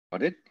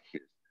started.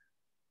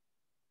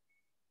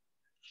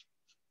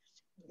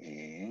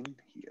 And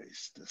here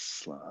is the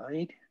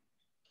slide.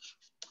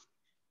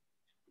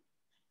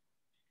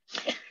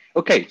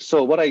 Okay,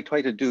 so what I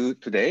try to do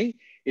today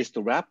is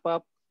to wrap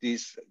up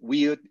these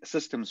weird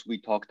systems we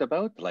talked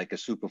about, like a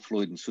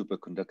superfluid and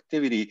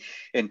superconductivity,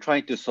 and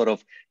trying to sort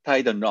of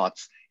tie the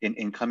knots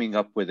in coming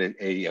up with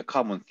a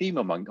common theme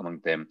among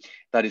them.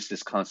 That is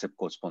this concept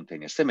called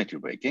spontaneous symmetry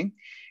breaking.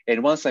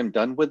 And once I'm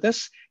done with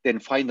this, then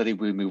finally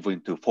we move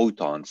into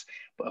photons,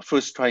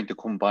 first trying to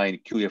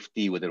combine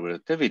QFT with the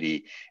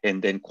relativity, and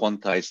then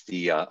quantize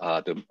the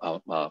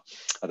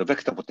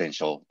vector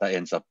potential that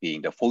ends up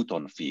being the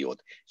photon field.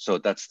 So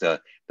that's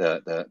the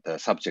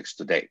subjects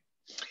today.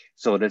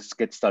 So let's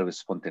get started with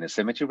spontaneous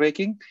symmetry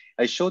breaking.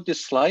 I showed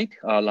this slide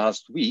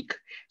last week.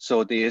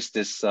 So there's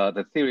this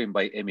the theorem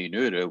by Emmy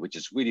Noether, which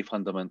is really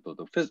fundamental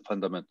to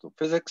fundamental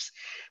physics.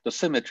 The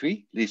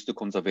symmetry leads to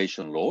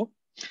conservation law.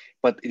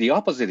 But the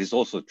opposite is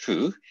also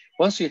true.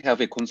 Once you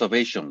have a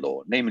conservation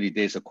law, namely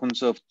there's a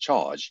conserved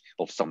charge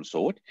of some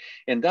sort,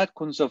 and that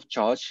conserved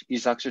charge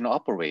is actually an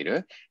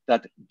operator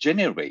that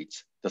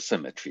generates the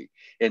symmetry.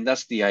 And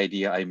that's the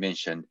idea I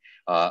mentioned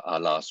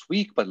last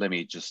week, but let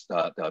me just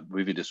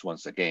review this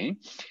once again.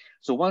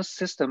 So one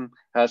system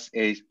has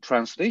a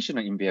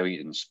translational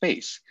invariant in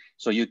space.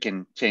 So you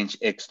can change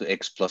x to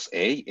x plus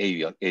a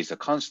is a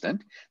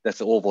constant. That's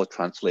the overall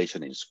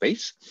translation in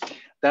space.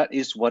 That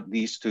is what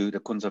leads to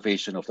the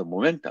conservation of the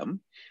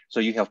momentum.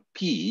 So you have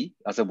P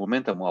as a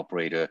momentum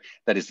operator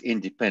that is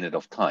independent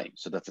of time.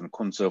 So that's a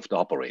conserved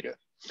operator.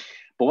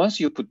 But once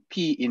you put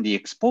P in the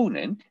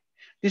exponent,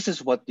 this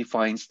is what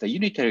defines the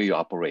unitary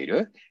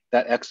operator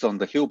that acts on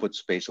the Hilbert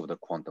space of the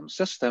quantum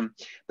system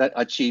that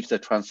achieves the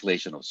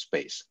translation of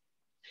space.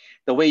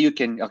 The way you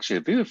can actually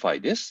verify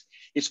this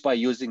is by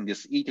using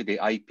this e to the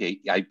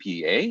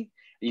IPA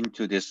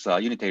into this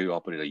unitary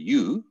operator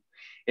U.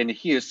 And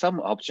here's some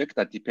object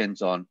that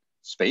depends on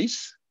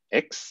space,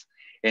 x,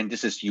 and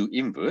this is U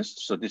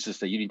inverse. So this is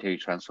the unitary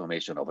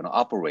transformation of an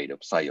operator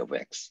psi of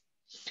x.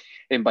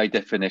 And by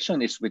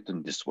definition, it's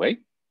written this way.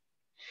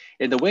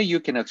 And the way you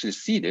can actually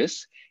see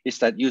this is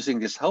that using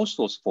this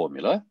Hausdorff's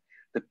formula,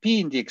 the P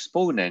in the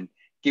exponent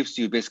gives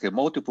you basically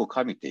multiple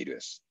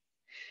commutators.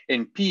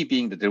 And P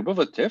being the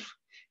derivative,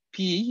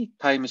 P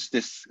times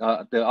this,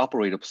 the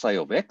operator psi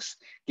of x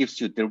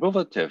gives you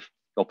derivative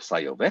of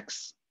psi of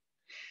x.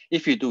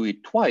 If you do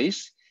it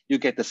twice, you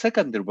get the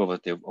second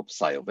derivative of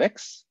psi of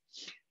x.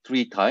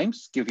 3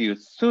 times give you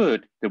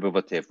third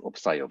derivative of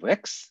psi of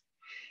x.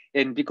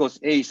 And because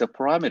a is a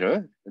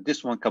parameter,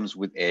 this one comes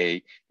with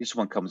a, this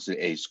one comes with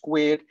a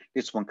squared,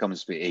 this one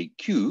comes with a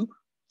cube.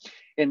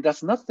 And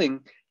that's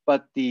nothing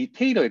but the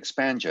Taylor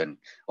expansion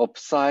of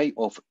psi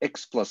of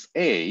x plus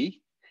a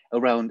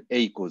around a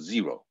equals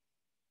 0,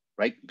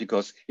 right?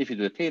 Because if you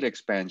do the Taylor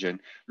expansion,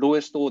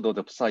 lowest order of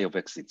the psi of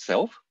x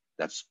itself,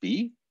 that's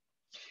b.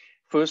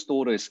 First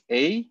order is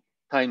a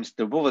times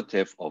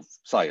derivative of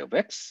psi of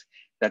x,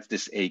 that's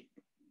this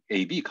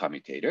AB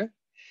commutator.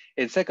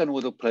 And second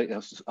order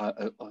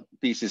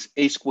piece is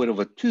a squared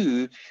over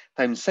 2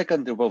 times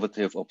second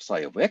derivative of psi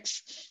of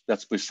x.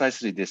 That's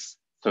precisely this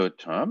third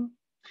term.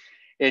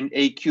 And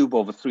a cube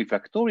over 3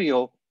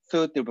 factorial,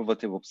 third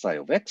derivative of psi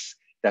of x.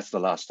 That's the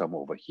last term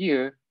over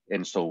here,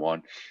 and so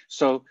on.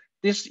 So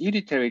this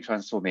unitary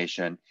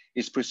transformation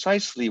is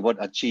precisely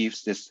what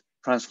achieves this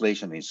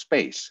translation in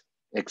space,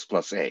 x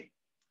plus a.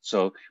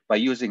 So by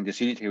using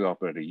this unitary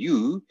operator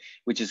U,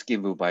 which is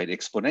given by the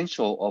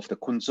exponential of the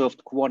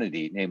conserved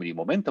quantity, namely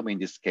momentum in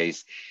this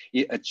case,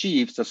 it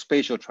achieves the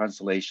spatial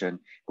translation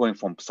going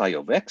from psi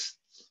of x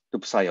to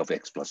psi of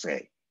x plus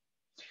a.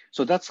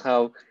 So that's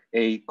how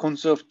a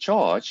conserved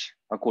charge,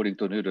 according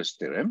to Noether's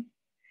theorem,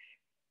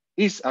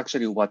 is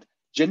actually what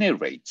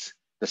generates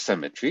the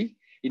symmetry,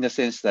 in the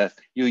sense that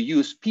you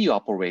use P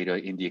operator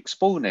in the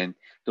exponent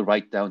to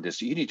write down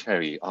this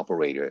unitary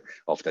operator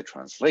of the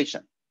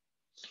translation.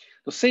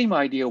 The same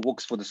idea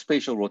works for the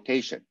spatial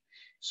rotation.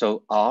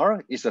 So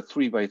R is a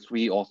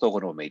 3x3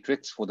 orthogonal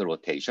matrix for the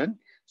rotation.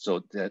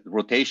 So the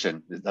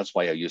rotation, that's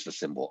why I use the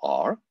symbol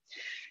R.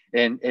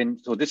 And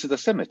so this is the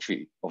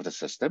symmetry of the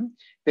system.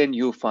 Then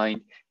you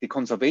find the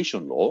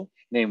conservation law,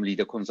 namely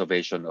the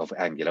conservation of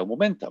angular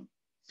momentum.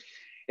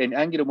 And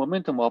angular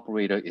momentum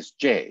operator is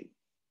J.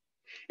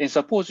 And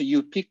suppose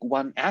you pick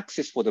one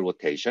axis for the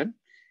rotation.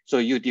 So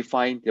you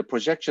define the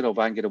projection of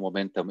angular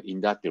momentum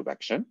in that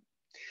direction.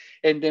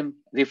 And then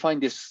define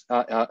this,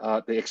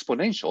 the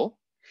exponential,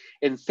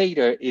 and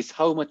theta is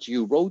how much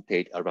you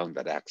rotate around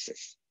that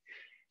axis.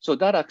 So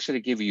that actually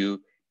gives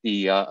you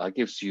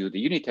the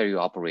unitary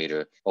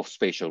operator of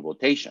spatial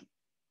rotation.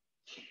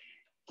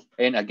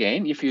 And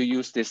again, if you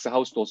use this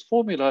Hausdorff's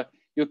formula,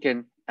 you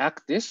can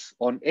act this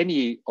on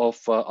any of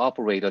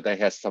operator that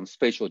has some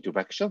spatial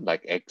direction,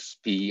 like x,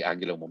 p,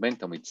 angular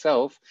momentum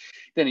itself.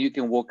 Then you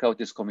can work out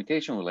this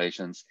commutation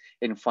relations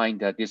and find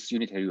that this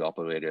unitary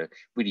operator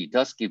really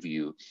does give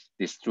you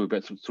this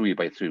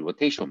 3x3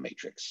 rotation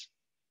matrix.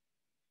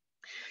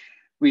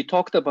 We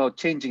talked about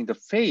changing the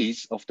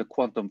phase of the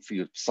quantum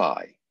field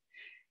psi.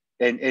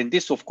 And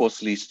this, of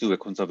course, leads to a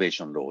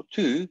conservation law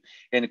too.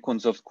 And a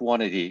conserved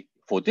quantity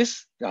for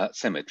this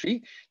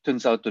symmetry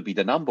turns out to be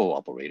the number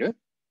operator.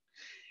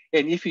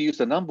 And if you use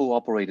the number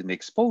operator in the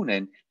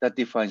exponent, that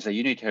defines a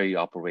unitary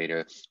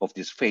operator of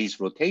this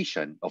phase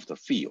rotation of the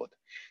field.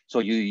 So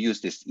you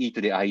use this e to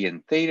the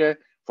in theta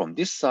from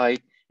this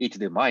side, e to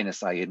the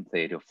minus in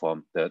theta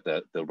from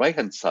the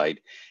right-hand side.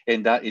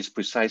 And that is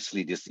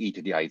precisely this e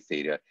to the I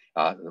theta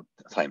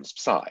times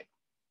psi.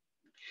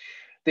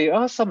 There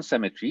are some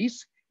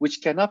symmetries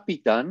which cannot be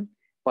done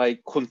by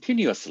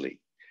continuously,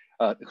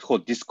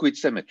 called discrete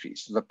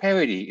symmetries. The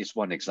parity is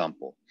one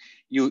example.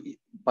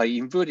 By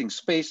inverting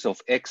space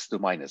of x to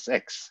minus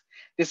x,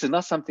 this is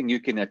not something you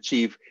can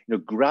achieve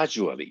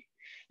gradually.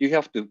 You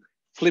have to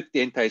flip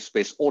the entire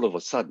space all of a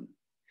sudden.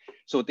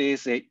 So there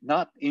is a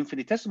not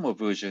infinitesimal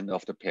version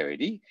of the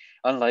parity,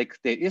 unlike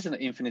there is an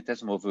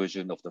infinitesimal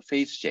version of the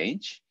phase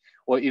change,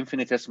 or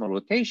infinitesimal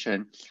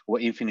rotation, or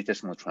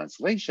infinitesimal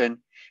translation.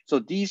 So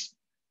these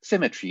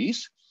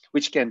symmetries,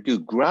 which can do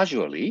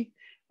gradually,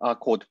 are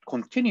called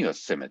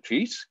continuous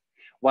symmetries,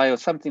 while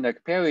something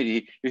like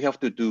parity, you have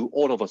to do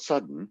all of a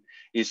sudden,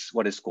 is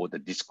what is called a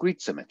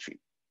discrete symmetry.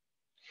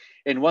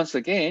 And once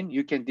again,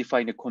 you can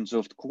define a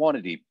conserved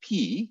quantity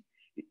P,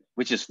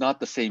 which is not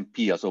the same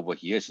P as over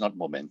here. It's not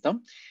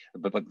momentum,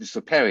 but it's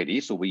a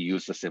parity. So we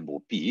use the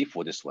symbol P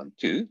for this one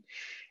too.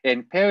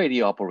 And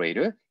parity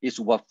operator is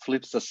what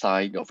flips the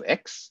sign of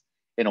X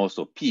and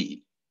also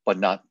P, but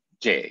not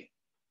J.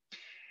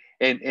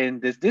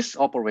 And this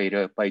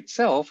operator by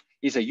itself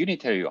is a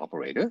unitary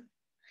operator.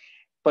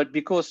 But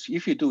because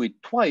if you do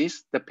it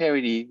twice, the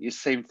parity is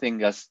same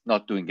thing as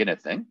not doing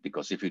anything,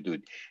 because if you do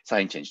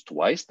sign change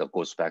twice, that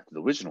goes back to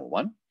the original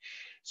one.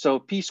 So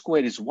P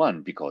squared is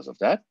 1 because of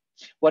that.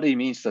 What it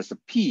means is the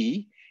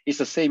P is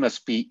the same as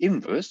P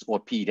inverse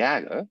or P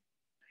dagger,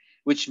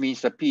 which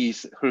means that P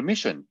is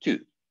Hermitian too.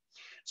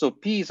 So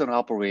P is an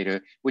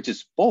operator which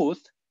is both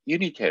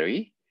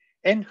unitary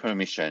and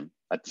Hermitian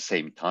at the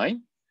same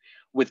time,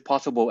 with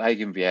possible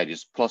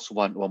eigenvalues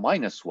 +1 or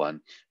 -1,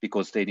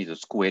 because they need to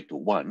square to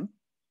 1.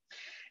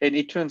 And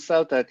it turns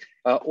out that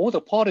all the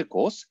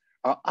particles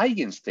are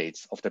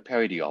eigenstates of the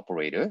parity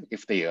operator.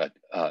 If they are,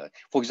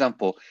 for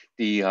example,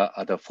 the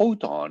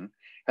photon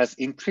has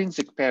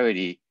intrinsic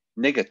parity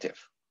negative.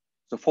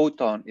 The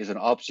photon is an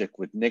object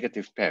with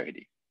negative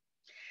parity.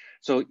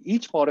 So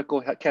each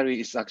particle carries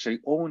its actually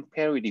own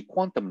parity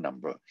quantum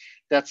number.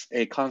 That's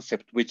a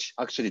concept which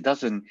actually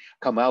doesn't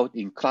come out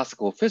in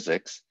classical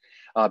physics,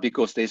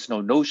 because there's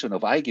no notion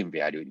of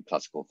eigenvalue in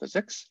classical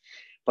physics.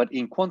 But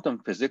in quantum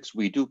physics,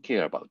 we do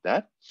care about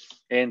that.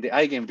 And the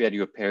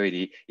eigenvalue of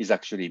parity is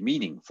actually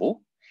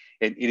meaningful.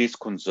 And it is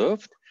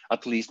conserved,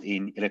 at least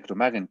in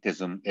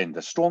electromagnetism and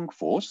the strong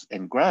force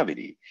and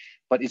gravity.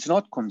 But it's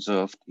not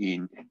conserved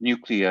in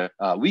nuclear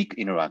weak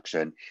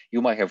interaction.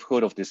 You might have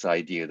heard of this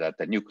idea that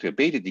the nuclear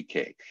beta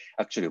decay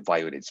actually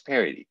violates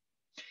parity.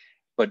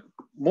 But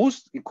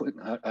most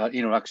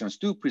interactions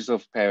do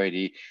preserve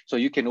parity, so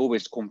you can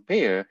always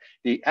compare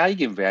the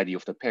eigenvalue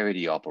of the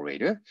parity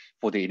operator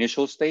for the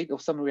initial state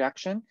of some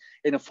reaction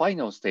and the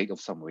final state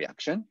of some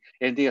reaction,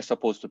 and they are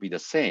supposed to be the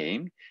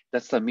same.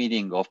 That's the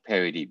meaning of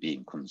parity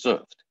being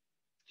conserved.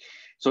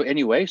 So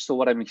anyway, so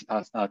what I'm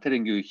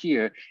telling you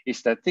here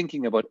is that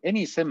thinking about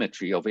any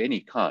symmetry of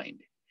any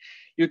kind,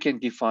 you can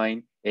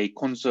define a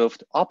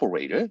conserved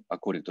operator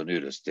according to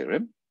Noether's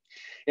theorem.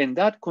 And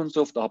that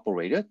conserved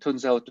operator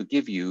turns out to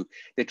give you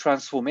the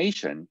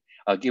transformation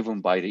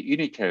given by the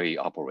unitary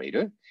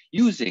operator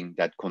using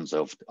that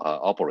conserved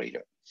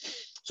operator.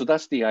 So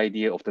that's the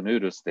idea of the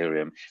Noether's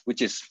theorem,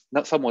 which is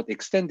not somewhat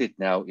extended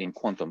now in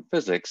quantum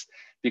physics,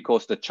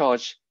 because the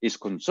charge is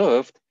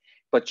conserved,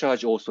 but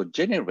charge also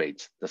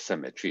generates the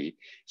symmetry.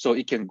 So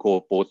it can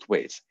go both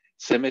ways.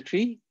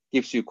 Symmetry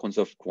gives you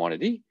conserved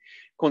quantity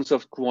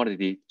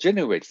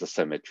generates the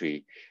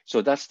symmetry.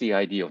 So that's the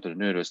idea of the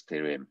Noether's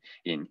theorem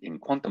in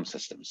quantum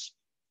systems.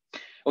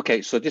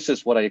 Okay, so this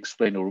is what I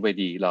explained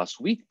already last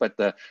week, but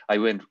I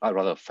went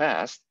rather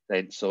fast.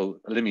 And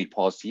so let me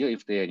pause here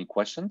if there are any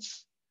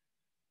questions.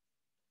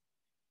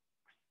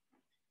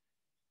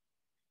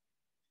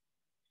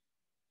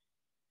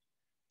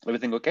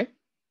 Everything okay?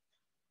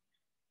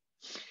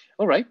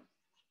 All right.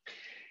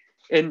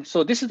 And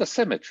so this is the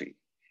symmetry.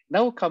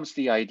 Now comes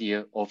the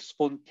idea of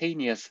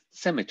spontaneous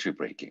symmetry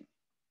breaking.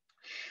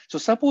 So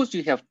suppose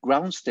you have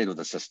ground state of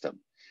the system.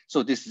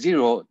 So this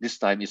 0 this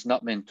time is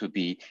not meant to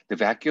be the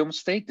vacuum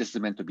state. This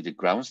is meant to be the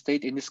ground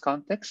state in this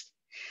context.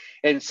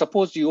 And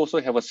suppose you also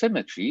have a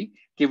symmetry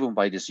given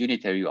by this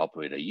unitary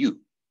operator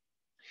U.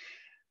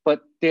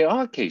 But there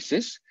are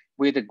cases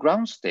where the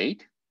ground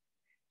state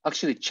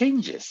actually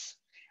changes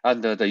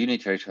under the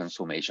unitary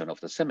transformation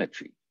of the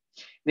symmetry.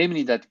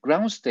 Namely that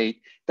ground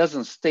state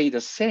doesn't stay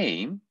the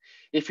same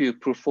if you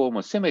perform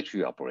a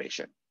symmetry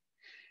operation.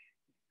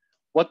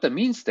 What that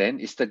means then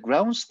is the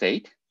ground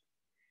state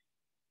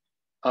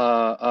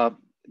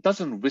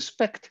doesn't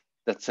respect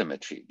that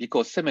symmetry,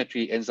 because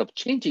symmetry ends up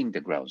changing the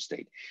ground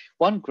state.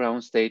 One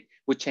ground state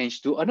would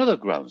change to another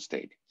ground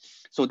state.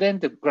 So then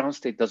the ground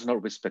state does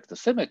not respect the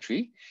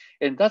symmetry,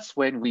 and that's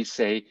when we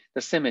say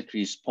the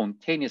symmetry is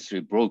spontaneously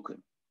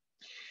broken.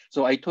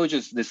 So I told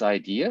you this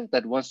idea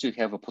that once you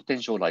have a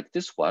potential like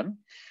this one,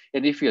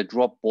 and if you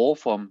drop ball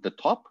from the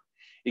top,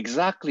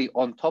 exactly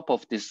on top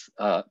of this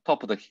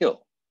top of the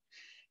hill,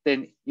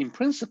 then in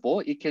principle,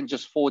 it can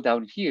just fall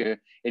down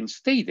here and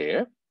stay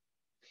there.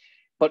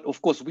 But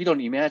of course, we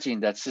don't imagine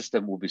that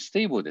system will be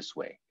stable this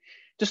way.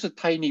 Just a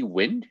tiny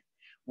wind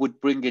would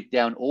bring it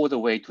down all the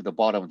way to the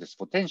bottom of this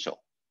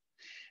potential.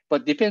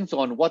 But depends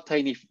on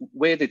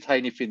where the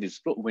tiny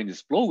wind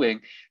is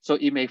blowing. So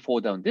it may fall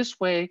down this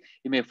way,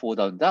 it may fall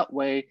down that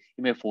way,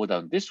 it may fall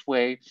down this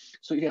way.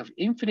 So you have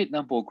infinite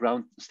number of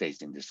ground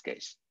states in this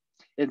case.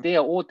 And they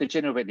are all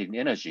degenerating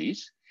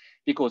energies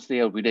because they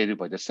are related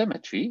by the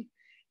symmetry.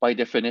 By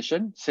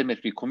definition,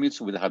 symmetry commutes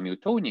with the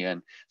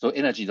Hamiltonian, so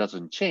energy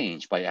doesn't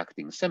change by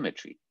acting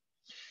symmetry.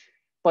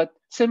 But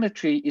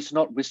symmetry is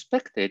not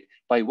respected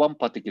by one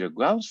particular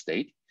ground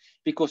state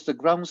because the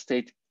ground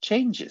state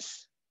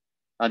changes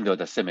under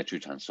the symmetry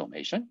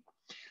transformation.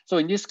 So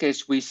in this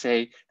case, we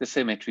say the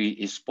symmetry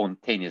is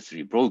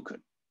spontaneously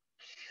broken.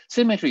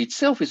 Symmetry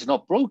itself is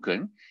not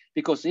broken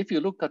because if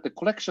you look at the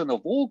collection of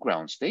all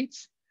ground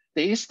states,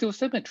 there is still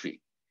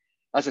symmetry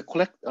as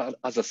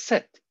a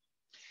set.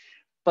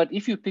 But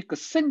if you pick a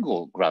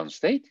single ground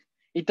state,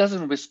 it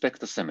doesn't respect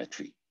the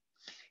symmetry.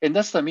 And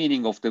that's the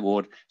meaning of the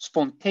word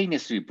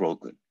spontaneously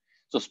broken.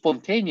 So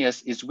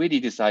spontaneous is really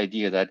this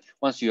idea that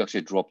once you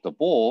actually drop the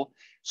ball,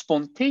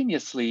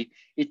 spontaneously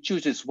it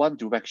chooses one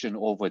direction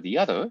over the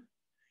other,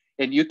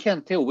 and you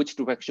can't tell which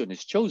direction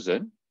is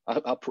chosen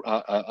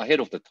ahead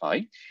of the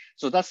time.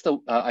 So that's the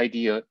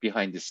idea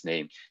behind this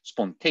name,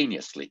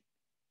 spontaneously.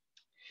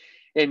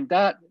 And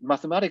that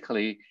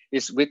mathematically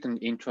is written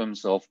in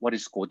terms of what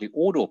is called the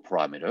order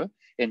parameter.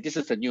 And this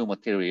is a new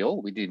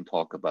material we didn't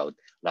talk about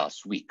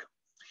last week.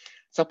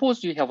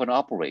 Suppose you have an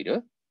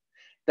operator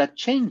that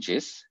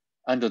changes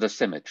under the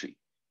symmetry.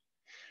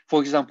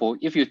 For example,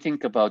 if you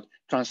think about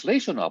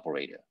translation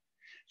operator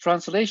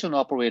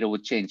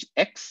would change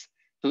x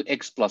to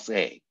x plus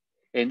a.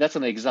 And that's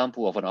an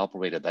example of an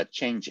operator that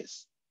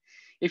changes.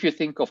 If you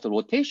think of the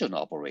rotation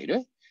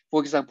operator, for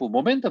example,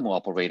 momentum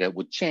operator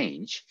would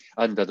change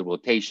under the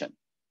rotation.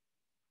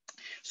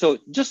 So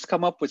just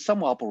come up with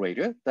some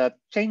operator that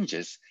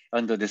changes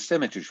under the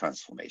symmetry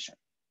transformation.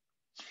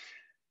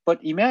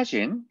 But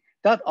imagine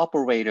that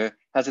operator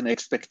has an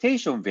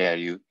expectation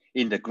value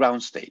in the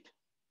ground state.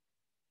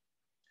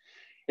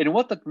 And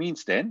what that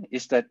means then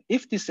is that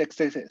if this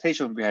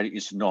expectation value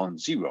is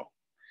non-zero,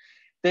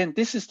 then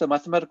this is the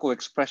mathematical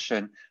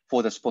expression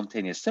for the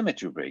spontaneous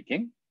symmetry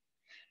breaking.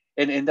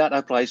 And that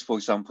applies, for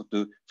example,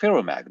 to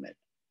ferromagnet.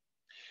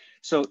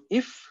 So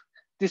if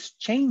this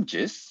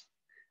changes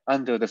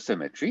under the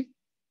symmetry,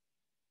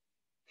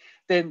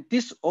 then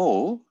this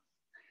O,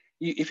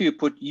 if you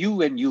put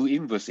U and U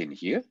inverse in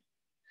here,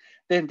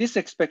 then this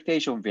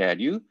expectation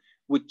value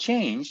would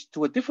change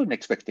to a different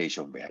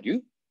expectation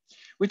value,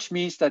 which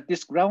means that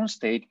this ground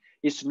state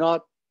is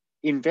not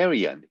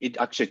invariant. It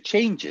actually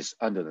changes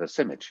under the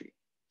symmetry.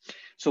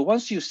 So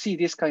once you see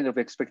this kind of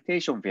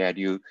expectation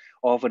value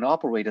of an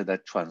operator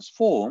that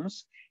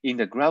transforms in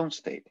the ground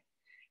state,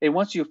 and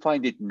once you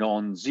find it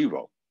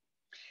non-zero,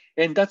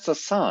 and that's a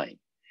sign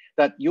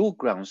that your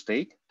ground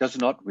state does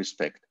not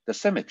respect the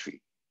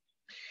symmetry.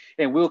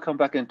 And we'll come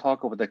back and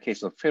talk about the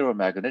case of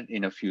ferromagnet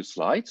in a few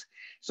slides.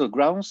 So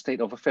ground state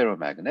of a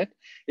ferromagnet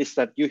is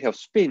that you have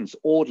spins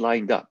all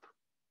lined up.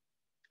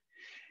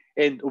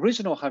 And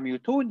original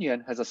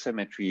Hamiltonian has a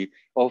symmetry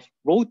of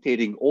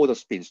rotating all the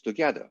spins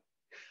together.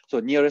 So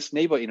nearest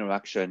neighbor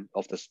interaction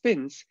of the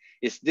spins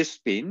is this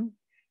spin,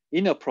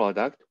 inner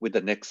product with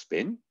the next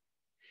spin.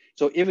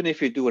 So even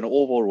if you do an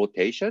oval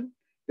rotation,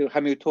 the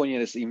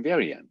Hamiltonian is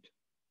invariant.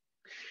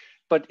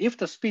 But if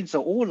the spins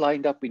are all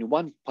lined up in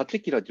one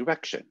particular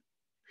direction,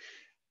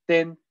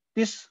 then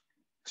this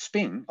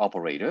spin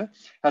operator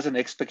has an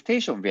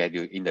expectation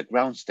value in the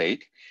ground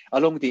state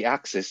along the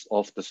axis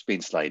of the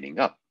spins lining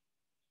up.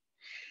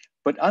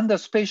 But under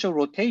spatial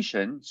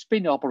rotation,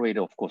 spin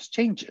operator, of course,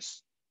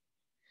 changes.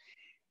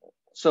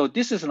 So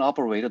this is an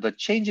operator that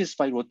changes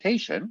by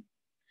rotation,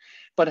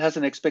 but has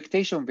an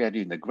expectation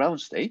value in the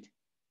ground state.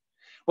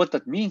 What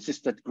that means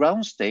is that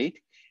ground state,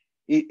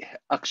 it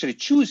actually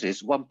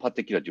chooses one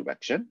particular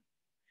direction,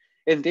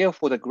 and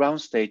therefore the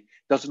ground state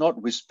does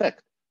not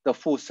respect the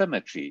full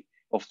symmetry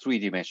of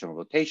three-dimensional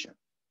rotation.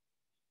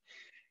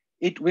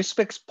 It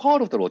respects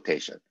part of the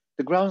rotation.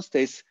 The ground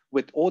states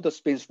with all the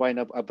spins lined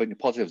up in the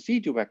positive z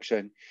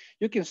direction,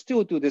 you can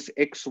still do this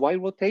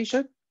xy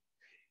rotation.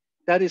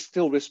 That is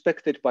still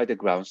respected by the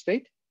ground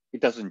state.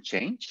 It doesn't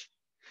change.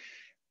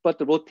 But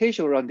the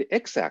rotation around the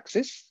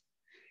x-axis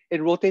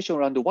and rotation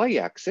around the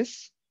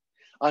y-axis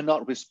are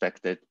not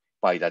respected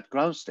by that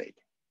ground state.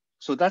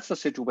 So that's the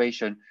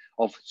situation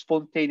of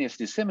spontaneous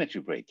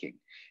symmetry breaking.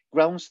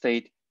 Ground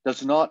state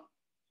does not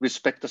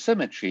respect the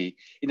symmetry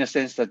in a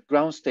sense that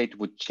ground state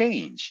would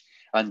change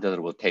under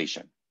the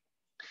rotation.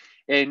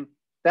 And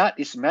that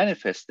is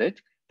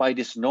manifested by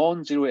this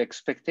non-zero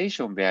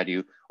expectation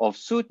value of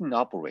certain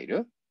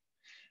operator,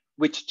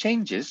 which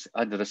changes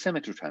under the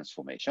symmetry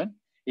transformation,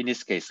 in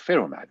this case,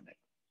 ferromagnet.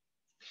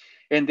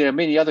 And there are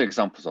many other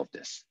examples of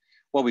this.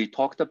 What we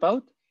talked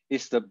about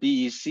is the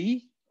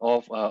BEC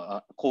of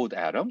cold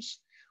atoms,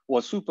 or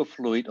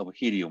superfluid of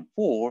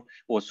helium-4,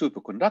 or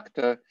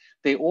superconductor.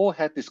 They all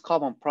had this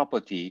common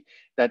property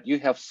that you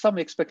have some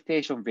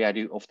expectation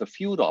value of the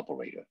field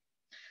operator.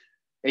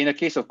 In the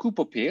case of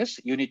Cooper pairs,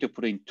 you need to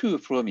put in 2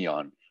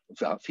 fermion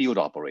field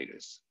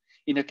operators.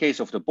 In the case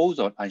of the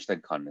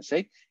boson-Einstein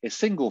condensate, a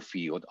single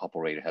field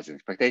operator has an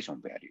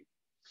expectation value.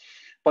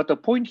 But the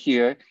point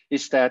here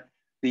is that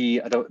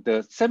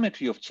the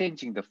symmetry of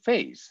changing the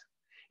phase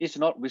is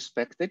not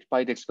respected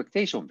by the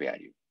expectation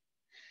value.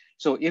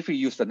 So if you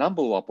use the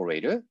number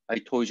operator, I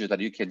told you that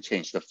you can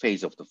change the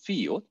phase of the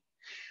field.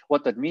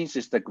 What that means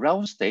is the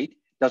ground state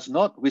does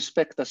not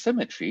respect the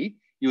symmetry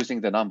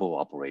using the number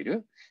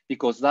operator,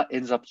 because that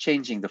ends up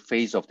changing the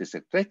phase of this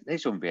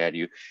expectation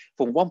value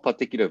from one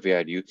particular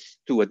value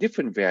to a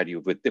different value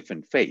with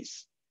different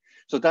phase.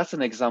 So that's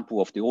an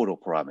example of the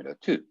autoparameter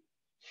too.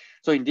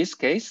 So in this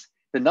case,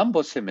 the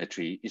number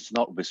symmetry is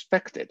not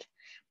respected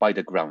by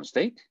the ground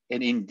state.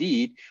 And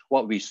indeed,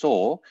 what we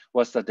saw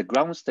was that the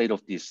ground state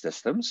of these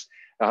systems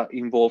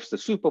involves the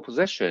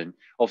superposition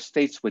of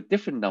states with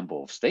different number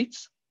of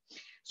states.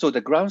 So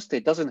the ground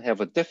state doesn't have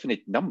a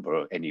definite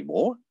number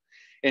anymore.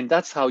 And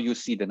that's how you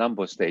see the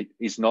number state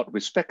is not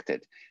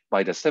respected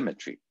by the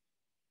symmetry.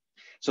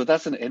 So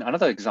that's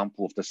another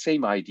example of the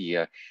same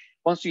idea.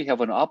 Once you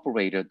have an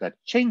operator that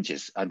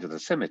changes under the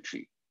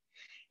symmetry,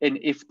 and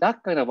if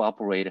that kind of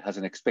operator has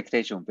an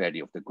expectation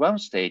value of the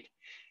ground state,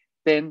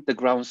 then the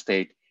ground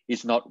state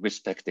is not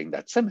respecting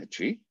that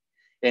symmetry.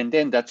 And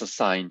then that's a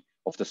sign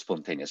of the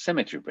spontaneous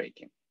symmetry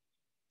breaking.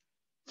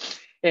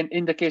 And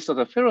in the case of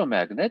the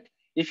ferromagnet,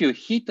 if you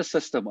heat the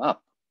system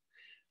up,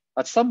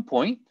 at some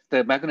point,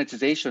 the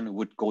magnetization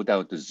would go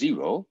down to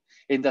 0,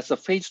 and that's a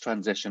phase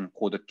transition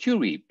called the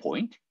Curie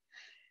point.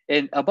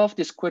 And above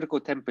this critical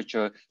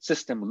temperature,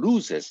 system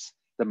loses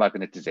the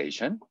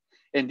magnetization,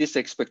 and this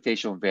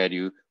expectation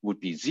value would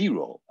be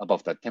 0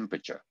 above that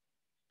temperature.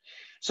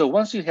 So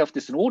once you have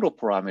this in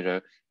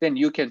autoparameter, then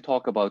you can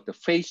talk about the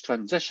phase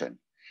transition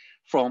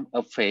from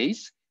a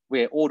phase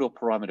where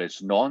autoparameter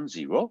is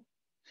non-zero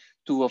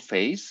to a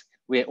phase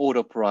where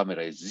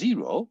autoparameter is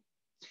 0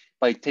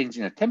 by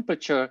changing the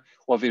temperature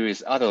or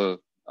various other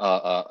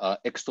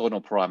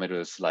external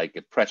parameters like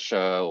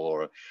pressure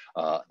or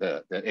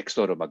the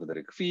external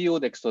magnetic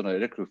field, external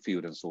electric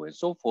field, and so on and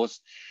so forth.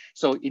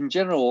 So in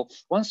general,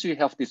 once you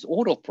have this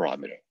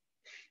autoparameter,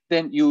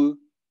 then you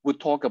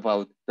would talk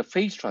about the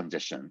phase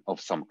transition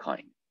of some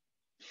kind.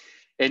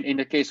 And in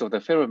the case of the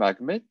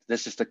ferromagnet,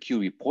 this is the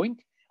Curie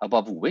point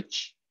above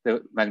which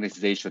the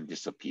magnetization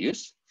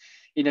disappears.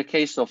 In the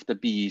case of the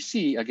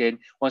BEC, again,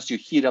 once you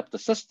heat up the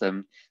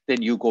system,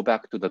 then you go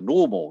back to the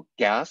normal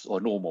gas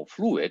or normal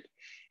fluid,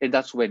 and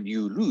that's when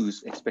you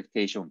lose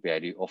expectation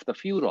value of the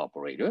field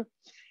operator,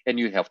 and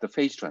you have the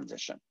phase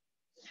transition.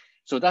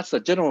 So that's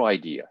the general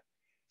idea.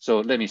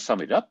 So let me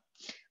sum it up.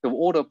 The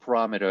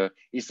autoparameter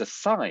is a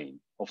sign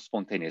of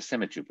spontaneous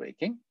symmetry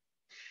breaking,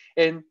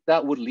 and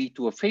that would lead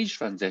to a phase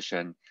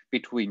transition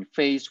between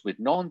phase with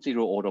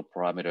non-zero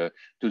autoparameter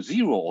to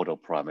 0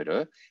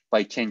 autoparameter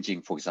by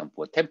changing, for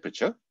example, a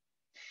temperature.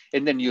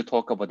 And then you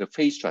talk about the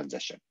phase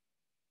transition.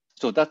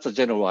 So that's a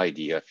general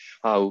idea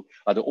how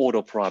the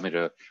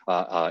autoparameter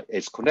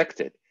is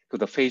connected to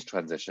the phase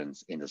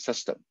transitions in the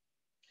system.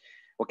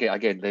 Okay,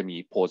 again, let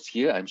me pause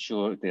here. I'm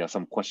sure there are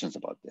some questions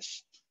about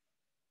this.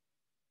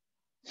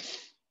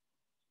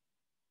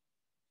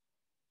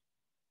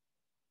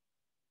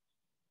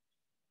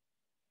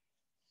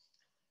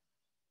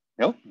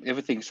 No,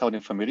 everything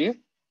sounding familiar?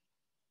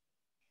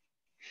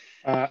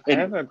 I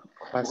have a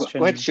question.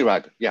 Go ahead,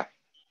 Chirag. Yeah.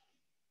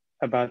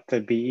 About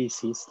the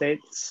BEC state.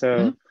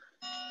 So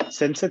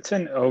since it's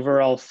an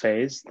overall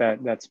phase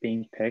that's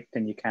being picked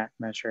and you can't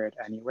measure it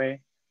anyway,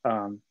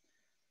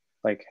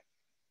 like,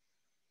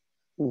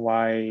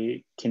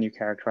 why can you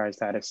characterize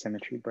that as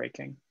symmetry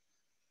breaking?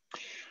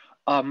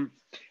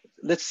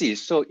 Let's see.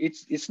 So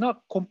it's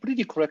not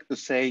completely correct to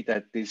say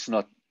that this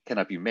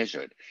cannot be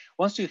measured.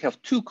 Once you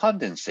have 2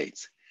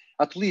 condensates,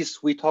 at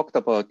least we talked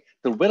about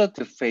the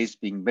relative phase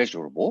being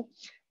measurable,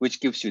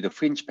 which gives you the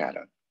fringe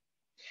pattern.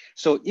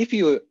 So if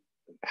you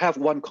have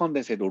one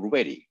condensate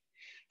already,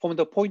 from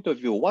the point of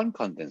view of one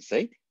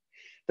condensate,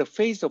 the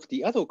phase of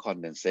the other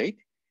condensate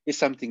is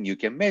something you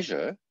can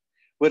measure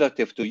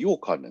relative to your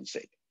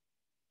condensate.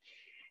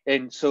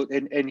 And so,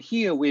 and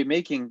here we're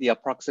making the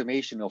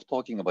approximation of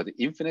talking about the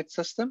infinite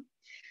system.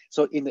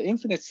 So in the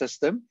infinite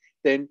system,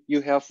 then you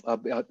have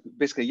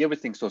basically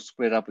everything so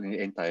spread up in the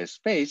entire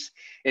space.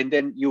 And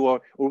then you are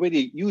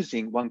already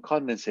using one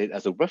condensate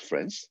as a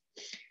reference.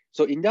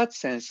 So in that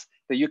sense,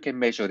 that you can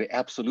measure the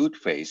absolute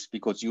phase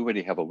because you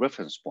already have a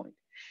reference point.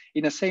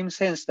 In the same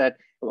sense that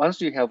once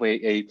you have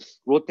a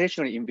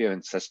rotational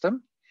invariant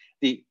system,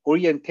 the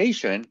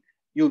orientation,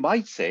 you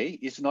might say,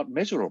 is not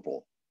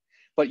measurable.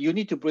 but you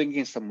need to bring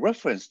in some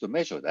reference to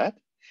measure that.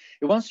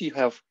 And once you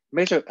have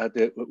measured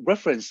the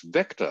reference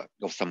vector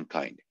of some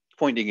kind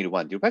pointing in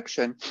one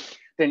direction,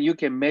 then you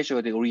can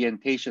measure the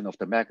orientation of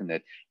the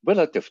magnet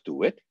relative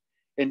to it.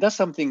 And that's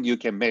something you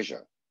can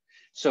measure.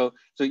 So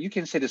you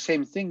can say the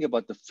same thing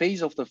about the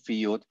phase of the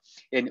field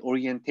and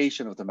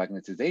orientation of the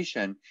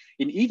magnetization.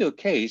 In either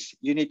case,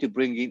 you need to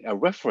bring in a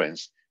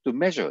reference to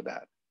measure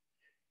that.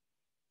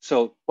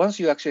 So once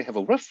you actually have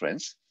a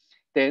reference,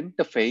 then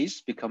the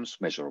phase becomes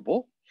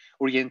measurable.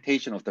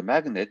 Orientation of the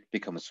magnet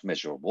becomes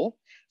measurable.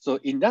 So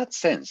in that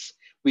sense,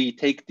 we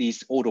take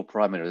these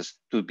autoparameters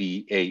to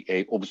be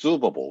a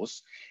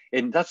observables,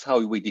 and that's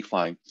how we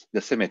define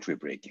the symmetry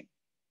breaking.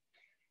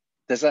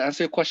 Does that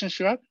answer your question,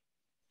 Chirag?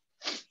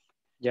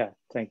 Yeah,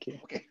 thank you.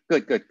 Okay,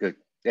 good.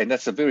 And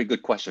that's a very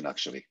good question,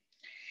 actually.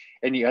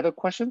 Any other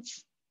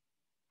questions?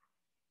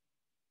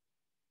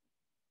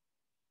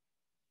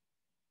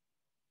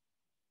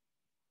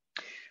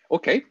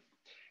 Okay,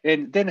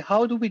 and then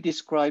how do we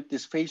describe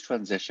this phase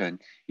transition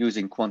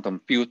using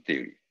quantum field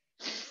theory?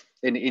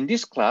 And in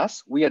this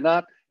class, we are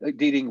not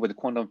dealing with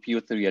quantum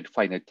field theory at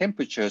finite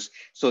temperatures.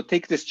 So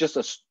take this just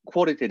as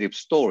qualitative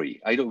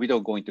story. We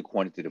don't go into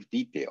quantitative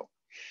detail.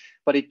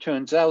 But it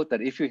turns out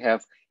that if you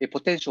have a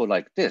potential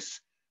like this,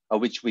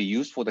 which we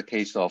use for the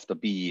case of the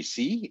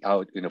BEC,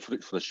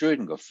 for the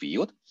Schrodinger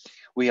field,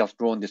 we have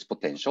drawn this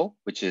potential,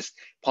 which is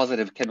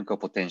positive chemical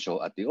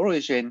potential at the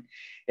origin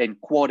and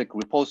quartic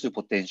repulsive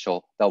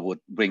potential that would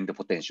bring the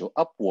potential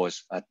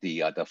upwards at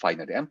the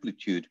finite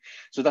amplitude.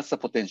 So that's the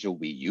potential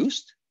we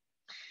used.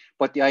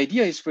 But the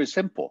idea is very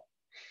simple.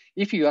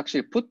 If you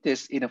actually put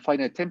this in a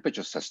finite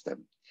temperature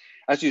system,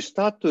 as you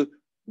start to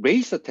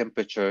raise the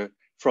temperature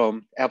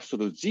from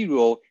absolute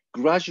zero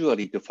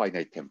gradually to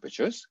finite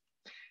temperatures,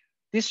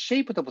 this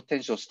shape of the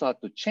potential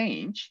starts to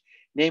change,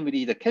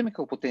 namely the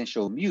chemical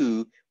potential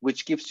mu,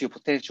 which gives you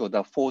potential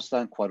that falls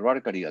down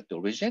quadratically at the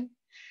origin,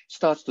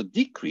 starts to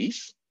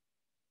decrease.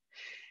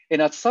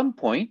 And at some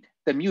point,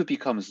 the mu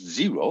becomes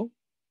zero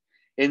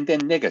and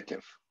then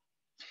negative.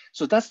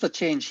 So that's the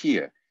change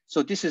here.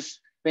 So this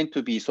is meant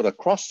to be sort of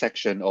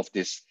cross-section of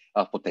this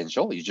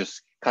potential. You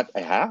just cut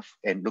a half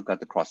and look at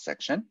the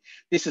cross-section.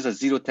 This is a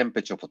zero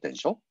temperature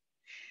potential.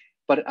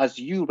 But as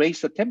you raise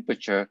the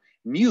temperature,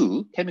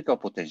 mu, chemical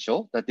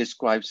potential that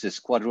describes this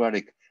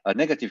quadratic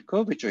negative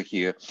curvature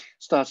here,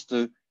 starts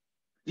to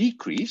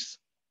decrease,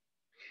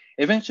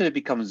 eventually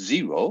becomes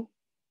zero,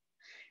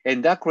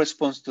 and that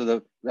corresponds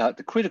to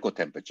the critical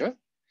temperature.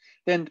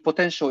 Then the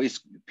potential is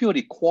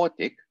purely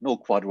quartic, no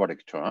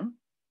quadratic term.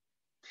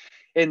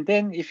 And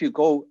then if you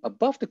go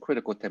above the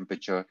critical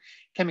temperature,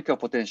 chemical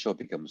potential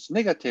becomes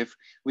negative,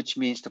 which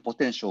means the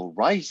potential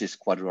rises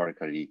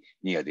quadratically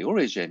near the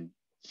origin.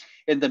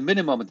 And the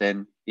minimum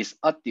then is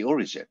at the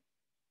origin.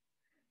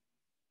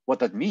 What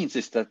that means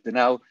is that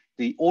now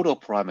the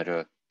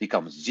autoparameter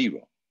becomes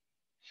zero.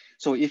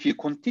 So if you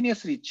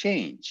continuously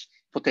change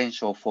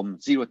potential from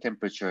zero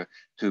temperature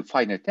to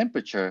finite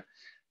temperature,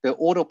 the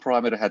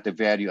autoparameter had the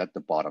value at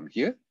the bottom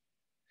here.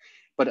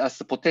 But as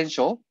the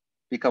potential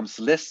becomes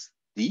less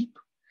deep,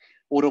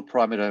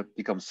 autoparameter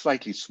becomes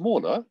slightly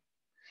smaller.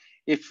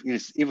 If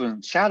it's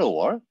even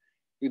shallower,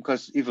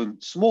 because even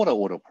smaller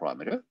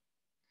autoparameter.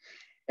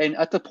 And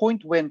at the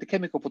point when the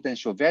chemical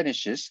potential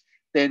vanishes,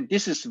 then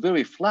this is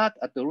very flat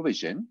at the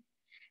origin,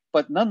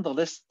 but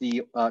nonetheless,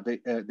 the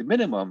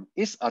minimum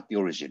is at the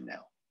origin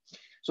now.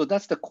 So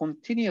that's the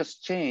continuous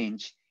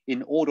change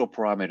in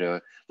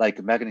autoparameter, like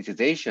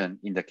magnetization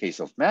in the case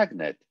of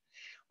magnet,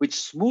 which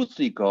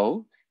smoothly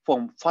go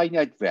from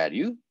finite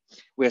value,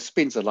 where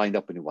spins are lined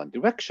up in one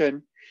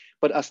direction,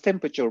 but as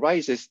temperature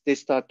rises, they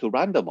start to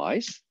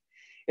randomize.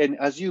 And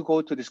as you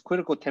go to this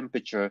critical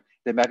temperature,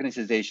 the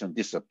magnetization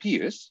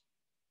disappears.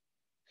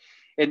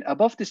 And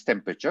above this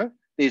temperature,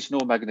 there's no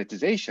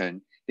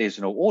magnetization, there's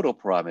no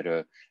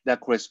autoparameter that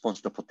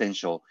corresponds to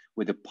potential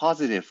with a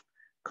positive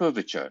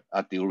curvature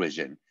at the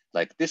origin,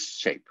 like this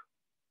shape.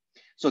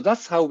 So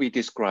that's how we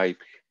describe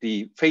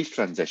the phase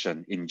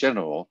transition in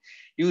general,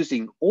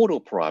 using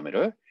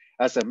autoparameter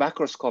as a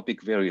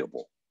macroscopic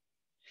variable.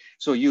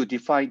 So you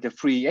define the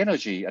free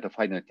energy at a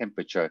finite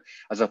temperature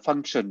as a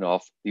function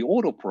of the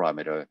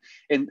autoparameter.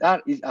 And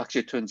that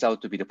actually turns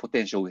out to be the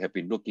potential we have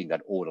been looking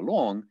at all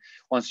along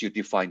once you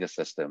define the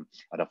system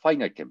at a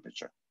finite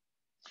temperature.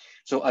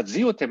 So at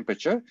zero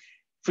temperature,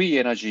 free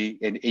energy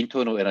and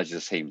internal energy is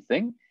the same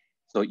thing.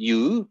 So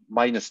U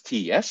minus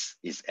TS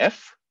is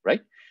F,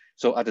 right?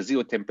 So at a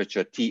zero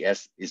temperature,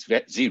 TS is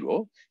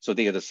zero. So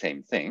they are the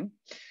same thing.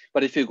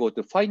 But if you go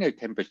to finite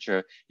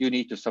temperature, you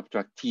need to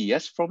subtract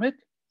TS from it.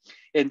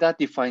 And that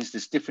defines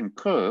these different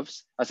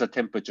curves as the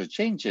temperature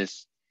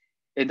changes.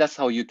 And that's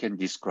how you can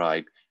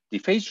describe the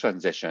phase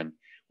transition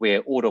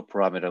where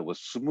autoparameter will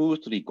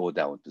smoothly go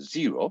down to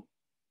zero.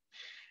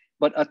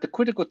 But at the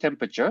critical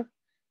temperature,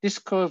 this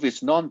curve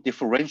is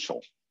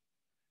non-differentiable.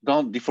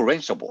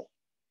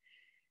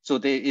 So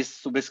there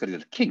is basically a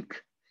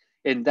kink.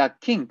 And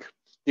that kink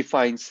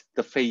defines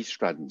the phase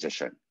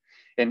transition.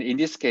 And in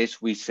this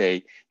case, we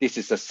say this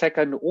is a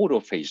second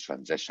order phase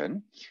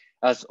transition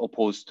as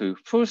opposed to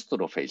first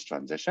order phase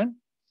transition.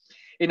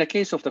 In the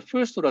case of the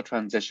first order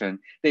transition,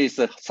 there is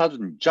a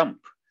sudden jump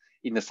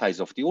in the size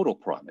of the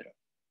autoparameter.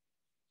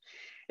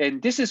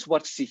 And this is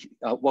what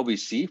we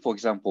see, for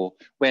example,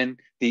 when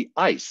the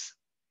ice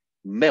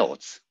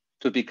melts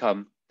to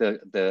become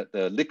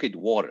the liquid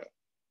water.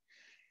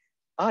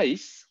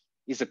 Ice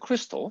is a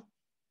crystal,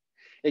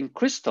 and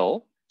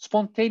crystal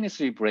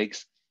spontaneously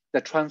breaks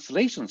the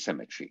translation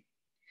symmetry.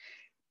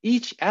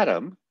 Each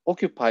atom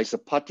occupies a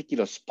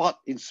particular spot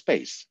in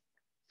space.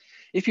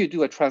 If you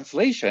do a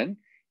translation,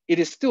 it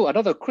is still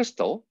another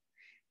crystal,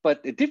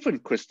 but a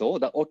different crystal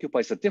that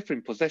occupies a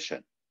different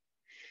position.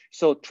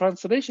 So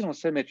translational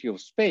symmetry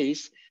of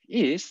space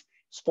is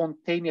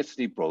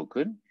spontaneously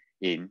broken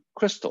in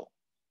crystal.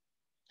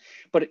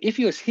 But if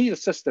you heat the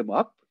system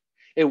up,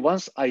 and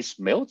once ice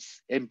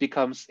melts and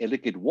becomes a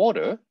liquid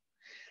water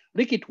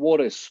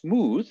is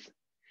smooth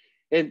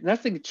and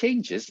nothing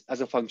changes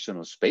as a function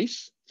of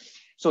space.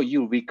 So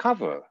you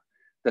recover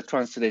the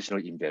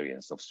translational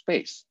invariance of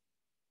space.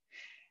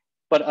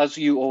 But as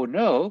you all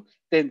know,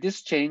 then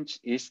this change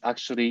is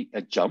actually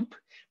a jump,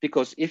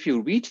 because if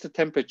you reach the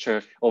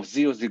temperature of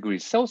 0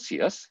 degrees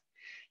Celsius,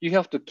 you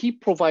have to keep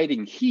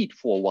providing heat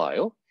for a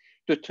while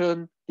to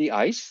turn the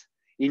ice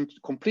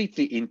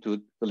completely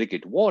into the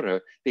liquid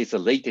water. There's a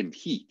latent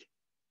heat.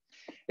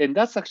 And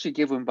that's actually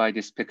given by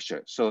this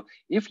picture. So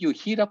if you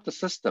heat up the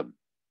system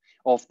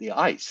of the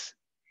ice,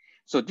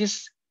 so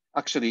this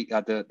actually,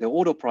 the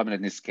autoparameter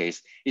in this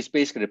case is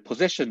basically the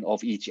position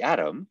of each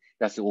atom.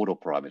 That's the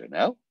autoparameter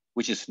now,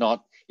 which is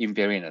not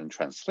invariant in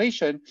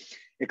translation.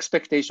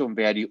 Expectation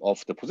value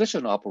of the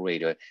position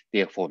operator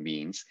therefore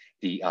means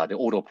the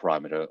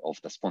autoparameter of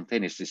the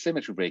spontaneous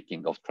symmetry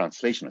breaking of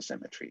translational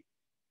symmetry.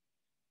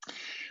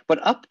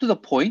 But up to the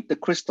point the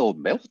crystal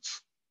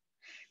melts,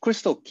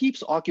 crystal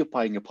keeps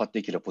occupying a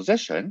particular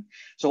position,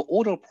 so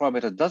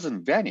autoparameter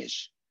doesn't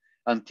vanish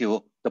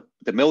until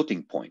the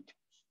melting point.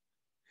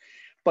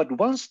 But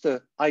once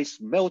the ice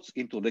melts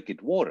into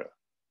liquid water,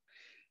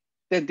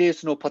 then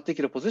there's no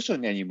particular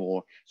position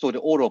anymore, so the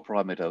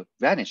autoparameter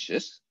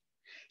vanishes.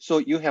 So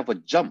you have a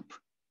jump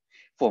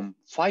from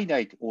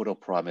finite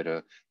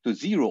autoparameter to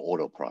zero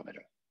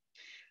autoparameter.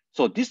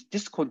 So this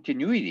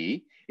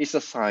discontinuity is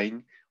a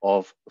sign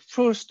of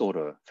first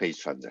order phase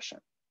transition.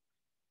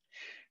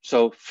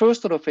 So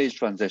first order phase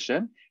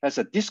transition has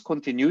a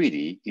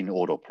discontinuity in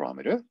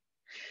autoparameter.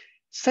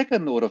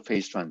 Second order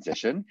phase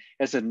transition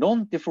has a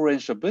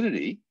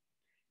non-differentiability,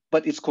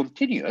 but it's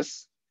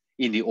continuous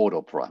in the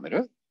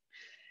autoparameter.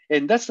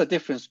 And that's the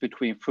difference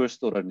between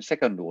first order and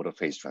second order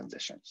phase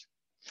transitions.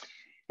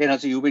 And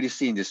as you already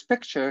see in this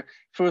picture,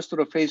 first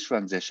order phase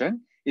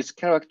transition is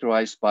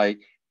characterized by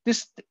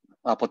this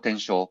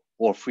potential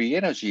or free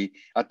energy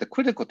at the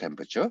critical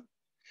temperature,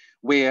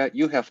 where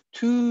you have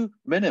two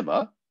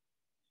minima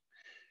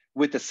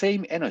with the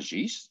same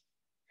energies,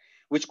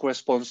 which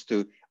corresponds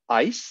to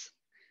ice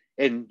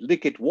and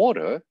liquid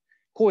water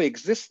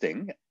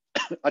coexisting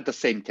at the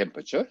same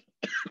temperature.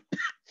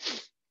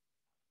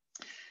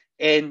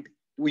 And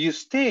you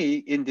stay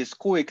in this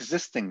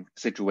coexisting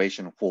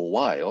situation for a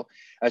while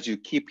as you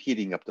keep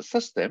heating up the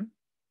system.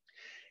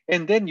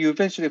 And then you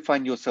eventually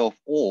find yourself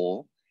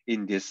all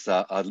in this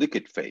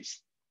liquid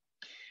phase.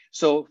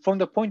 So from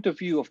the point of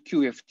view of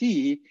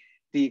QFT,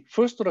 the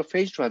first order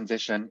phase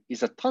transition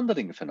is a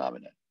tunneling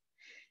phenomenon.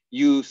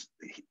 You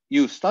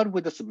start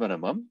with this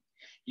minimum,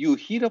 you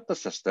heat up the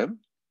system,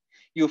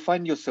 you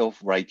find yourself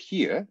right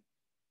here,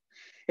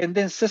 and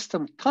then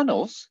system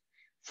tunnels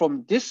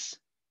from this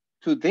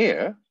to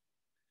there,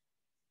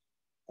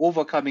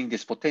 overcoming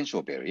this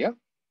potential barrier.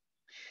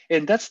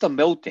 And that's the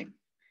melting,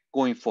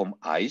 going from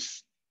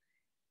ice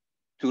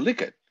to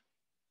liquid.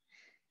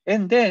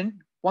 And then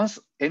once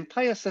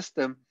entire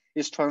system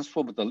is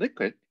transformed to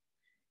liquid,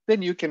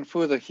 then you can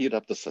further heat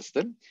up the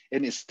system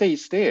and it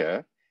stays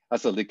there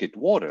as a liquid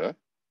water.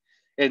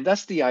 And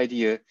that's the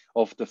idea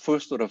of the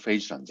first order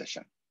phase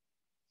transition.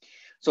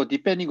 So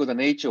depending on the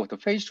nature of the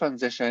phase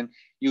transition,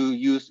 you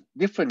use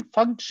different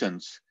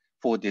functions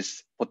for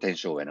this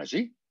potential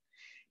energy,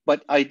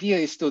 but idea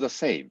is still the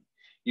same.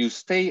 You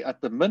stay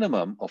at the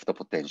minimum of the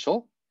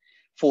potential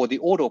for the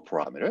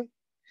autoparameter.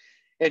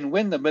 And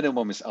when the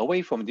minimum is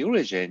away from the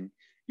origin,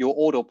 your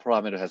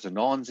autoparameter has a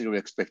non-zero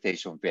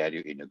expectation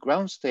value in the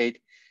ground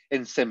state,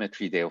 and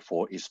symmetry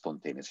therefore is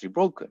spontaneously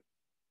broken.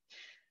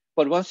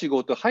 But once you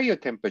go to higher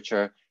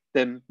temperature,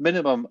 then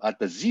minimum at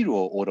the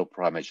zero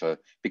autoparameter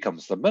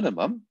becomes the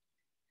minimum,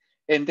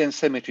 and then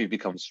symmetry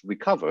becomes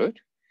recovered.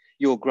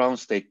 Your ground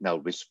state now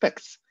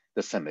respects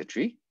the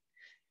symmetry.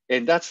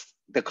 And that's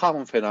the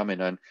common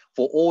phenomenon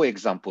for all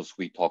examples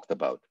we talked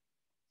about.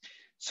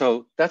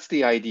 So that's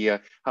the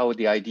idea, how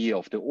the idea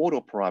of the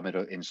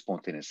autoparameter in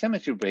spontaneous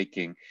symmetry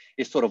breaking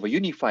is sort of a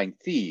unifying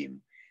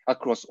theme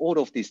across all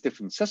of these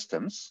different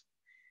systems.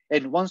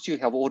 And once you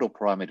have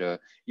autoparameter,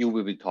 you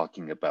will be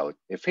talking about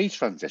a phase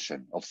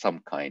transition of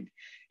some kind,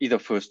 either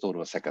first order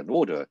or second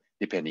order,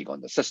 depending on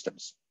the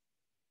systems.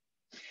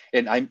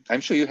 And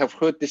I'm sure you have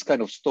heard this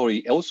kind of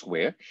story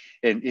elsewhere.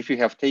 And if you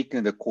have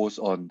taken the course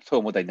on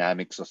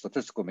thermodynamics or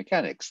statistical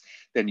mechanics,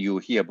 then you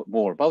hear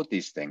more about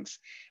these things.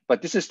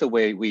 But this is the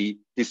way we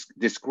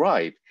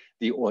describe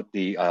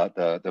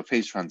the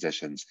phase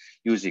transitions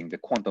using the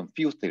quantum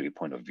field theory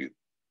point of view.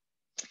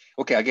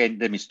 Okay, again,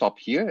 let me stop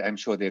here. I'm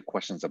sure there are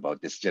questions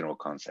about this general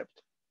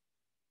concept.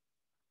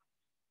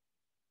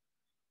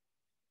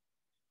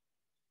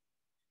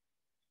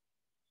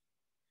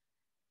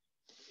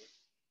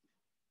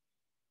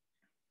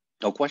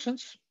 No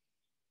questions?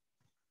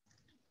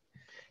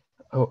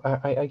 Oh,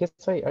 I guess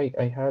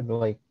I had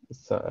like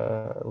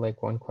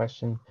one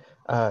question.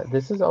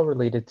 This is all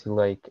related to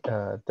like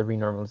the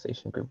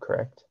renormalization group,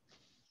 correct?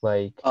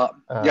 Like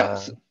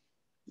yes,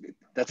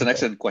 that's an okay.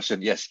 excellent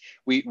question. Yes,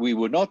 we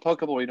will not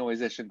talk about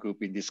renormalization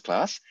group in this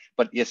class,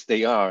 but yes,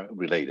 they are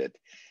related.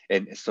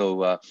 And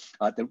so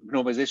the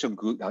renormalization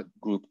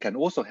group can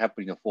also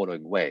happen in the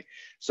following way.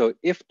 So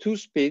if two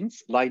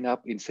spins line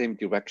up in same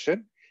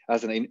direction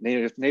as a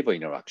neighbor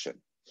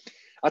interaction,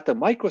 at the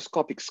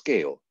microscopic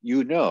scale,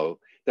 you know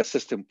the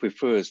system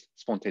prefers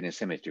spontaneous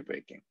symmetry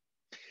breaking.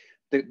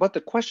 But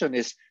the question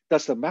is,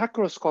 does the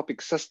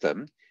macroscopic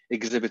system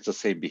exhibit the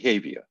same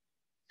behavior?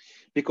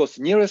 Because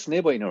nearest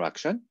neighbor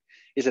interaction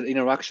is an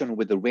interaction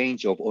with the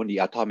range of only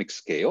atomic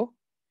scale.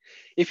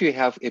 If you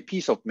have a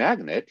piece of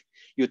magnet,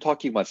 you're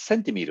talking about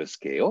centimeter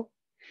scale.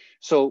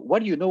 So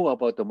what you know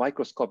about the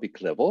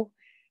microscopic level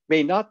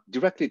may not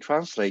directly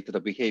translate to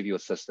the behavioral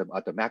system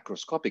at the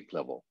macroscopic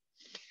level.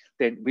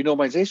 Then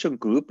renormalization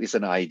group is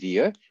an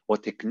idea or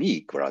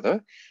technique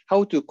rather,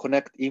 how to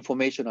connect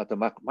information at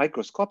the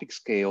microscopic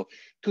scale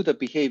to the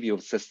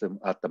behavioral system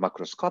at the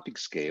macroscopic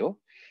scale.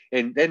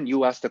 And then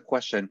you ask the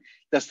question,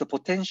 does the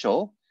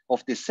potential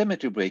of the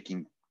symmetry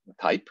breaking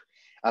type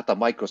at the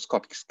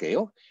microscopic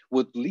scale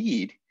would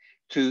lead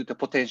to the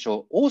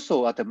potential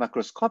also at the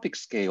macroscopic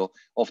scale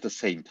of the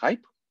same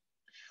type?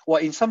 Or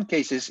in some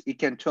cases, it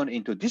can turn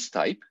into this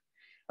type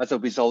as a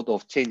result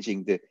of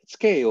changing the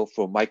scale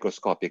from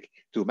microscopic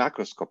to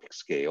macroscopic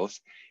scales.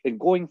 And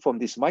going from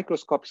this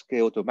microscopic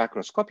scale to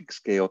macroscopic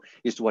scale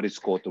is what is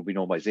called the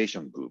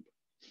renormalization group.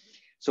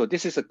 So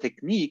this is a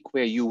technique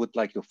where you would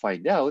like to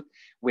find out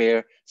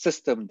where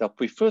system that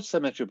prefers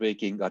symmetry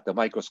breaking at the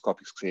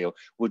microscopic scale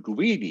would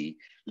really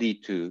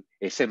lead to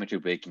a symmetry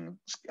breaking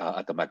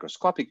at the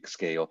macroscopic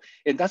scale.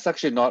 And that's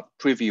actually not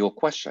a trivial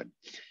question.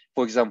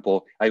 For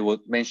example, I will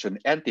mention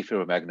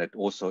antiferromagnet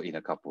also in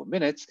a couple of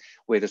minutes,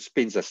 where the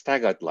spins are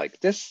staggered like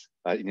this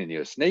in the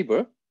nearest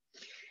neighbor.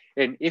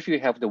 And if you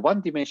have the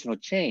one-dimensional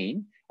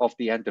chain of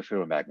the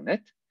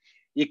antiferromagnet,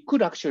 it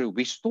could actually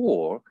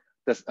restore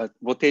the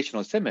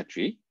rotational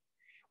symmetry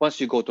once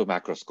you go to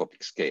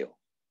macroscopic scale.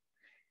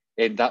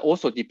 And that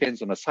also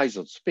depends on the size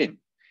of spin.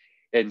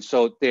 And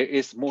so there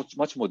is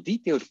much more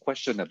detailed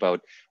question about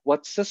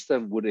what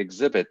system would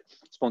exhibit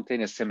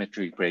spontaneous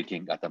symmetry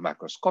breaking at the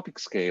macroscopic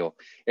scale.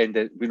 And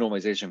the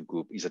renormalization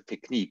group is a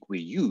technique we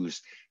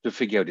use to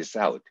figure this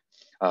out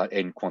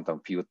in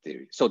quantum field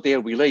theory. So they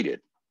are related.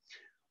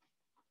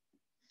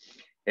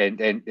 And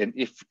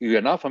if you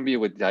are not familiar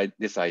with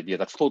this idea,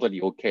 that's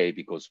totally okay,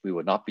 because we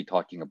will not be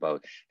talking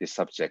about this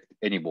subject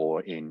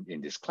anymore in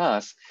this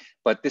class.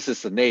 But this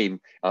is the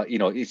name,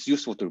 it's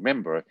useful to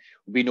remember,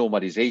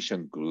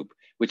 renormalization group,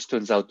 which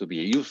turns out to be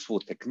a useful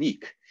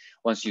technique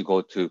once you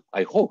go to,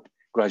 I hope,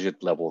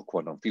 graduate level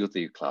quantum field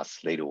theory class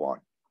later on.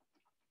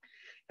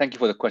 Thank you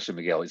for the question,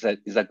 Miguel. Is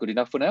that good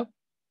enough for now?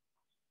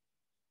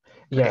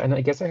 Yeah, okay. And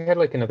I guess I had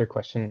like another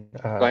question,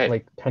 Go ahead.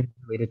 like kind of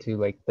related to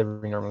like the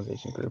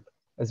renormalization group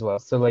as well.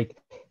 So like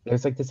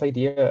there's like this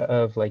idea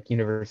of like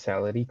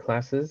universality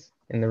classes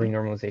in the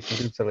renormalization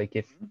group. So like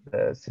if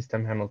the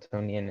system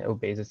Hamiltonian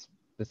obeys a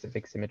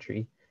specific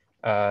symmetry,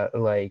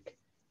 like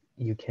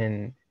you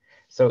can,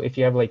 so if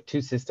you have like two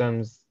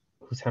systems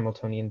whose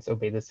Hamiltonians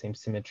obey the same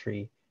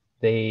symmetry,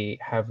 they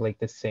have like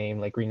the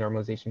same like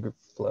renormalization group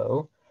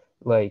flow.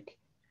 Like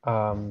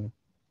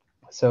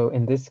so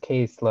in this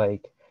case,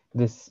 like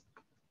this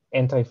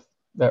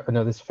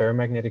this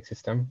ferromagnetic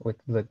system with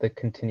the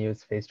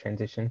continuous phase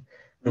transition,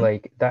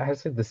 like that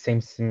has like the same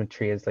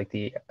symmetry as like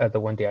the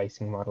one-day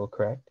Ising model,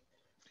 correct?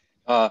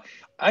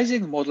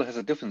 Ising model has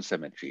a different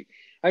symmetry.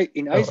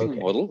 In Oh, Ising okay.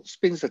 model,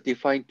 spins are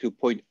defined to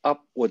point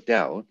up or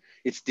down.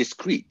 It's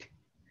discrete.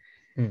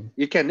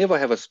 You can never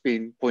have a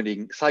spin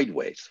pointing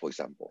sideways, for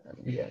example.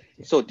 Yeah.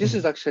 So this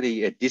is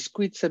actually a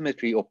discrete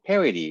symmetry or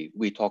parity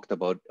we talked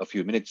about a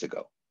few minutes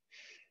ago.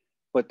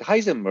 But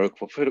Heisenberg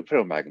for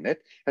ferromagnet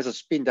has a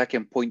spin that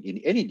can point in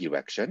any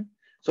direction.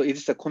 So it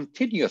is a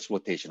continuous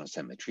rotational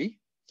symmetry.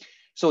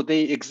 So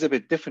they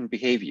exhibit different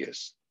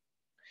behaviors.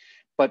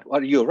 But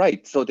you're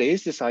right. So there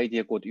is this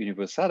idea called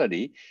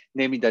universality,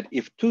 namely that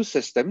if two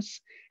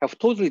systems have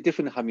totally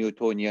different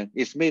Hamiltonian,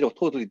 it's made of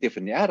totally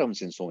different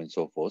atoms and so on and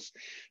so forth.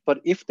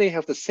 But if they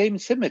have the same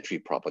symmetry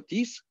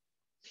properties,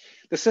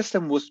 the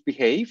system would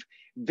behave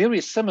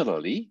very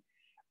similarly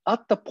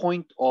at the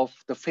point of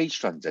the phase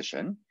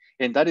transition.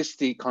 And that is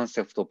the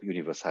concept of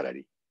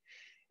universality.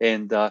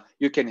 And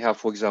you can have,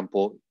 for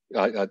example,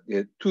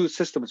 two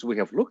systems we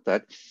have looked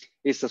at.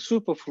 is a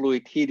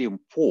superfluid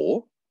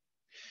helium-4,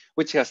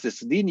 which has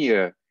this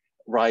linear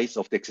rise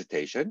of the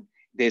excitation.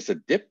 There's a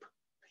dip,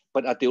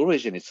 but at the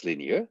origin it's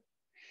linear.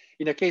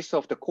 In the case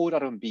of the cold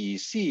atom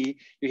BEC,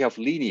 you have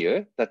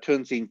linear that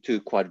turns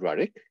into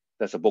quadratic.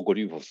 That's a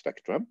Bogoliubov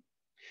spectrum.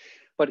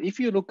 But if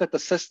you look at the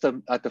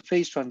system at the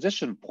phase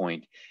transition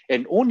point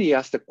and only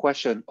ask the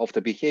question of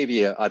the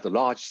behavior at the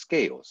large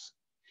scales,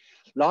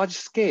 large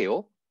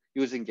scale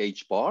using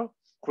H bar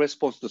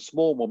corresponds to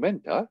small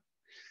momenta.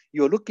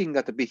 You're looking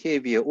at the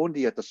behavior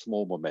only at the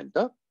small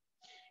momenta.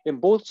 And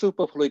both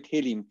superfluid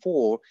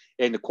helium-4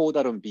 and the cold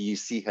atom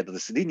BEC had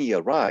this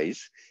linear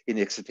rise in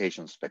the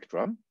excitation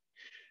spectrum.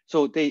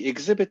 So they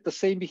exhibit the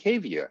same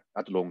behavior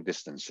at long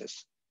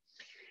distances.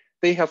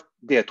 They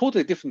are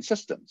totally different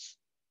systems.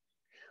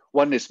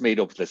 One is made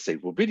of, let's say,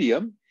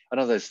 rubidium.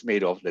 Another is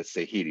made of, let's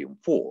say,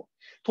 helium-4.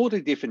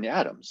 Totally different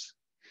atoms.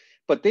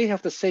 But they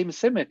have the same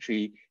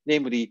symmetry,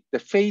 namely the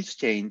phase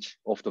change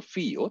of the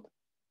field,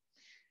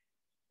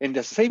 and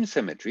the same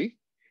symmetry.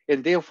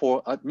 And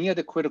therefore, at near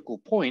the critical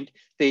point,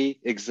 they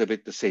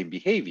exhibit the same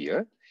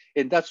behavior.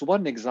 And that's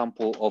one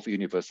example of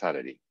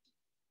universality.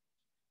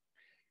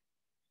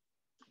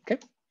 Okay,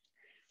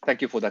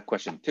 thank you for that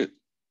question too.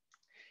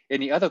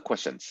 Any other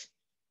questions?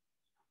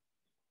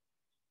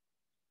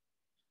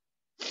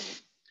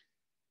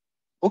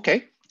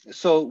 Okay,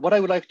 so what I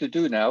would like to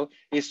do now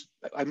is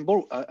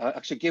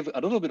actually give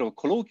a little bit of a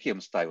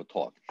colloquium style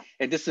talk.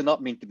 And this is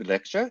not meant to be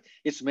lecture.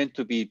 It's meant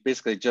to be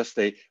basically just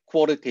a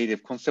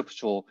qualitative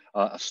conceptual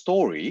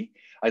story.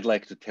 I'd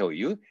like to tell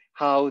you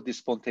how the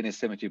spontaneous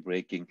symmetry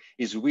breaking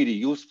is really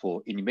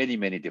useful in many,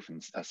 many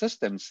different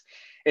systems.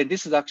 And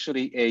this is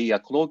actually a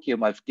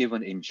colloquium I've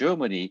given in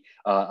Germany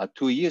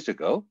 2 years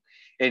ago.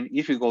 And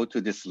if you go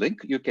to this link,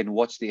 you can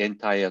watch the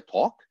entire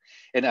talk.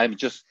 And I'm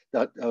just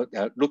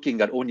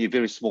looking at only a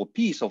very small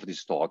piece of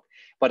this talk,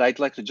 but I'd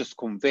like to just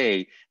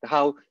convey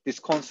how this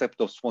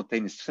concept of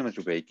spontaneous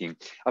symmetry breaking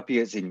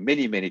appears in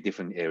many, many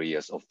different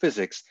areas of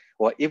physics,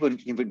 or even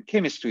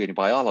chemistry and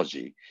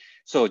biology.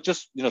 So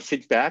just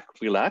sit back,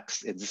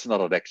 relax, and this is not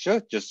a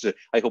lecture. Just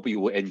I hope you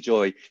will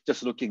enjoy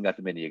just looking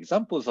at many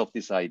examples of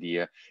this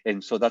idea.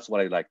 And so that's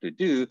what I like to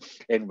do,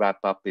 and wrap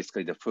up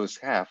basically the first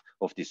half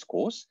of this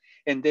course,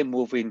 and then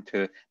move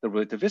into the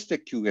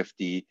relativistic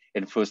QFD.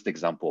 And first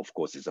example, of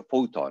course, is a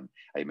photon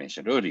I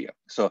mentioned earlier.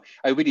 So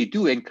I really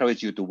do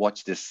encourage you to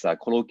watch this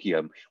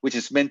colloquium, which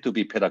is meant to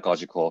be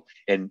pedagogical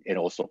and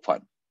also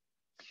fun.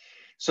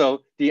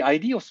 So the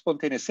idea of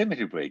spontaneous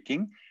symmetry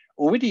breaking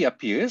already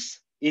appears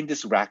in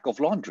this rack of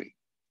laundry.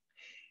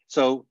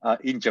 So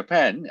in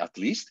Japan, at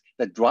least,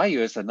 the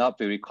dryers are not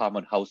very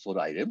common household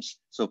items.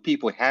 So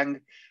people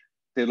hang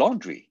their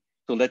laundry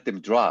to let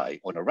them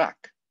dry on a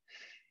rack.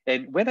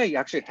 And when I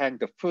actually hang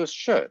the first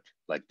shirt,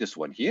 like this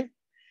one here,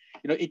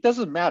 it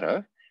doesn't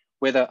matter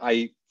whether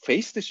I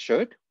face the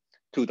shirt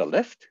to the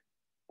left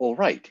or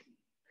right.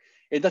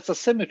 And that's a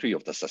symmetry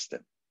of the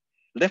system.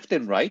 Left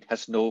and right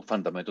has no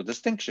fundamental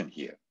distinction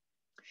here.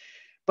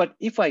 But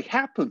if I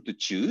happen to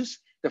choose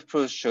the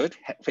first shirt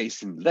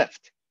facing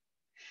left,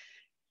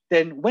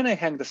 then when I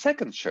hang the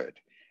second shirt,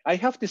 I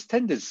have this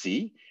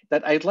tendency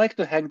that I'd like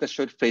to hang the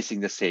shirt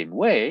facing the same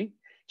way,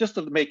 just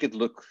to make it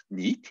look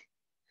neat.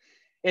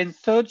 And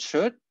third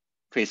shirt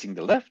facing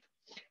the left,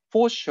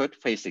 fourth shirt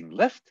facing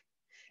left.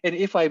 And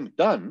if I'm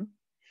done,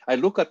 I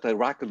look at the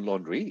rack and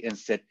laundry and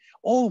said,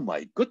 oh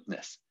my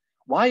goodness,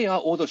 why are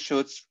all the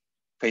shirts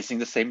facing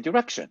the same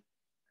direction?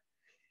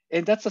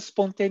 And that's a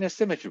spontaneous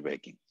symmetry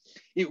breaking.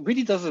 It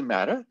really doesn't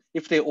matter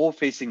if they're all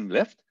facing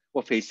left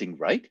or facing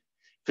right.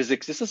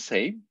 Physics is the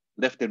same.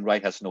 Left and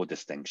right has no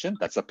distinction.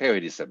 That's a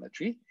parity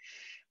symmetry.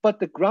 But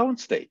the ground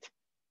state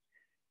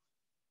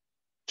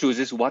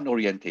chooses one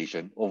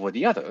orientation over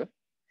the other.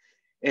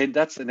 And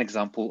that's an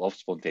example of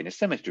spontaneous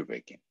symmetry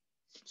breaking.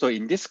 So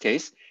in this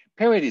case,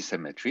 parity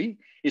symmetry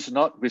is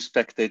not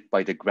respected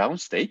by the ground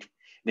state,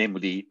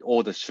 namely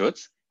all the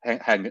shirts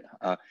hanging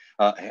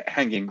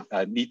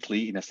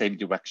neatly in the same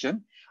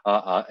direction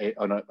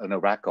on a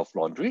rack of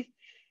laundry.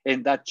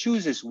 And that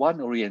chooses one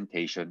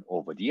orientation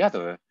over the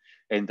other.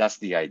 And that's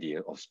the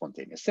idea of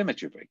spontaneous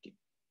symmetry breaking.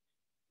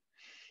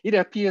 It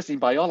appears in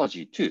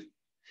biology too.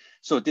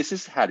 So this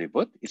is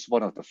halibut. It's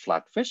one of the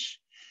flatfish.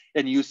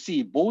 And you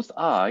see both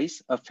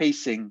eyes are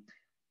facing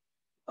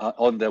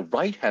on the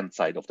right-hand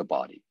side of the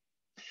body.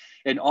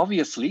 And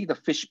obviously the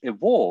fish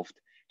evolved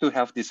to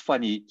have this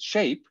funny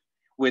shape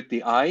with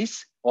the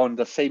eyes on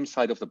the same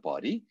side of the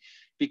body,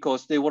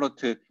 because they wanted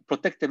to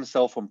protect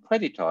themselves from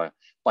predator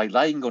by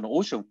lying on the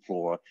ocean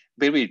floor,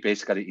 buried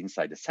basically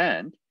inside the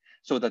sand,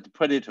 so that the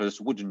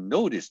predators wouldn't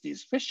notice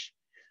these fish.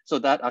 So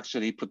that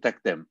actually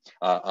protect them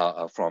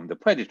from the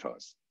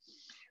predators.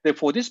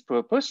 For this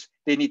purpose,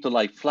 they need to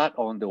lie flat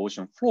on the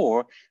ocean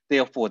floor.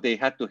 Therefore, they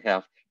had to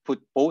have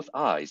put both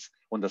eyes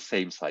on the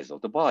same size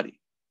of the body.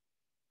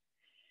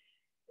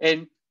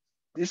 And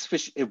this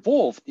fish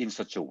evolved in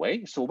such a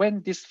way, so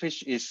when this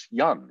fish is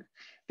young,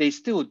 they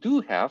still do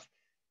have,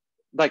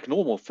 like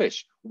normal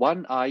fish,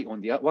 one eye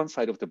on the one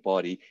side of the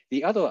body,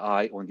 the other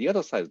eye on the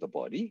other side of the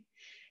body.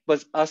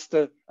 But as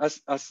the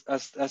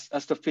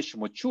fish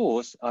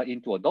matures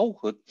into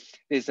adulthood,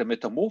 there's a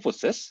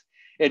metamorphosis,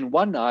 and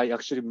one eye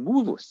actually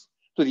moves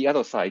to the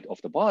other side of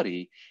the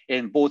body,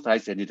 and both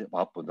eyes ended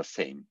up on the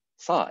same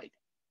side.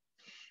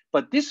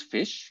 But this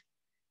fish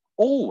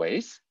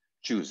always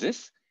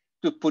chooses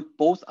to put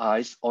both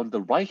eyes on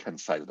the right-hand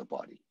side of the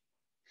body.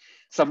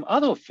 Some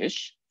other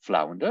fish,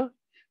 flounder,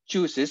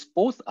 chooses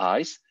both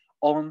eyes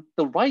on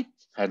the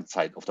right-hand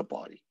side of the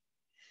body.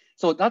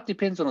 So that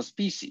depends on the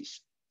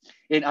species.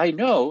 And I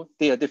know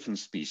they are different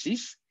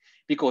species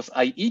because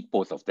I eat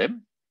both of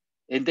them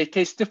and they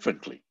taste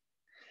differently.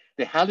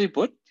 The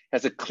halibut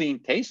has a clean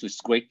taste, which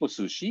is great for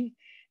sushi.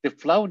 The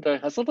flounder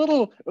has a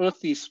little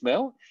earthy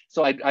smell,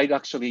 so I'd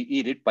actually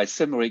eat it by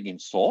simmering in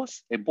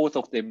sauce, and both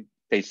of them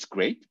taste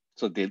great,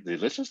 so they're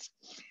delicious,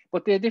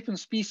 but they're different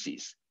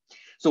species.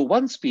 So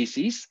one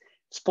species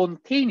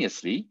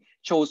spontaneously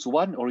chose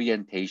one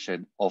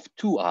orientation of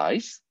two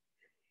eyes,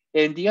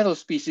 and the other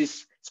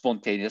species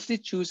spontaneously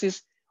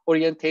chooses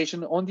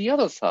orientation on the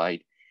other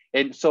side.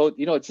 And so,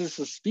 this is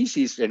a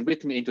species and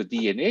written into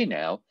DNA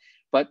now,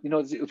 but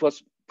it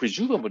was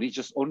presumably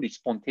just only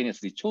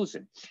spontaneously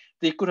chosen.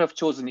 They could have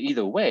chosen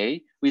either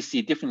way. We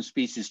see different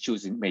species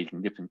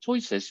making different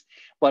choices.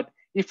 But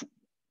if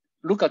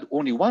look at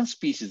only one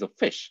species of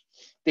fish,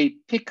 they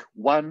pick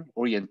one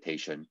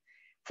orientation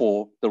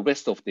for the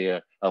rest of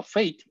their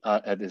fate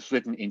that is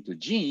written into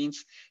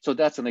genes. So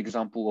that's an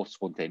example of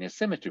spontaneous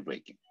symmetry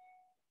breaking.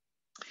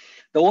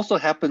 That also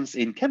happens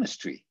in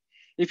chemistry.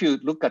 If you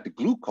look at the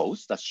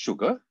glucose, that's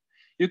sugar,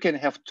 you can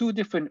have two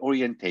different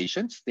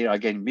orientations. They are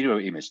again mirror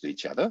image to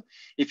each other.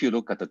 If you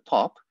look at the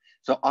top,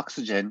 so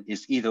oxygen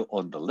is either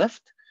on the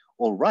left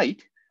or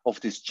right of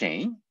this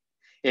chain,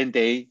 and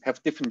they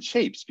have different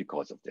shapes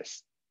because of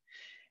this.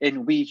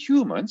 And we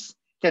humans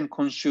can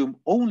consume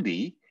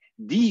only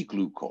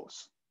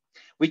D-glucose.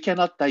 We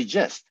cannot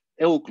digest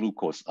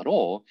L-glucose at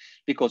all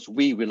because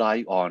we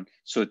rely on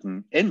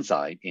certain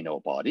enzyme in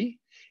our body,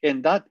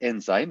 and that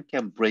enzyme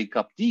can break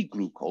up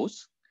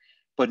D-glucose,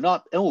 but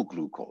not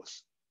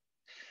L-glucose.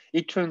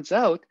 It turns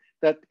out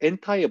that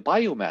entire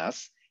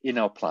biomass in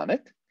our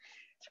planet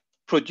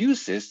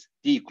produces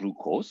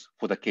D-glucose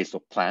for the case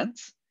of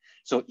plants.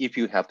 So if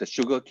you have the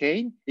sugar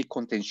cane, it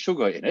contains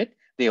sugar in it.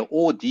 They are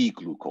all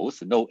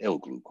D-glucose, no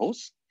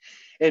L-glucose.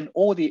 And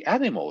all the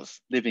animals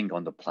living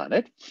on the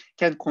planet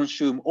can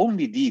consume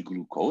only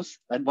D-glucose,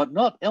 but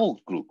not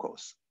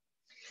L-glucose.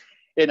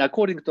 And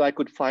according to I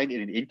could find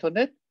in the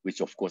internet,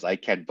 which of course I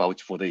can't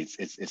vouch for if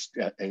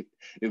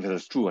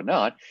it's true or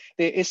not,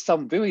 there is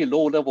some very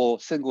low-level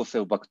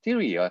single-cell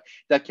bacteria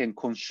that can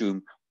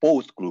consume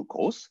both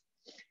glucose.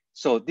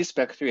 So this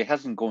bacteria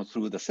hasn't gone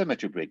through the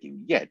symmetry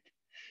breaking yet.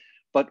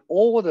 But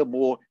all the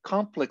more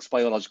complex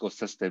biological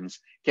systems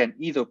can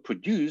either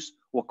produce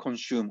or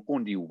consume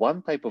only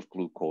one type of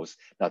glucose,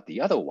 not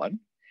the other one.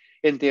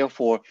 And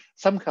therefore,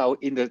 somehow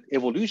in the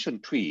evolution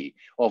tree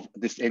of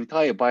this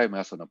entire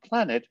biomass on the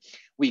planet,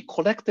 we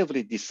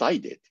collectively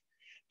decided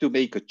to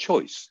make a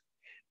choice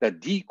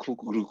that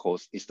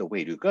D-glucose is the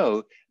way to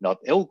go, not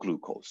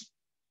L-glucose.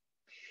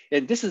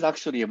 And this is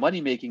actually a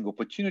money-making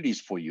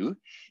opportunities for you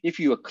if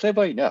you are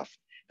clever enough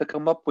to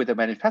come up with a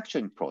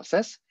manufacturing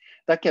process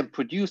that can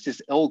produce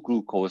this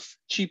L-glucose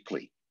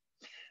cheaply.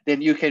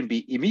 Then you can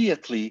be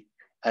immediately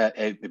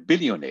a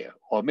billionaire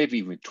or maybe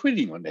even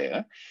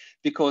trillionaire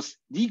because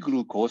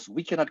D-glucose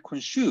we cannot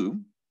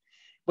consume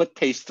but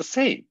tastes the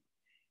same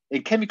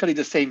and chemically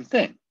the same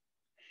thing.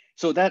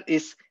 So that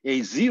is a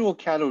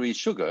 0-calorie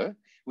sugar,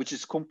 which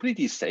is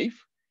completely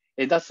safe.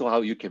 And that's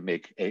how you can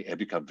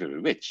become very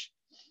rich.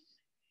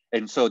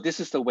 And so this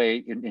is the way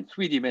in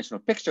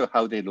three-dimensional picture,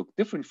 how they look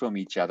different from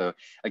each other.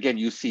 Again,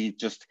 you see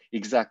just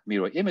exact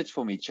mirror image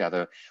from each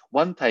other.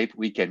 One type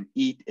we can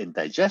eat and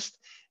digest.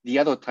 The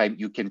other type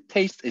you can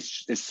taste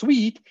is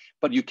sweet,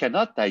 but you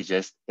cannot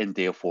digest and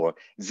therefore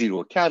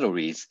 0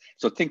 calories.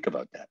 So think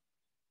about that.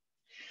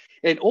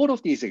 And all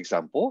of these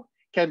examples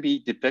can be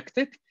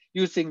depicted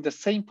using the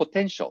same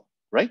potential,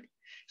 right?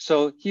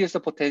 So here's the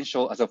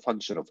potential as a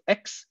function of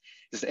x.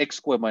 This is x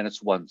squared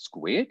minus 1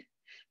 squared.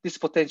 This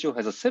potential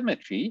has a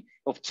symmetry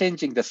of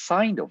changing the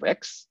sign of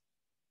x,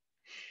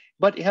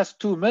 but it has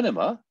two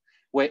minima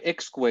where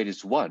x squared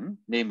is 1,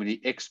 namely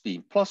x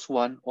being plus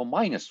 1 or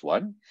minus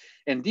 1.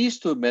 And these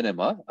two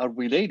minima are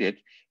related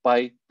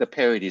by the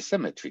parity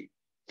symmetry.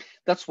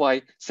 That's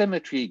why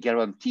symmetry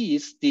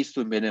guarantees these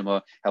two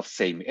minima have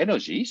same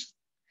energies,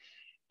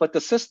 but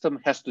the system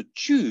has to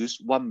choose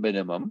one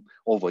minimum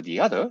over the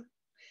other,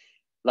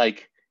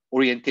 like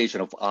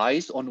orientation of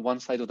eyes on one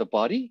side of the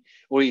body,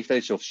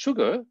 orientation of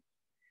sugar,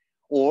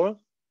 or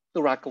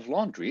the rack of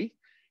laundry.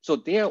 So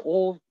they are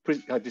all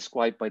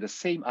described by the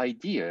same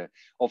idea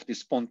of the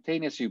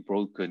spontaneously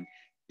broken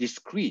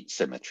discrete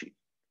symmetry.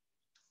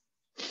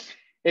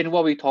 And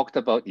what we talked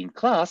about in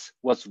class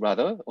was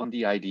rather on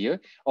the idea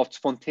of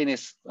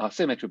spontaneous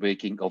symmetry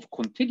breaking of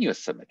continuous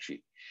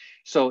symmetry.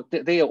 So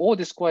they are all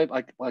described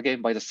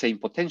again by the same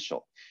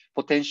potential.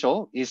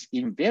 Potential is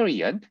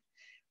invariant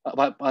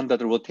under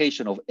the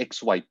rotation of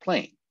XY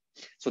plane.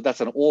 So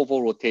that's an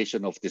oval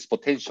rotation of this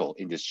potential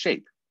in this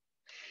shape.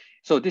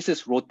 So this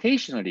is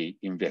rotationally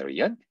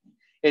invariant.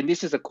 And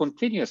this is a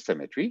continuous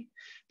symmetry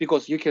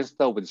because you can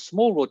start with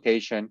small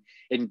rotation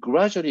and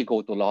gradually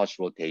go to large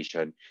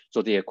rotation.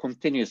 So they are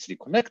continuously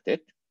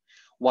connected,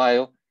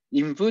 while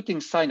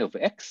inverting sign of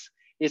X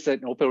is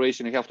an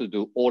operation you have to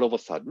do all of a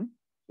sudden.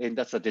 And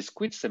that's a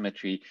discrete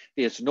symmetry.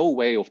 There's no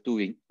way of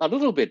doing a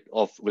little bit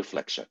of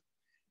reflection.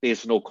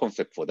 There's no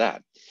concept for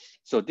that.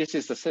 So this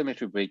is the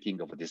symmetry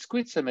breaking of a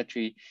discrete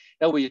symmetry.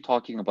 Now we're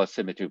talking about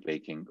symmetry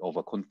breaking of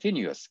a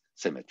continuous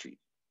symmetry.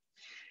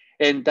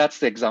 And that's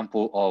the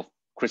example of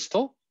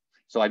crystal.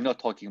 So I'm not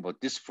talking about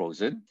this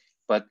frozen,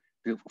 but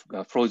the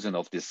frozen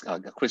of this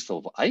crystal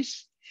of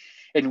ice.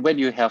 And when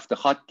you have the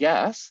hot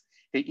gas,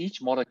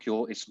 each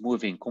molecule is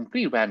moving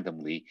completely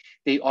randomly.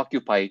 They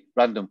occupy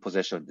random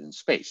positions in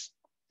space.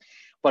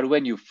 But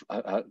when you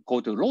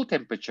go to low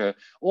temperature,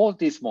 all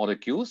these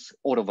molecules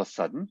all of a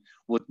sudden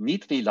would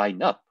neatly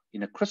line up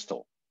in a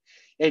crystal.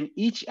 And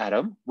each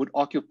atom would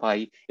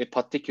occupy a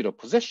particular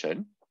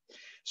position.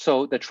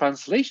 So the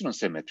translational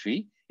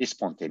symmetry is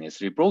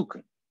spontaneously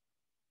broken.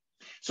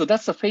 So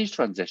that's a phase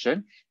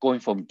transition going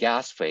from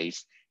gas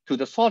phase to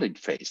the solid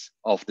phase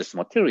of this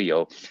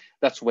material.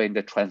 That's when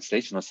the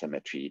translational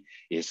symmetry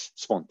is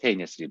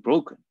spontaneously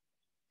broken.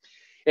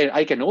 And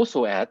I can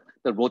also add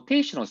the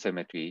rotational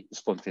symmetry is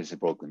spontaneously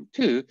broken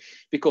too,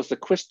 because the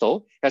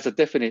crystal has a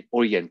definite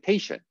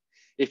orientation.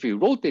 If you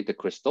rotate the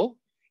crystal,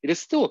 it is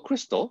still a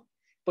crystal,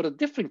 but a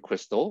different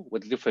crystal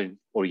with different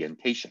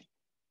orientation.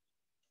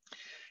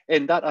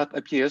 And that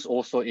appears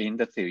also in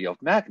the theory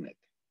of magnet.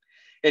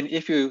 And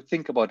if you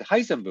think about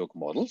Heisenberg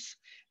models,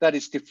 that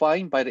is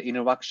defined by the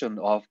interaction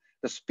of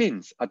the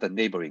spins at the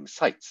neighboring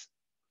sites.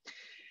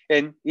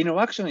 And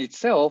interaction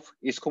itself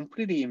is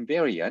completely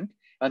invariant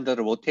under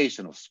the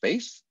rotation of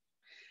space.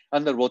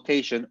 Under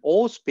rotation,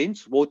 all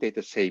spins rotate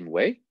the same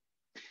way,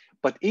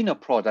 but inner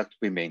product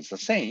remains the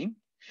same.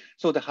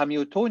 So the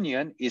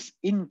Hamiltonian is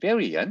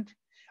invariant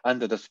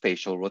under the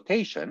spatial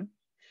rotation,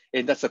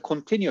 and that's a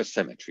continuous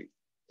symmetry.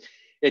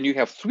 And you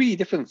have three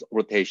different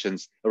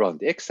rotations around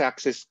the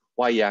x-axis,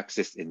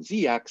 y-axis, and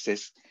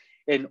z-axis,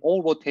 and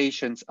all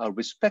rotations are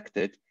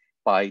respected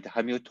by the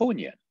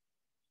Hamiltonian.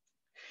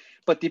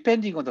 But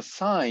depending on the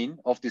sign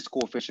of this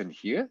coefficient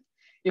here,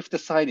 if the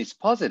sign is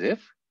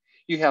positive,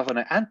 you have an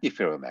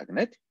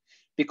antiferromagnet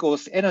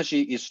because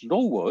energy is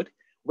lowered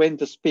when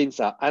the spins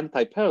are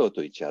anti-parallel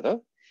to each other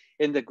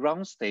in the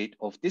ground state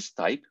of this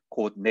type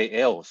called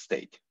Néel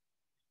state.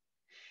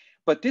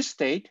 But this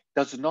state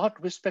does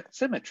not respect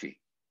symmetry.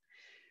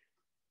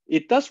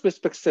 It does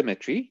respect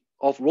symmetry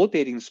of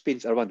rotating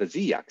spins around the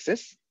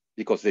z-axis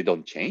because they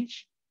don't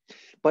change,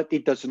 but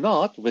it does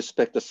not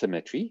respect the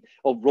symmetry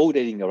of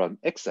rotating around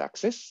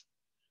x-axis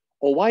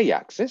or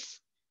y-axis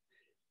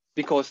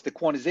because the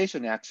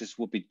quantization axis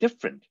will be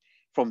different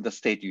from the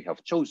state you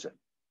have chosen.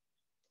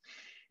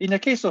 In the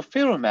case of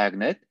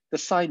ferromagnet, the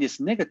sign is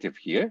negative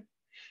here.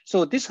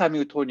 So this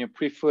Hamiltonian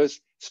prefers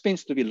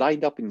spins to be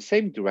lined up in the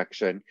same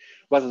direction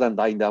rather than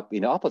lined up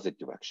in the opposite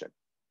direction.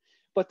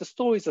 But the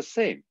story is the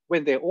same.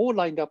 When they're all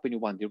lined up in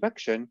one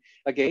direction,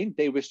 again,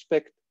 they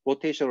respect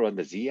rotation around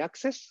the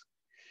z-axis,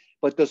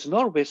 but does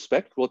not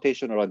respect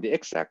rotation around the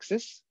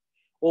x-axis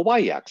or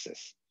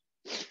y-axis.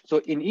 So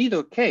in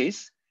either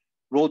case,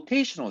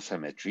 rotational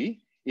symmetry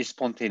is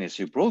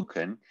spontaneously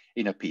broken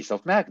in a piece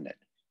of magnet.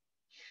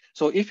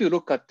 So if you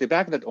look at the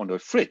magnet on the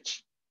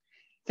fridge,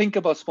 think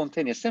about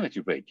spontaneous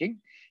symmetry breaking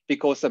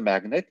because the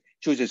magnet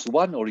chooses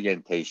one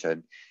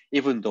orientation,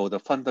 even though the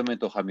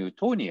fundamental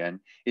Hamiltonian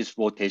is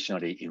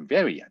rotationally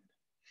invariant.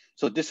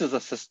 So this is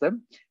a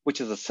system which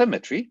is a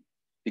symmetry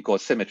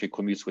because symmetry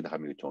commutes with the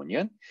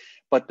Hamiltonian,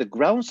 but the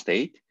ground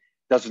state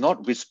does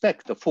not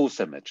respect the full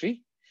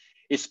symmetry.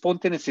 It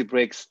spontaneously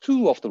breaks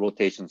two of the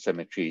rotation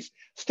symmetries,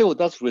 still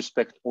does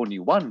respect only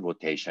one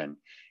rotation,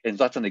 and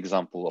that's an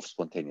example of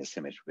spontaneous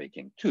symmetry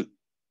breaking too.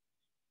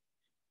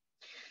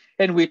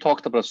 And we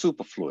talked about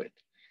superfluid.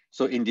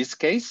 So in this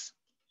case,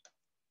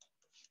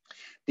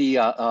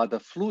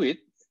 the fluid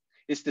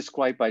is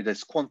described by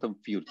this quantum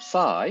field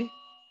psi,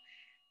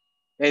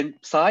 and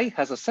psi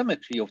has a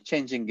symmetry of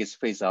changing its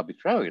phase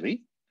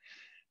arbitrarily,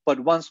 but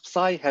once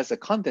psi has a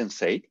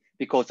condensate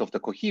because of the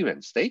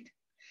coherent state,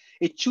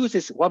 it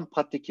chooses one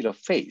particular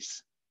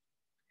phase.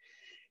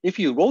 If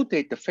you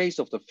rotate the phase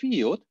of the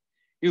field,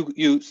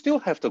 you still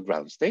have the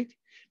ground state,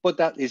 but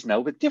that is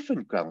now a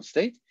different ground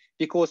state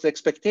because the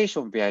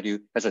expectation value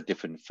has a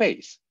different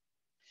phase.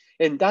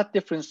 And that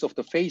difference of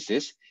the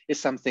phases is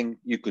something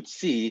you could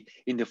see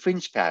in the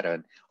fringe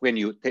pattern when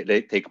you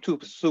take two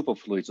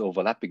superfluids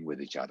overlapping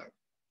with each other.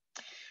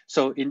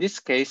 So in this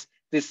case,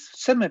 this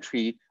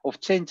symmetry of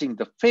changing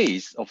the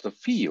phase of the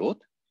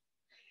field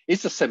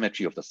is the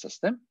symmetry of the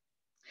system.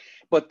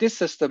 But this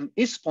system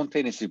is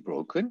spontaneously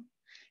broken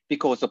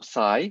because of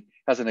psi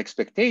has an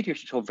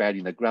expectation value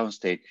in the ground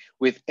state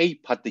with a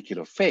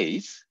particular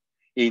phase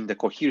in the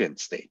coherent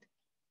state.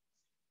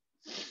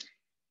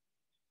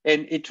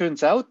 And it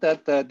turns out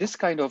that this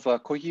kind of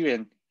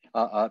coherent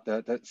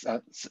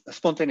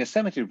spontaneous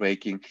symmetry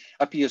breaking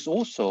appears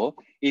also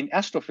in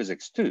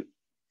astrophysics too.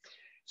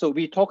 So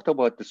we talked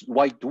about this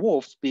white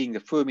dwarfs being the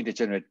Fermi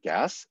degenerate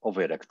gas of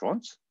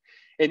electrons.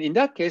 And in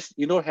that case,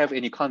 you don't have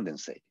any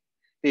condensate.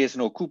 There's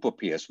no Cooper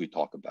pairs we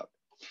talk about.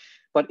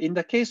 But in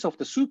the case of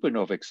the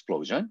supernova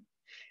explosion,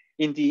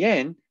 in the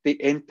end,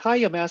 the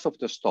entire mass of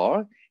the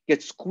star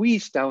gets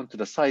squeezed down to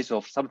the size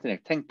of something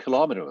like 10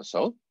 kilometers or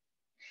so,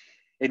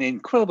 an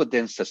incredible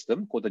dense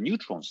system called the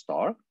neutron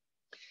star.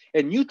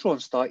 A neutron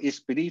star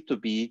is believed to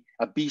be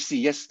a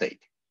BCS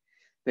state.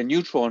 The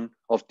neutron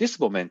of this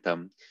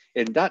momentum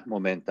and that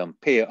momentum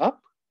pair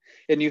up,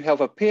 and you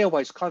have a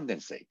pairwise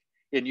condensate,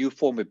 and you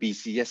form a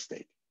BCS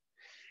state.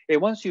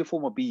 And once you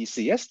form a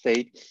BCS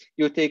state,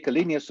 you take a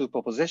linear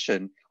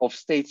superposition of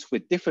states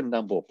with different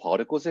number of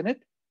particles in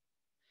it.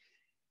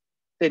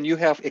 Then you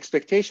have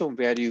expectation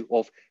value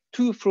of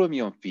 2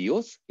 fermion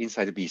fields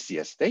inside the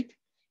BCS state.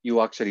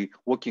 You're actually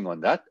working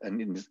on that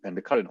and in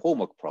the current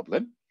homework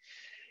problem.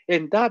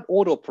 And that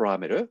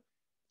autoparameter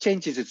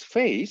changes its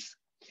phase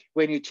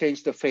when you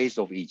change the phase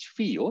of each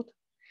field.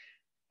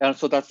 And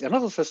so that's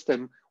another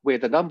system where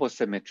the number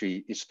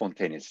symmetry is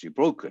spontaneously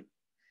broken.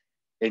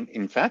 And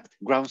in fact,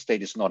 ground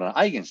state is not an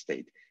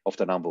eigenstate of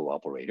the number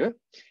operator.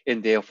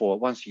 And therefore,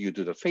 once you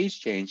do the phase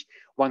change,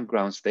 one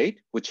ground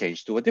state would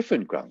change to a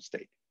different ground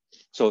state.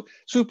 So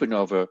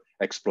supernova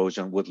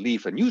explosion would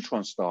leave a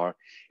neutron star,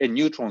 and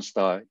neutron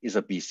star is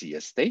a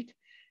BCS state.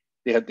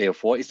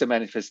 Therefore, it's a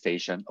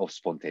manifestation of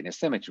spontaneous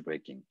symmetry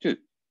breaking too.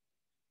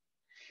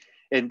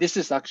 And this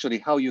is actually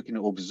how you can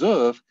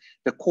observe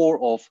the core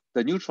of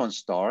the neutron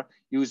star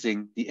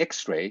using the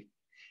X-ray.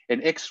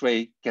 And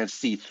X-ray can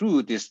see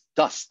through this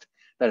dust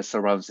that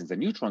surrounds the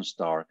neutron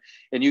star,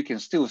 and you can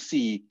still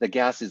see the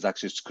gas is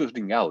actually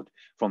skirting out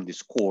from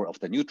this core of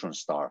the neutron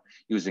star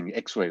using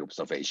X-ray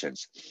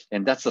observations.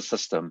 And that's a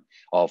system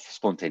of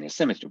spontaneous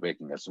symmetry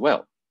breaking as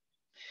well.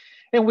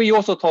 And we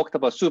also talked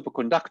about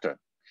superconductor.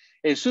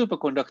 A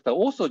superconductor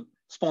also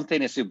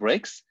spontaneously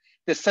breaks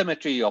the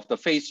symmetry of the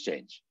phase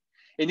change.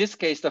 In this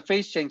case, the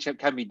phase change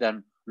can be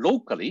done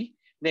locally,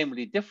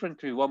 namely different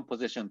to one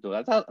position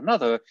to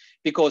another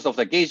because of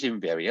the gauge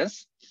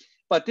invariance.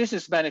 But this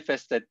is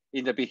manifested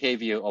in the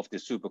behavior of the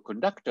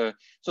superconductor.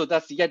 So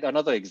that's yet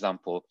another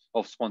example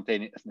of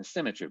spontaneous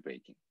symmetry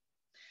breaking.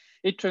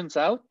 It turns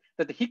out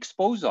that the Higgs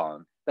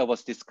boson that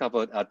was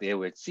discovered at the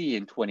LHC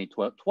in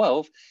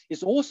 2012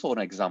 is also an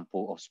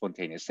example of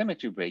spontaneous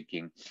symmetry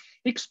breaking.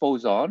 Higgs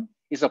boson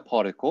is a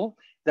particle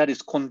that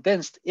is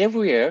condensed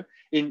everywhere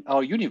in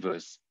our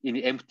universe in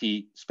the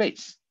empty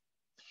space.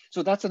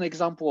 So that's an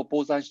example of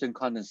Bose-Einstein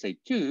condensate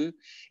too.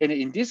 And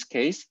in this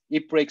case,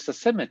 it breaks a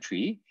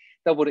symmetry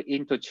that would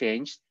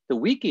interchange the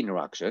weak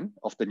interaction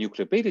of the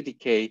nuclear beta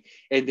decay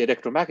and the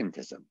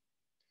electromagnetism.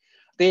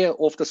 They are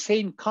of the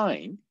same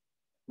kind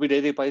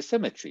related by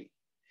symmetry.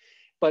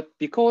 But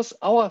because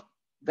our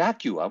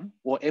vacuum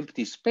or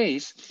empty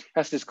space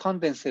has this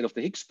condensate of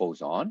the Higgs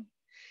boson,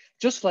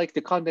 just like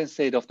the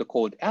condensate of the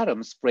cold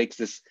atoms breaks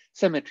this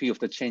symmetry of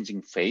the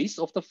changing phase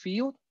of the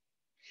field,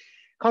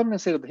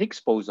 condensate of the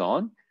Higgs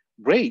boson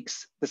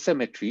breaks the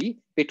symmetry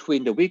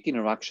between the weak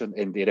interaction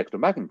and the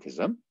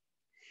electromagnetism.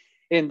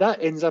 And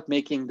that ends up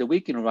making the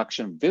weak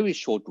interaction very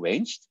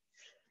short-ranged,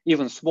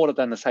 even smaller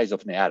than the size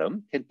of an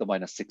atom, 10 to the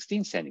minus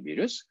 16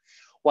 centimeters,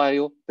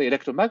 while the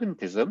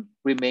electromagnetism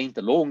remained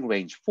the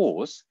long-range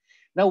force.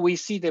 Now we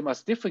see them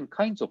as different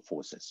kinds of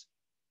forces.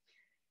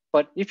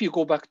 But if you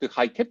go back to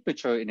high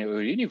temperature in the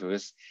early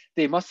universe,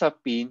 they must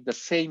have been the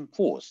same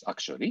force,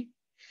 actually.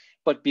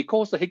 But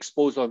because the Higgs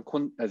boson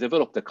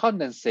developed the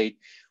condensate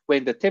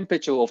when the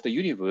temperature of the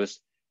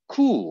universe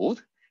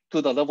cooled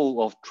to the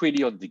level of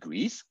trillion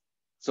degrees,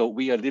 so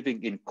we are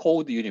living in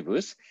cold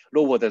universe,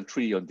 lower than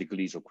trillion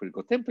degrees of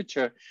critical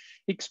temperature,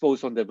 Higgs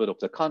boson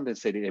developed a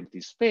condensate in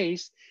empty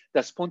space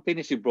that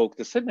spontaneously broke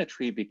the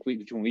symmetry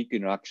between weak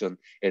interaction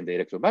and the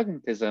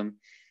electromagnetism.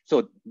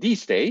 So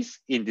these days,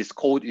 in this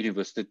cold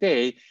universe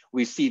today,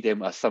 we see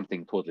them as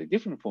something totally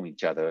different from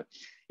each other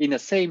in the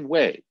same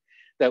way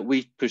that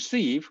we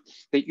perceive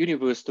the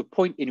universe to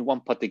point in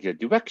one particular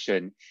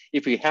direction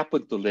if we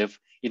happen to live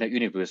in a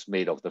universe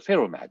made of the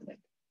ferromagnet.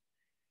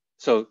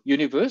 So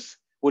universe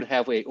would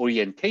have an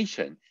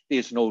orientation.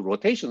 There's no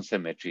rotation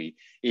symmetry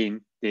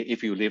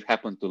if you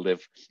happen to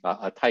live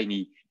a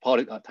tiny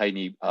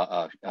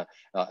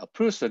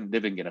person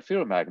living in a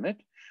ferromagnet,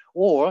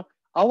 or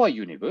our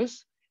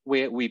universe,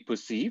 where we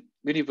perceive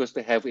universe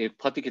to have a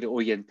particular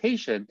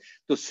orientation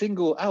to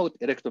single out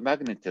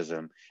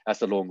electromagnetism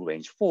as a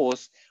long-range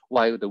force,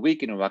 while the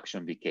weak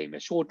interaction became a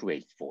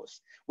short-range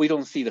force. We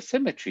don't see the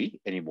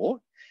symmetry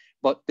anymore,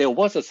 but there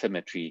was a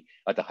symmetry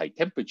at the high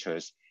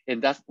temperatures,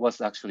 and that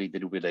was actually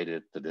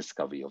related to the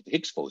discovery of the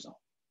Higgs boson.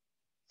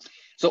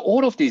 So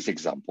all of these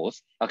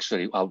examples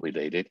actually are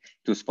related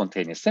to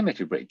spontaneous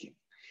symmetry breaking.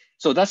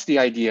 So that's the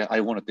idea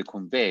I wanted to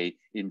convey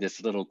in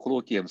this little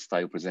colloquium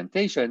style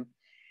presentation.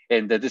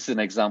 And this is an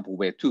example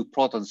where two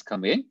protons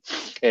come in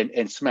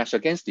and smash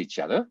against each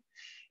other.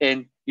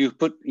 And you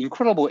put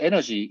incredible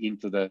energy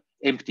into the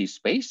empty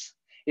space.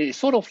 It's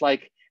sort of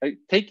like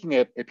taking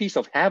a piece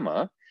of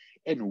hammer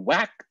and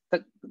whack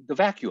the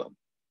vacuum.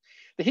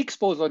 The Higgs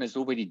boson is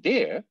already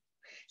there.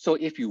 So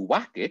if you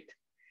whack it,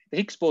 the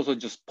Higgs boson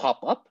just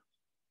pop up,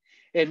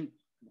 and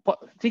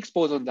Higgs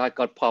boson that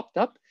got popped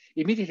up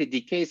immediately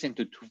decays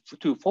into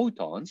two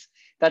photons.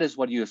 That is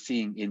what you're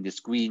seeing in this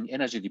green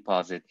energy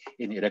deposit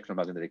in the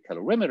electromagnetic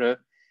calorimeter.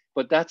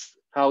 But that's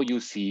how you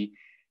see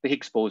the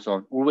Higgs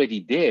boson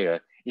already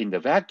there in the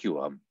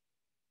vacuum.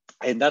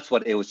 And that's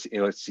what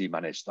AOC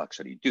managed to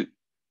actually do.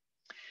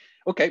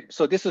 Okay,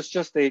 so this is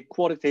just a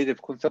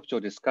qualitative conceptual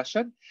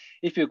discussion.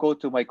 If you go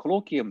to my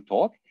colloquium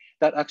talk,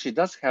 that actually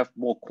does have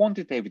more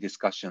quantitative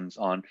discussions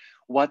on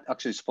what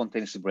actually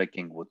spontaneous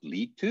breaking would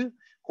lead to,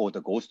 called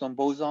the Goldstone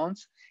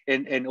bosons.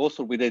 And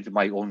also related to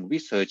my own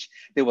research,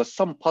 there was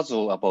some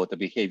puzzle about the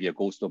behavior of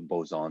Goldstone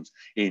bosons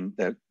in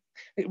the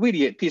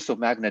really a piece of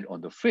magnet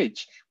on the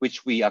fridge,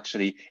 which we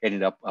actually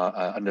ended up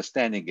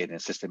understanding it in a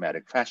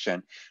systematic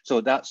fashion. So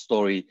that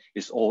story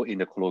is all in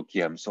the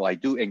colloquium. So I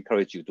do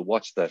encourage you to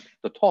watch the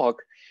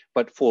talk,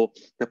 but for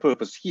the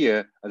purpose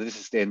here, this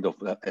is the end of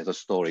the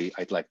story.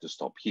 I'd like to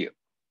stop here.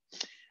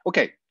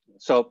 Okay,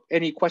 so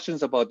any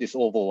questions about this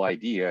overall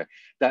idea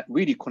that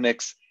really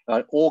connects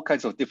all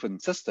kinds of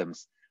different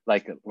systems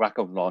like a rack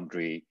of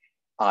laundry,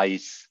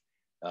 ice,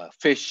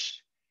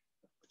 fish,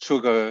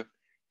 sugar,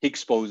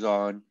 Higgs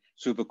boson,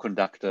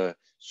 superconductor,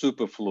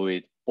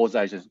 superfluid,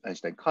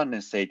 Bose-Einstein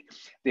condensate,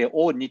 they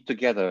all knit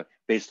together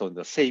based on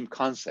the same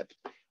concept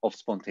of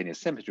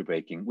spontaneous symmetry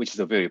breaking, which is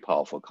a very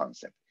powerful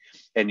concept.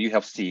 And you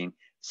have seen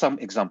some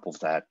examples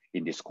of that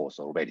in this course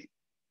already.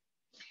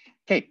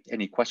 Okay,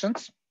 any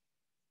questions?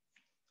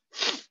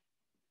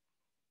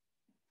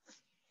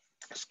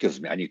 Excuse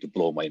me, I need to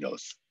blow my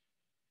nose.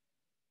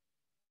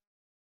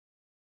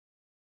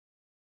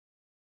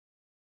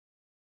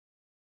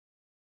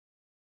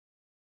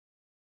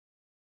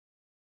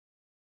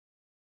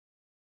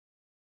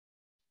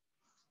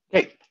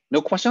 Okay,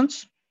 no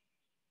questions?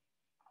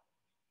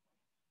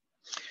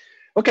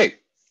 Okay,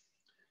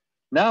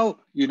 now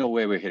you know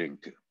where we're heading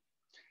to.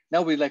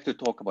 Now we'd like to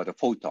talk about a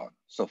photon.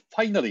 So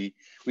finally,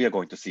 we are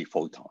going to see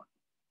photon.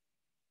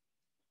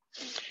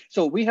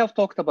 So we have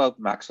talked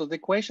about Maxwell's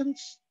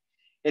equations,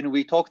 and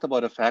we talked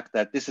about the fact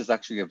that this is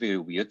actually a very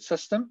weird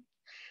system.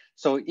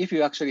 So if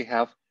you actually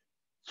have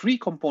 3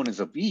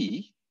 components of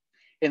E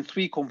and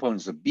 3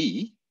 components of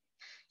B,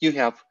 you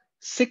have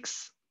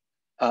 6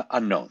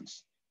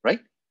 unknowns, right?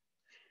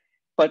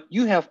 But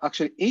you have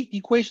actually 8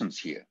 equations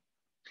here.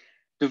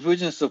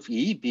 Divergence of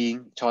E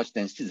being charge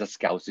density, that's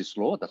Gauss's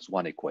law, that's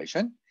one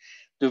equation.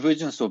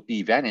 Divergence of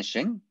B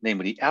vanishing,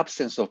 namely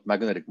absence of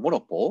magnetic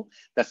monopole,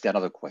 that's the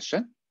other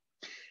question.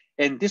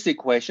 And this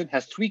equation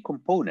has 3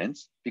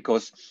 components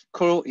because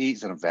curl E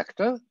is a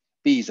vector,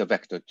 B is a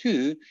vector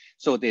too.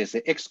 So there's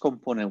an X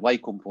component, Y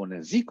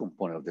component, Z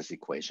component of this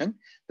equation.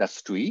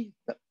 That's 3,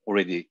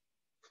 already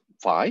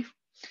 5.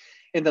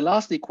 And the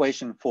last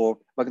equation for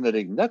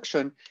magnetic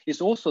induction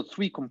is also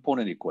 3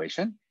 component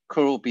equation.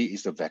 Curl B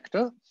is a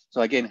vector.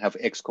 So again, have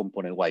X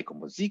component, Y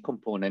component, Z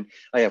component.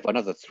 I have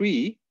another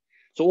 3.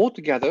 So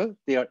altogether,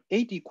 there are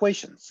 8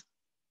 equations.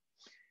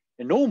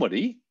 And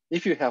normally,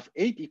 if you have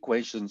 8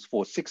 equations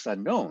for 6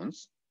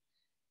 unknowns,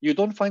 you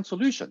don't find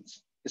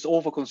solutions. It's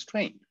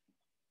over-constrained.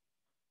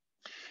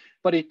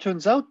 But it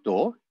turns out,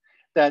 though,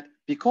 that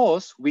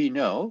because we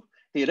know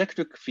the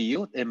electric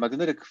field and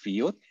magnetic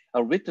field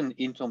are written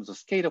in terms of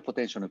scalar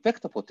potential and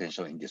vector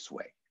potential in this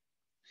way,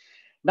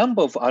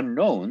 number of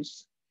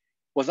unknowns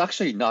was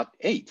actually not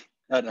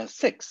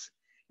 6.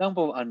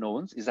 Number of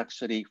unknowns is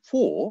actually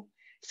 4.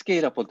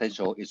 Scalar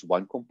potential is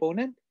 1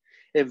 component,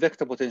 and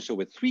vector potential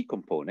with 3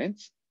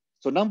 components.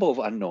 So number of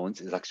unknowns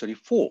is actually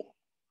 4.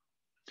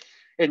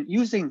 And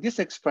using this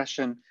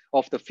expression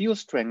of the field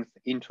strength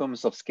in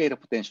terms of scalar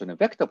potential and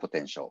vector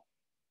potential,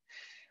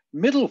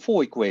 middle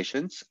 4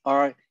 equations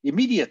are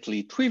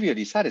immediately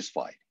trivially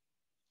satisfied.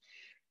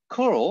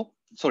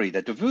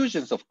 The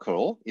divergence of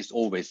curl is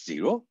always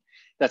 0.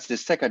 That's the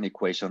second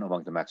equation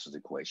among the Maxwell's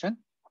equation.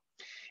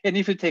 And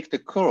if you take the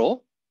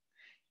curl,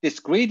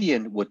 this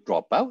gradient would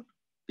drop out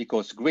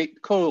because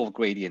curl of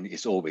gradient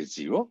is always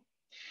 0.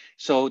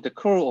 So the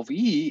curl of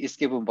E is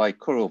given by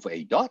curl of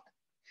A dot.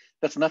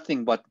 That's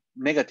nothing but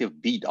negative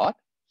B dot.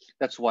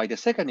 That's why the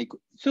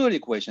third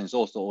equation is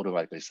also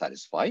automatically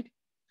satisfied.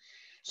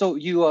 So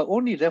you are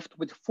only left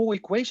with 4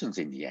 equations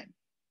in the end.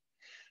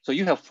 So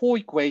you have 4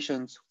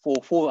 equations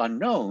for 4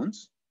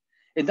 unknowns,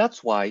 and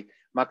that's why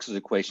Maxwell's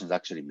equations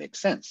actually make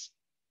sense.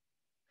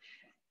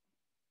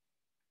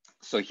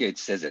 So here it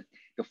says it,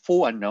 the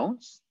 4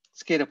 unknowns,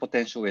 scalar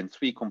potential and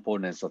 3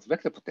 components of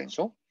vector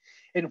potential,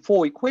 and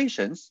 4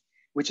 equations,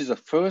 which is the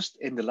first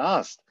and the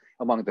last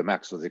among the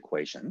Maxwell's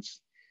equations.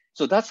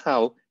 So that's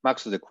how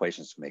Maxwell's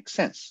equations make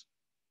sense.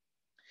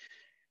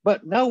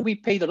 But now we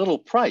paid a little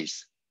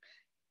price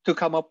to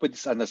come up with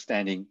this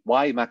understanding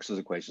why Maxwell's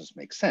equations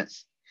make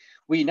sense.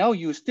 We now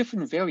use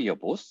different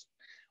variables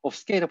of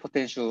scalar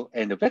potential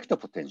and the vector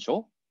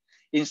potential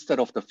instead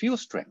of the field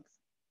strength.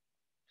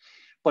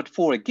 But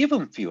for a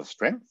given field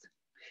strength,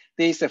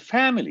 there is a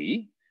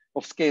family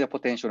of scalar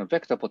potential and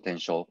vector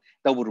potential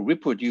that would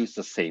reproduce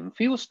the same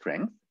field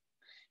strength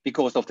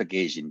because of the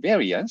gauge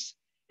invariance.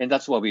 And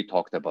that's what we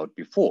talked about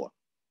before.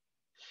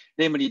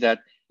 Namely that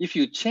if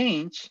you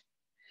change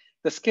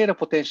the scalar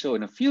potential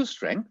and the field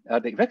strength,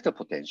 the vector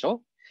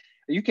potential,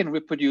 you can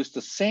reproduce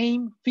the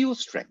same field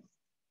strength.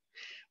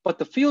 But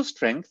the field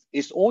strength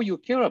is all you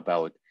care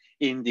about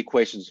in the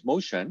equations of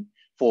motion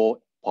for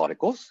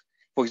particles.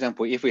 For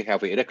example, if we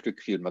have an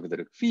electric field,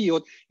 magnetic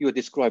field, you're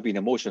describing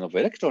the motion of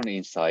electron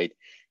inside,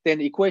 then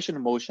the equation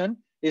of motion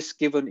is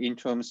given in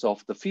terms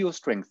of the field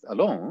strength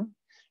alone.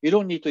 You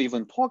don't need to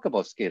even talk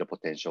about scalar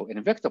potential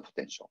and vector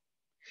potential.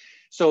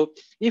 So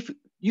if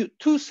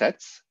two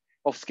sets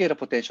of scalar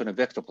potential and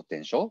vector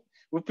potential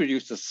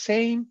reproduce the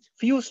same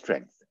field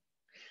strength,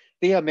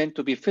 they are meant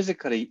to be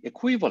physically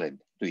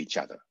equivalent to each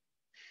other.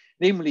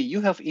 Namely, you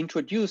have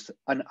introduced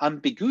an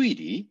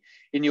ambiguity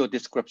in your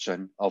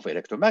description of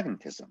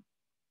electromagnetism.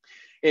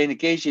 And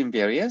gauge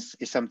invariance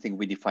is something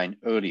we defined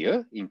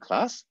earlier in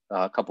class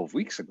a couple of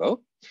weeks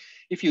ago.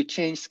 If you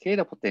change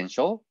scalar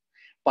potential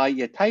by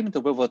a time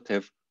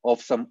derivative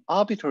of some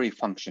arbitrary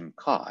function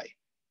chi,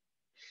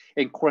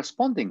 and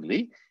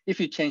correspondingly, if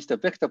you change the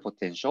vector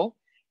potential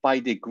by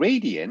the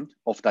gradient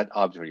of that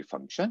arbitrary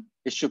function,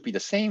 it should be the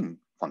same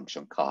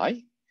function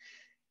chi,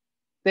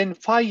 then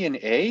phi and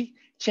A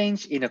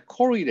change in a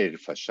correlated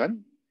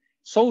fashion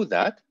so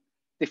that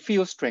the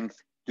field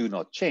strength do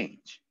not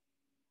change.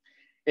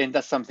 And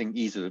that's something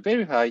easy to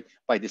verify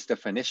by this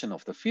definition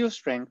of the field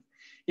strength.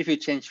 If you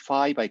change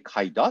phi by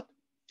chi dot,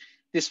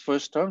 this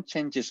first term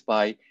changes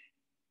by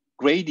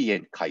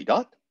gradient chi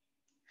dot.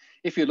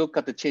 If you look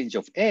at the change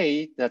of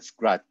A, that's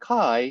grad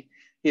chi,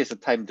 here's a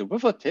time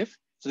derivative.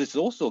 So this is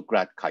also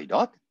grad chi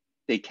dot.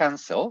 They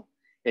cancel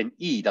and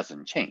E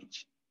doesn't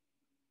change.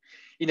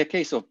 In the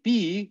case of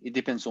B, it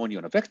depends only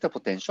on the vector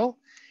potential.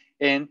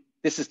 And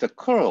this is the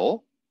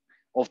curl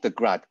of the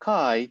grad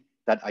chi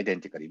that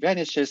identically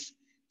vanishes.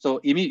 So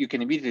you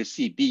can immediately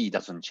see B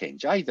doesn't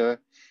change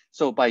either.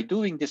 So by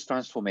doing this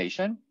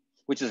transformation,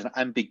 which is an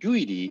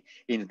ambiguity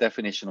in the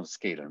definition of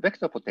scalar and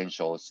vector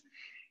potentials,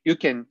 you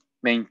can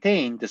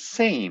maintain the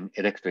same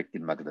electric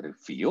and magnetic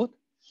field.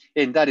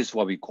 And that is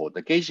what we call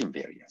the gauge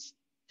invariance.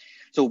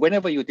 So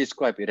whenever you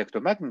describe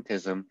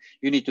electromagnetism,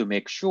 you need to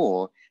make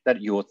sure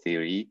that your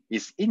theory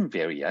is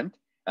invariant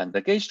and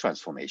the gauge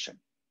transformation.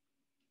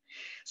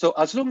 So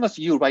as long as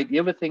you write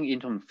everything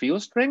into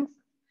field strength,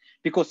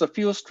 because the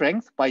field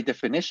strength by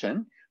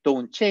definition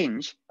don't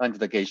change under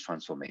the gauge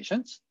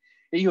transformations,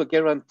 you are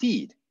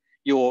guaranteed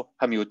your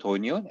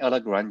Hamiltonian or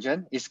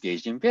Lagrangian is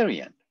gauge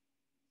invariant.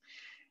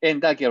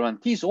 And that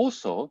guarantees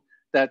also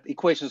that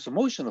equations of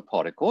motion of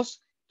particles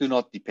do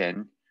not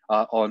depend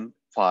on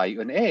phi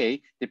and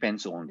A,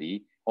 depends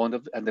only on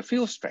the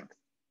field strength.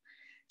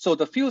 So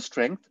the field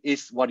strength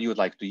is what you would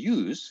like to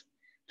use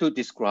to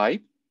describe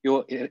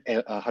your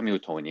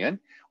Hamiltonian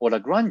or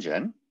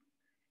Lagrangian,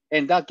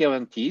 and that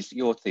guarantees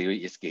your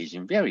theory is gauge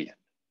invariant.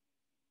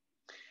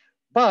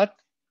 But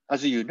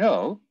as you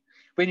know,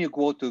 when you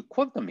go to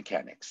quantum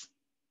mechanics,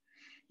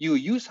 you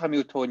use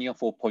Hamiltonian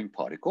for point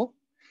particle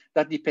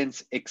that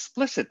depends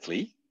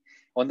explicitly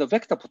on the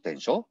vector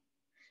potential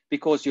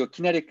because your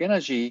kinetic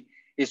energy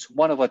is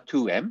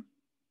 1/2m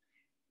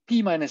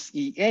p minus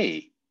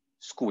EA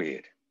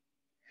squared.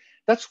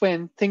 That's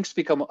when things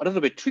become a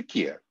little bit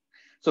trickier.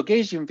 So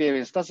gauge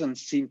invariance doesn't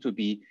seem to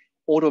be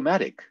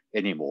automatic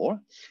anymore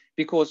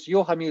because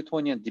your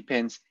Hamiltonian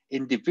depends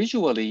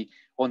individually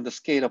on the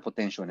scalar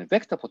potential and the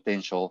vector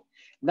potential,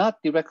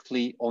 not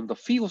directly on the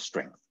field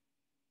strength.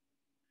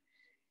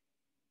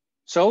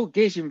 So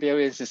gauge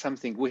invariance is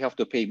something we have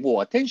to pay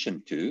more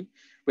attention to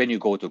when you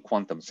go to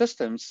quantum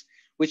systems,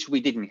 which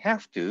we didn't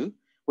have to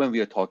when we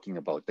are talking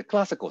about the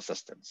classical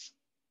systems.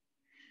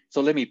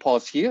 So let me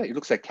pause here. It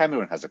looks like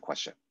Cameron has a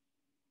question.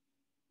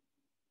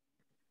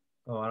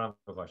 Oh, I don't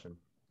have a question.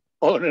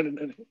 Oh,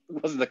 no.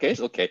 Wasn't the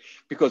case? Okay,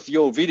 because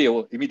your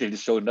video immediately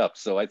showed up,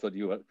 so I thought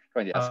you were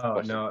trying to ask a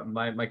question. No,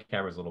 my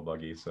camera's a little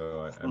buggy,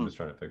 so I'm just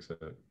trying to fix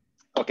it.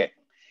 Okay.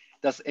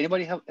 Does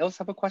anybody else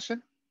have a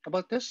question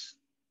about this?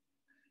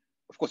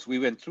 Of course, we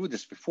went through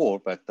this before,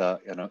 but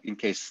in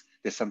case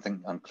there's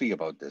something unclear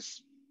about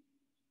this.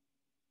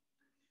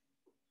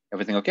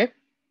 Everything okay?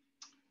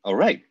 All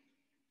right.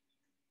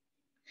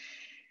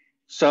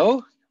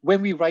 So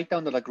when we write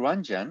down the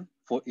Lagrangian,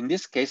 in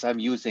this case, I'm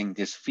using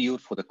this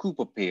field for the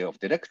Cooper pair of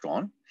the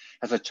electron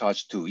as a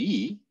charge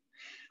 2e.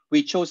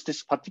 We chose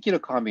this particular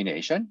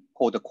combination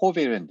called the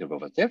covariant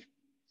derivative,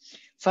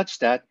 such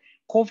that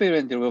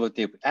covariant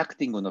derivative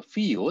acting on a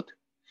field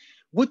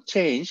would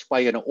change by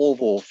an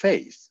overall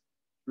phase,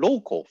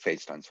 local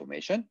phase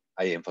transformation,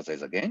 I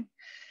emphasize again.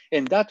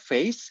 And that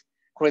phase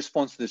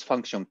corresponds to this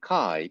function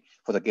chi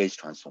for the gauge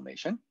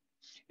transformation,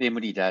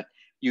 namely that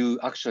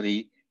you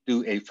actually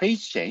do a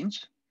phase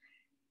change,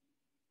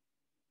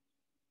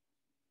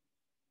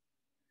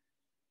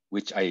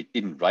 which I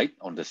didn't write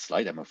on this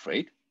slide, I'm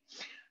afraid.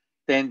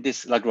 Then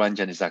this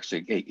Lagrangian is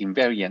actually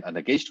invariant on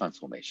the gauge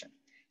transformation.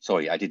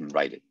 Sorry, I didn't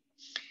write it.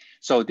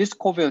 So this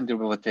covariant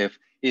derivative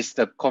is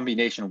the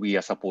combination we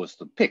are supposed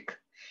to pick.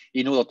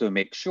 in order to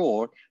make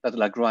sure that the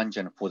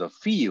Lagrangian for the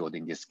field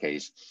in this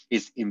case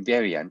is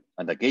invariant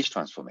under gauge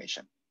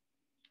transformation.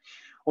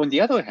 On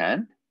the other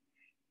hand,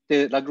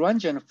 the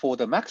Lagrangian for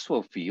the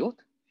Maxwell field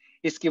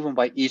is given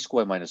by E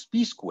squared minus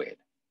B squared.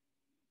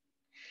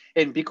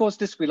 And because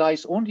this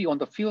relies only on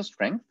the field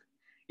strength,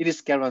 it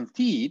is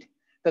guaranteed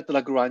that the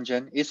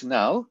Lagrangian is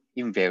now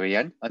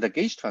invariant under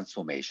gauge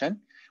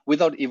transformation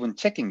without even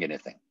checking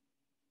anything.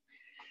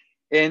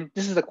 And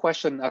this is the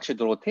question actually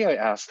Dorothea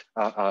asked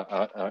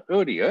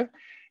earlier.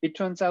 It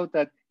turns out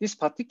that this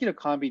particular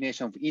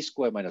combination of E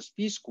squared minus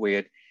B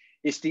squared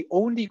is the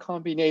only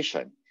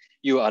combination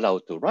you're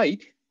allowed to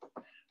write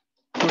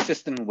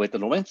consistent with the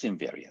Lorentz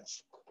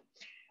invariance,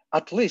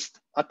 at least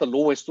at the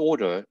lowest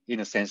order, in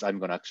a sense I'm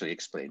going to actually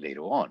explain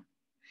later on.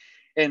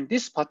 And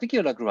this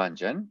particular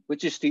Lagrangian,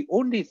 which is the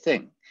only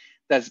thing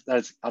that's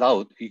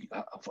allowed,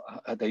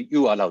 that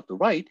you are allowed to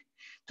write,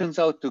 turns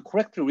out to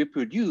correctly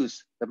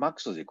reproduce the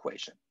Maxwell's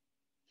equation.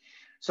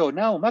 So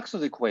now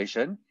Maxwell's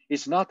equation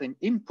is not an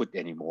input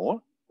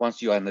anymore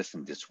once you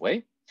understand this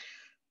way.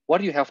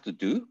 What you have to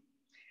do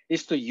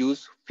is to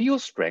use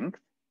field strength,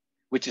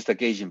 which is the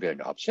gauge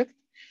invariant object,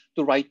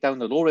 to write down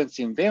the Lorentz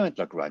invariant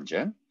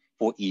Lagrangian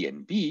for E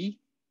and B.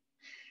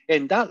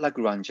 And that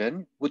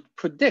Lagrangian would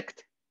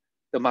predict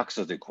the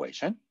Maxwell's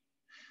equation.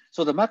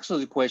 So the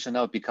Maxwell's equation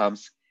now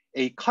becomes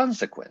a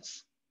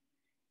consequence,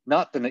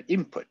 not an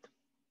input.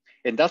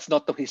 And that's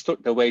not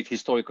the way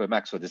historical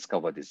Maxwell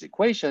discovered these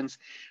equations,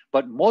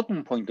 but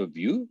modern point of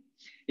view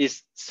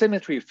is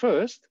symmetry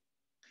first.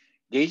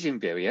 Gauge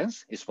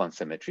invariance is one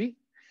symmetry.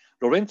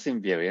 Lorentz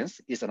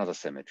invariance is another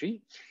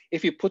symmetry.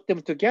 If you put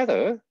them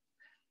together,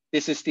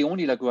 this is the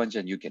only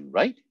Lagrangian you can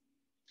write.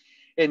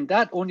 And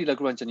that only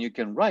Lagrangian you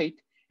can write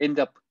end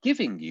up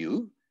giving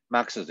you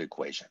Maxwell's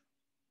equation.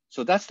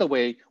 So that's the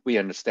way we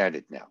understand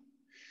it now.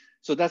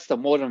 So that's the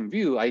modern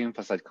view I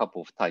emphasized a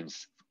couple of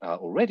times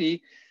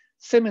already.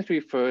 Symmetry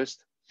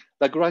first,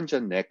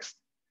 Lagrangian next,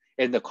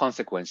 and the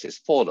consequences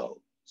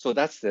follow. So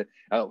that's the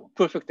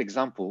perfect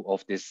example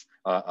of this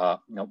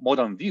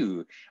modern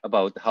view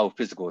about how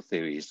physical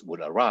theories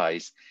would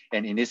arise.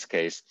 And in this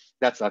case,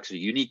 that's actually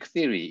a unique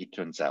theory, it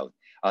turns out,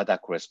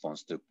 that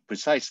corresponds to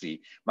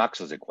precisely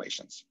Maxwell's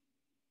equations.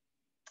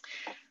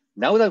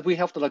 Now that we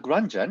have the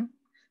Lagrangian,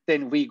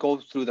 then we go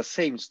through the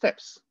same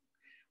steps.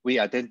 We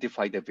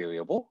identify the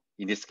variable,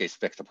 in this case,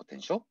 vector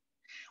potential.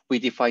 We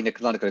define the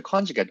canonical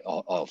conjugate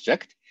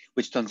object,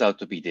 which turns out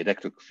to be the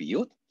electric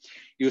field.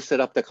 You set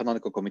up the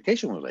canonical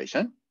commutation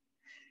relation,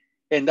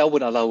 and that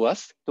would allow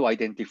us to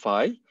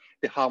identify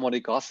the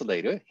harmonic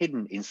oscillator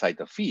hidden inside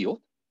the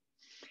field.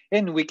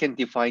 And we can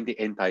define the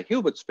entire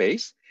Hilbert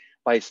space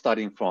by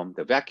starting from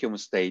the vacuum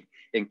state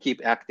and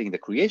keep acting the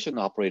creation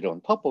operator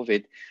on top of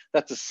it.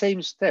 That's the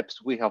same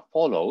steps we have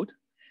followed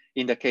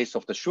in the case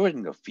of the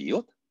Schrödinger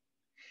field.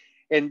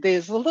 And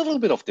there's a little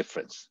bit of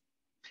difference.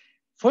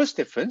 First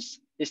difference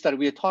is that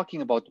we are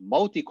talking about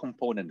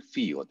multi-component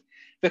field.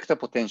 Vector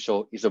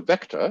potential is a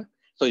vector,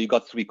 so you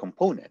got 3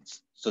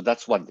 components. So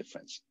that's one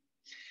difference.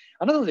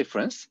 Another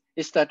difference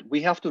is that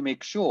we have to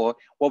make sure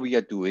what we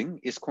are doing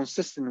is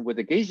consistent with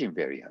the gauge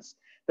invariance.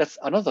 That's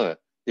another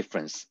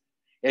difference.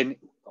 And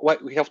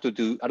what we have to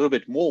do a little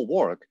bit more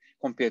work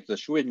compared to the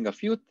Schrödinger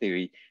field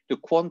theory to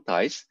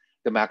quantize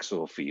the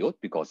Maxwell field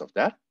because of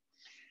that.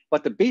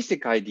 But the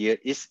basic idea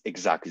is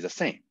exactly the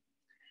same.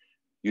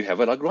 You have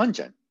a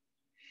Lagrangian,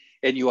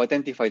 and you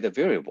identify the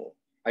variable,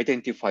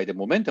 identify the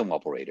momentum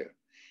operator,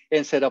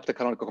 and set up the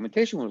canonical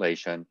commutation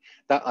relation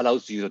that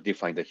allows you to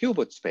define the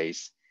Hilbert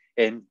space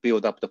and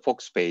build up the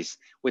Fock space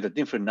with a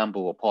different number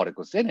of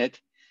particles in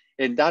it.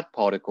 And that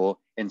particle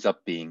ends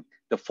up being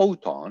the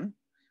photon,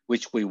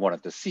 which we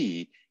wanted to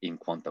see in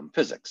quantum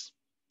physics.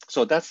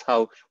 So that's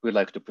how we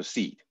like to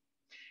proceed.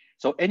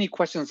 So any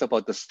questions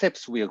about the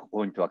steps we are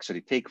going to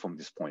actually take from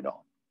this point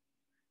on?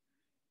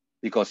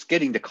 Because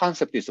getting the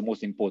concept is the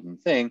most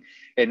important thing.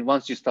 And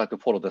once you start to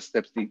follow the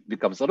steps, it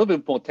becomes a little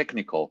bit more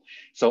technical.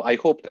 So I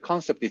hope the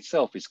concept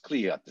itself is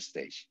clear at this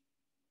stage.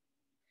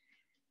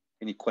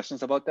 Any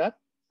questions about that?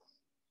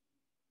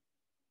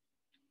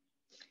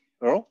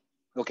 Earl?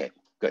 Okay,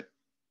 good.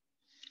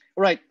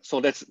 All right, so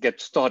let's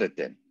get started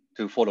then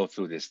to follow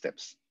through these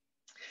steps.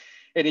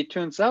 And it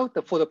turns out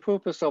that for the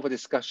purpose of a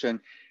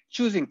discussion,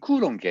 choosing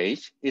Coulomb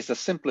gauge is the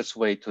simplest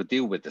way to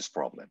deal with this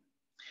problem.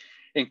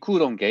 In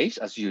Coulomb gauge,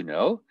 as you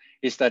know,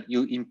 is that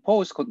you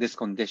impose this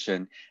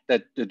condition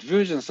that the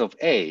divergence of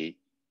A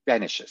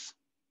vanishes.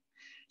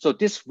 So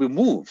this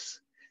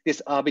removes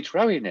this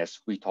arbitrariness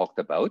we talked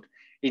about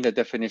in the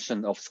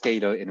definition of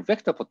scalar and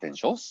vector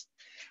potentials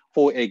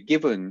for a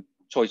given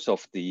choice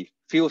of the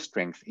field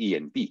strength E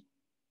and B.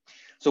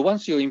 So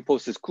once you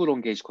impose this Coulomb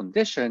gauge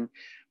condition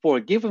for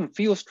a given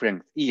field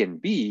strength E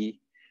and B,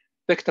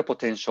 vector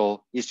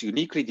potential is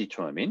uniquely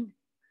determined,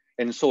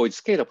 and so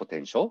it's scalar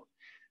potential.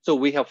 So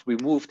we have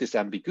removed this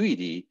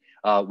ambiguity,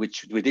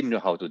 which we didn't know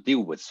how to deal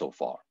with so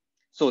far.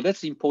 So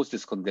let's impose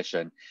this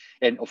condition.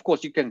 And of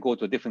course, you can go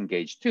to a different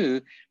gauge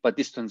too, but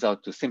this turns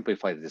out to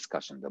simplify the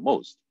discussion the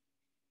most.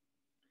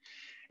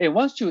 And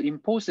once you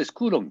impose this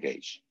Coulomb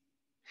gauge,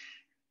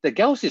 the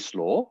Gauss's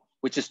law,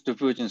 which is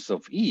divergence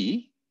of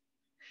E,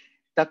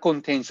 that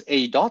contains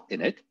A dot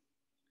in it,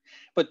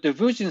 but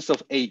divergence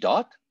of A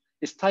dot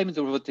is time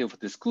derivative of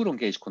this Coulomb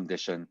gauge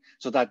condition,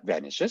 so that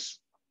vanishes.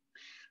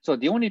 So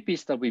the only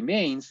piece that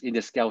remains in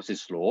this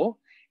Gauss's law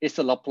is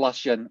the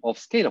Laplacian of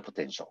scalar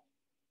potential.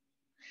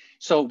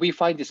 So we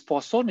find this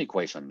Poisson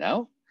equation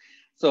now.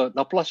 So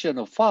Laplacian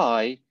of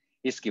phi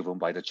is given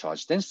by the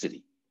charge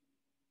density.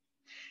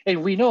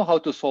 And we know how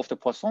to solve the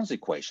Poisson's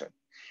equation.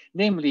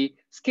 Namely,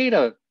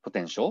 scalar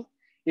potential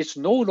is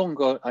no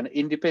longer an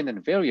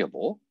independent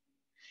variable.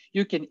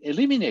 You can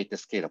eliminate the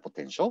scalar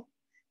potential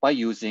by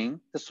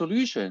using the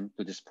solution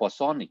to this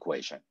Poisson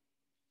equation.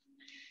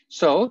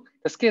 So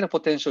the scalar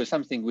potential is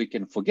something we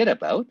can forget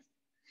about,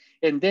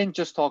 and then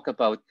just talk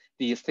about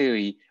the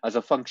theory as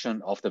a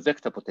function of the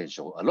vector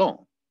potential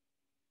alone.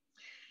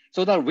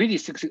 So that really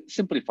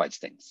simplifies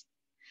things.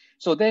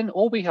 So then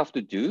all we have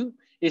to do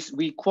is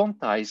we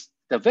quantize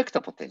the vector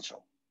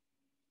potential.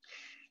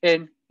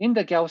 And in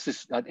the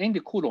Gauss's, in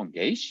the Coulomb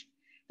gauge,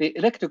 the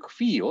electric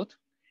field,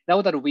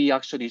 now that we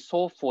actually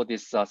solved for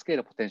this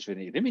scalar potential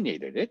and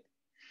eliminated it,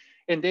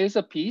 and there's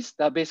a piece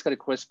that basically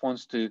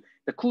corresponds to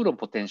the Coulomb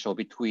potential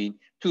between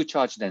two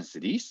charge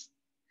densities.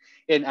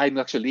 And I'm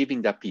actually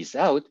leaving that piece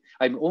out.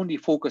 I'm only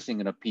focusing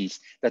on a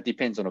piece that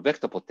depends on a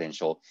vector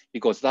potential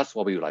because that's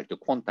what we would like to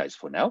quantize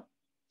for now.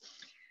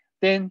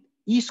 Then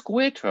E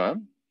squared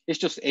term is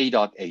just A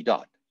dot A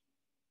dot.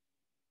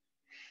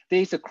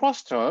 There is a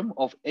cross term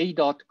of A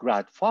dot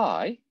grad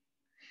phi,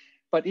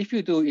 but if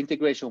you do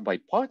integration by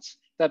parts,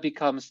 that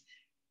becomes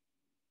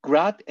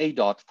grad A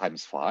dot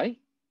times phi,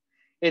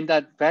 and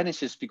that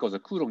vanishes because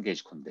of Coulomb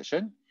gauge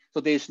condition.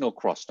 So there is no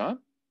cross term.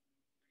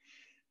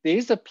 There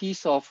is a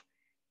piece of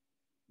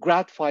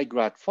grad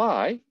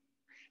phi,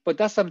 but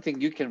that's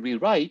something you can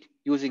rewrite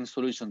using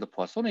solution of the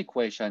Poisson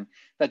equation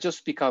that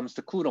just becomes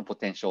the Coulomb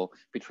potential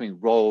between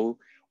rho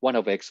 1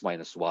 over x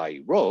minus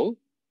y rho,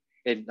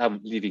 and I'm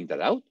leaving that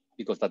out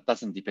because that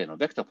doesn't depend on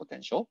vector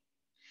potential.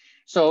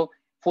 So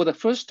for the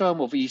first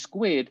term of E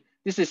squared,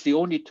 this is the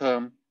only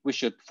term we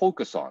should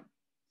focus on,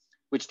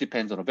 which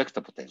depends on a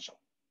vector potential.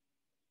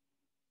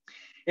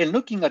 And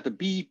looking at the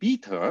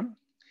BB term,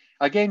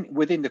 again,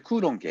 within the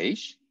Coulomb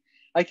gauge,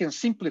 I can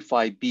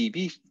simplify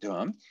BB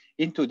term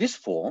into this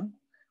form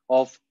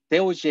of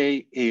del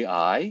J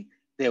AI,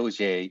 del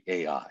J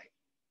AI.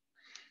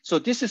 So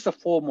this is the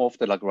form of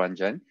the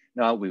Lagrangian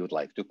now we would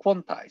like to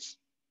quantize.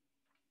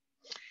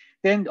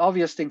 Then the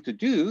obvious thing to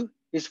do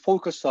is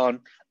focus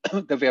on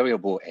the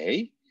variable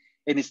A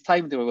and its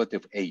time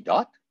derivative A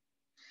dot,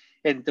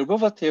 and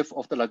derivative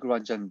of the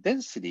Lagrangian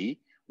density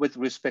with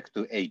respect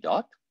to A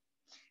dot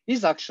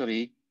is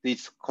actually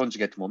this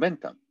conjugate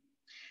momentum.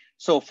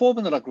 So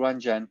forming the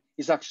Lagrangian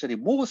is actually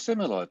more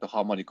similar to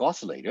harmonic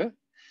oscillator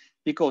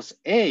because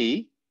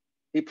A,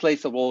 it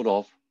plays the role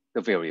of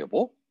the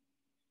variable.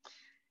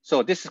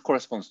 So this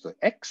corresponds to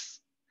X.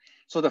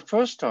 So the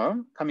first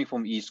term coming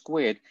from E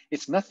squared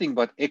is nothing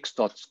but X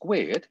dot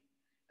squared.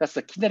 That's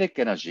the kinetic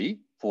energy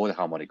for the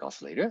harmonic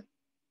oscillator.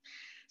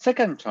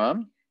 Second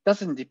term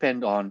doesn't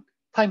depend on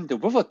time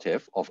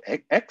derivative of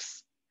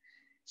X.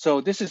 So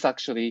this is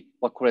actually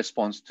what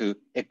corresponds to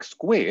X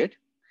squared.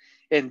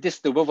 And this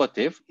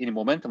derivative in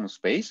momentum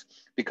space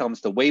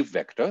becomes the wave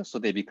vector, so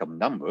they become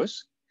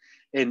numbers.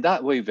 And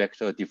that wave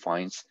vector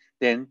defines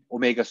then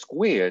omega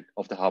squared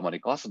of the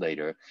harmonic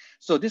oscillator.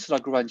 So this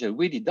Lagrangian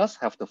really does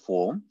have the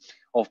form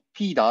of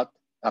P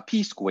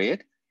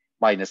squared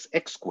minus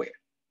X squared.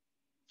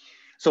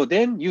 So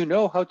then you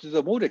know how to do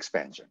the mode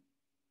expansion.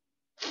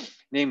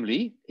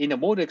 Namely, in the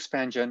mode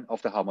expansion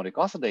of the harmonic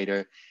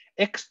oscillator,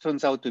 X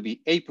turns out to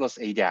be A plus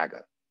A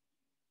dagger.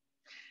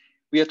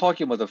 We are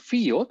talking about the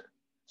field,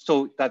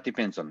 so that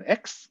depends on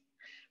X.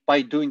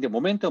 By doing the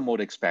momentum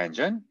mode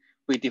expansion,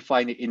 we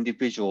define the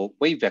individual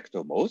wave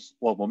vector modes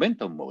or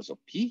momentum modes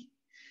of P.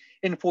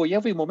 And for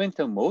every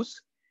momentum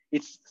modes,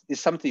 it's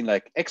something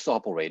like X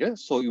operator.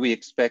 So we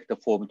expect the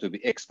form to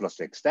be X plus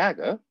X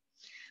dagger.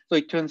 So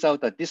it turns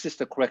out that this is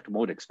the correct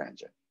mode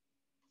expansion.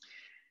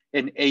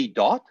 And A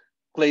dot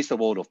plays the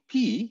role of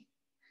P.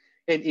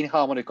 And in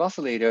harmonic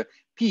oscillator,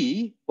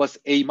 P was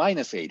A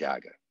minus A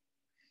dagger.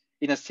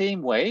 In the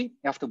same way,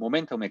 after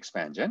momentum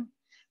expansion,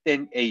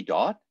 then A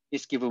dot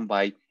is given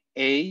by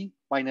A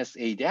minus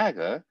A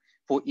dagger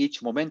for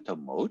each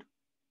momentum mode.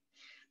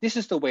 This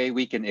is the way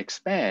we can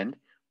expand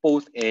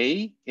both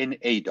A and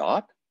A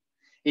dot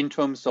in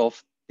terms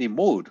of the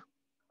mode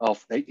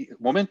of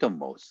momentum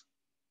modes.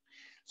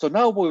 So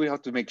now what we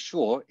have to make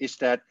sure is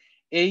that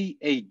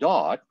A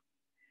dot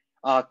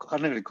are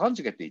canonically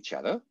conjugate to each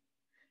other.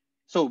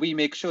 So we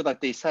make sure that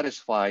they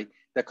satisfy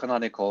the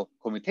canonical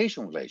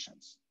commutation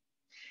relations.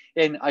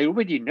 And I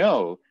already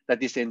know that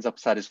this ends up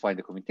satisfying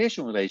the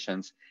commutation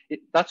relations.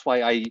 That's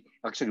why I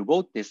actually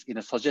wrote this in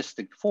a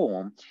suggested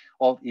form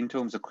in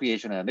terms of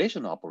creation and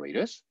annihilation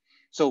operators.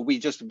 So we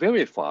just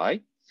verify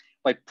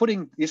by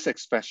putting this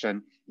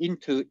expression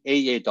into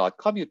AA dot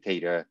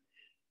commutator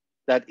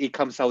that it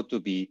comes out to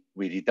be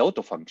really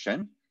delta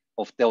function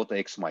of delta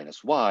x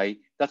minus y.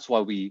 That's why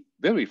we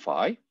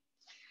verify.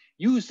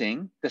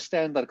 using the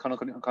standard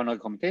canonical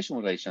commutation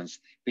relations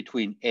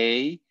between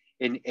A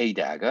and A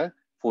dagger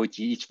for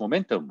each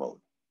momentum mode.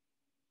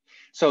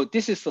 So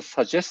this is the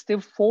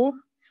suggestive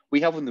form. We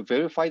haven't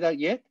verified that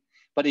yet,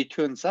 but it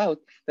turns out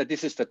that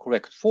this is the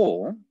correct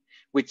form,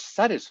 which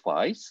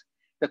satisfies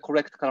the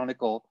correct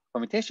canonical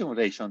commutation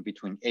relation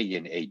between A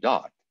and A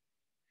dot,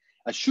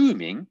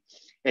 assuming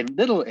and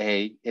little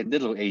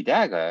a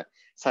dagger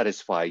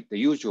satisfy the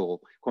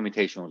usual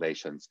commutation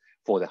relations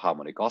for the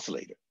harmonic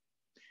oscillator.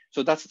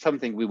 So that's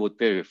something we would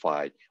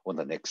verify on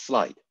the next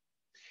slide.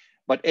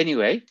 But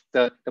anyway,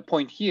 the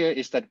point here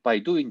is that by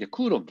doing the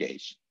Coulomb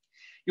gauge,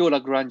 your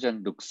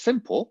Lagrangian looks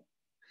simple,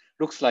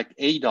 looks like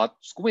A dot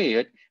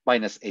squared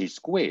minus A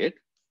squared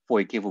for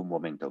a given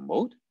momentum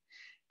mode.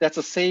 That's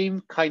the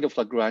same kind of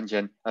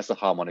Lagrangian as the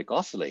harmonic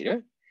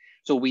oscillator.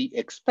 So we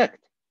expect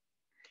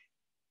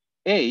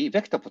A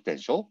vector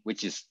potential,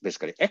 which is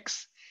basically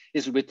X,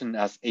 is written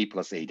as A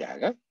plus A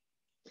dagger.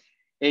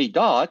 A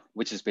dot,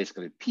 which is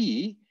basically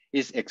P,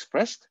 is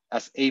expressed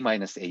as A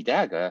minus A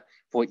dagger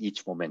for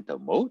each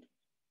momentum mode,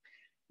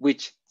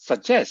 which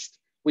suggests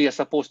we are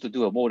supposed to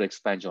do a mode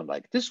expansion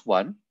like this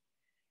one.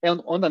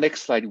 And on the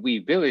next slide, we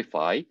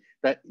verify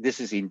that this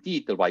is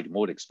indeed the right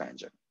mode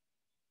expansion.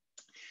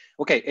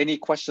 Okay, any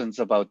questions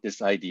about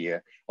this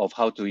idea of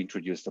how to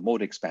introduce the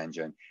mode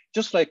expansion,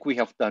 just like we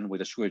have done with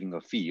the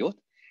Schrödinger field,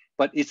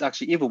 but it's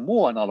actually even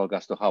more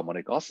analogous to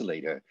harmonic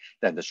oscillator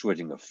than the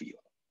Schrödinger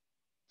field.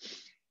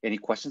 Any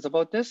questions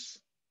about this?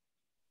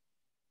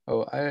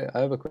 Oh, I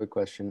have a quick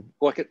question.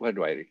 Go ahead,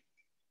 Riley.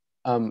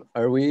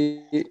 Are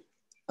we,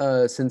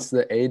 since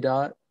the A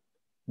dot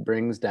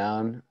brings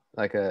down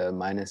like a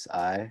minus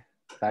I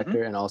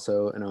factor and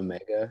also an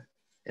omega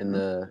in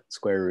the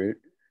square root,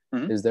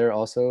 is there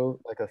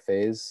also like a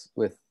phase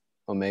with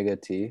omega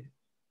t?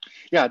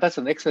 Yeah, that's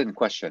an excellent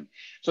question.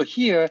 So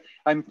here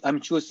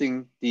I'm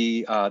choosing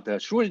the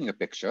Schrödinger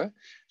picture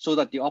so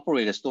that the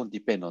operators don't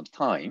depend on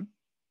time.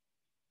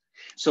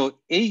 So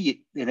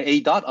A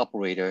dot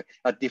operator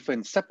are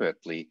defined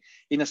separately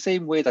in the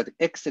same way that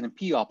X and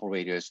P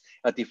operators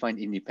are defined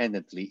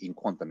independently in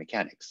quantum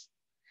mechanics.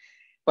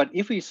 But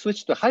if we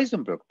switch to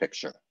Heisenberg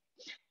picture,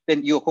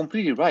 then you're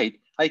completely right.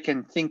 I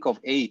can think of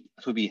A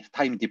to be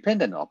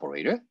time-dependent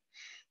operator.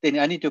 Then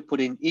I need to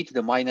put in e to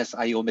the minus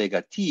I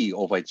omega t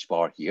over h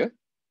bar here.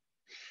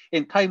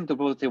 In time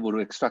derivative will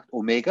extract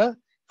omega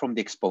from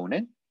the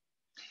exponent.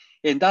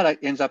 And that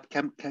ends up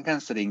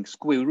canceling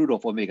square root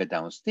of omega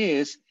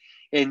downstairs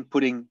and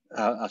putting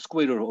a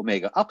square root of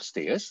omega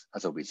upstairs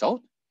as a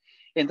result.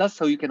 And that's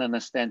how you can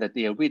understand that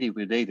they are really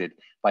related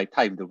by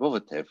time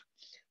derivative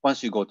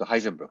once you go to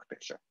Heisenberg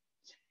picture.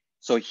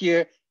 So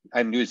here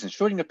I'm using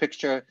Schrödinger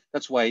picture.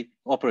 That's why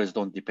operators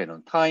don't depend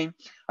on time.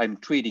 I'm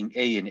treating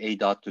A and A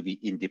dot to be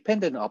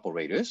independent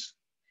operators.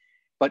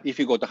 But if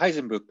you go to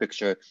Heisenberg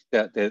picture,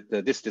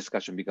 this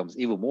discussion becomes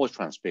even more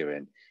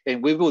transparent.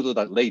 And we will do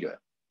that later.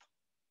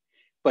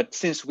 But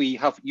since we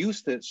have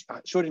used the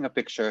Schrödinger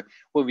picture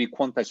when we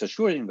quantize the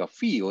Schrödinger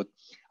field,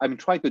 I'm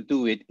trying to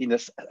do it in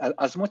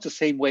as much the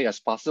same way as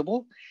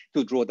possible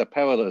to draw the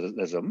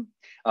parallelism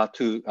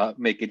to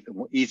make it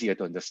easier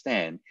to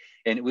understand.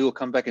 And we will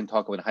come back and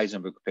talk about the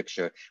Heisenberg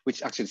picture,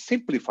 which actually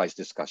simplifies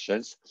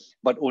discussions,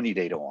 but only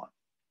later on.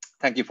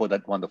 Thank you for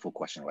that wonderful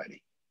question,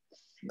 Riley.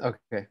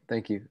 Okay,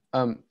 thank you.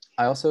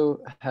 I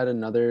also had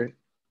another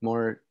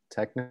more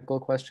technical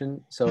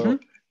question. So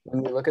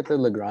when we look at the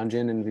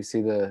Lagrangian and we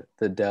see the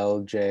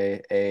del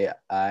J A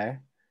I,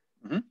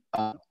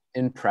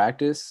 in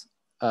practice,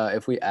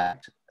 if we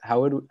how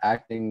would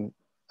acting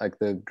like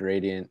the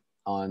gradient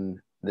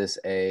on this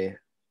A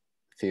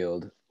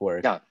field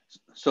work? Yeah,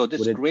 so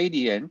this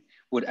gradient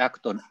would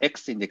act on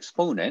X in the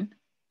exponent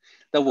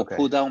that will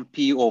pull down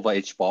P over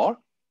H bar.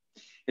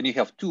 And you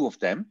have two of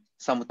them,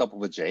 sum top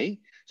over J.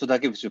 So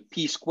that gives you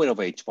P squared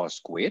over H bar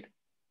squared.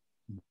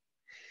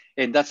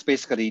 And that's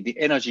basically the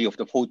energy of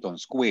the photon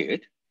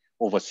squared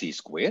over C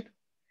squared.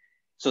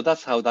 So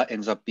that's how that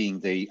ends up being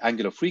the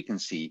angular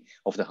frequency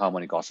of the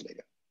harmonic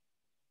oscillator.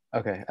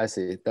 Okay, I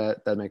see.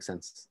 That makes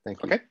sense.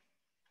 Thank you. Okay,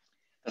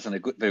 that's a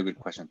very good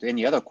question.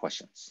 Any other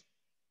questions?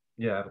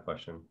 Yeah, I have a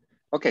question.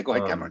 Okay, go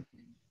ahead, Cameron.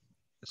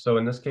 So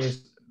in this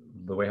case,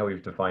 the way how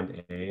we've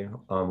defined A,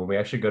 when we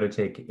actually go to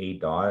take A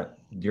dot,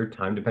 your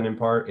time-dependent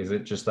part, is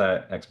it just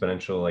that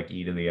exponential like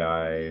e to the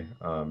I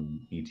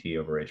et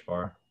over h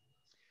bar?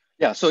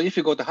 Yeah, so if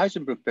you go to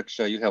Heisenberg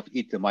picture, you have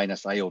e to the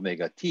minus I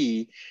omega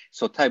t.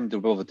 So time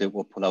derivative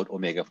will pull out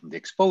omega from the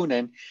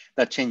exponent.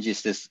 That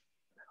changes this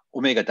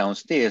omega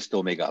downstairs to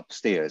omega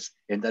upstairs,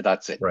 and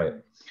that's it. Right.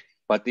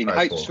 But in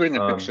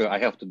Schrödinger picture, I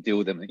have to deal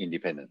with them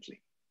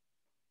independently.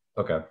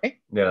 Okay.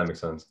 Yeah, that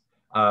makes sense.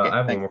 I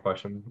have one more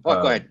question.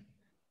 Oh, go ahead.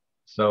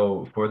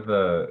 So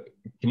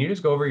can you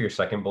just go over your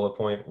second bullet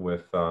point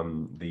with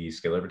the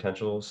scalar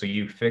potential? So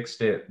you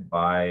fixed it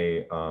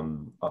by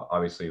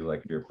obviously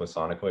like your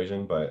Poisson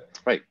equation, but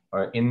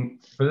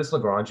for this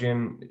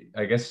Lagrangian,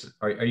 I guess,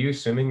 are you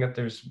assuming that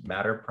there's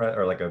matter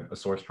or like a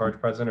source charge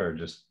present or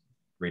just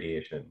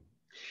radiation?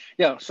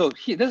 Yeah, so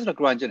here, this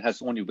Lagrangian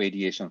has only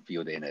radiation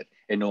field in it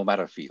and no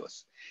matter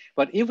fields.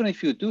 But even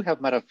if you do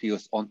have matter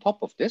fields on top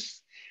of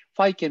this,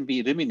 phi can be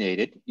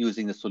eliminated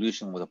using the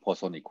solution with the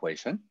Poisson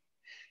equation.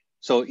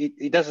 So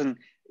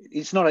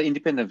it's not an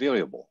independent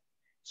variable.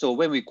 So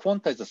when we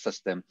quantize the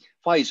system,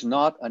 phi is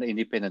not an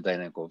independent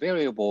dynamical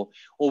variable.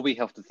 All we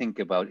have to think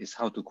about is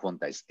how to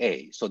quantize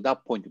A. So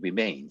that point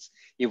remains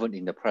even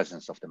in the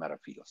presence of the matter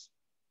fields.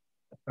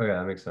 Okay,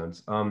 that makes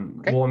sense.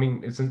 Okay. Well, I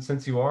mean,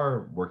 since you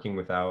are working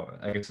without,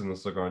 I guess in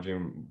this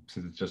Lagrangian,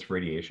 since it's just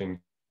radiation,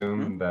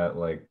 assume that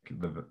like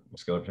the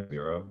scalar potential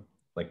 0,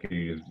 like could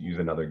you just use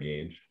another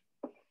gauge?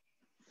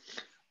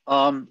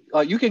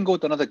 You can go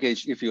to another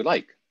gauge if you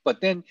like, but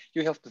then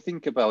you have to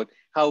think about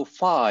how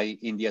phi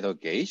in the other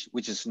gauge,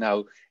 which is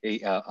now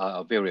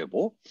a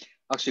variable,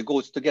 actually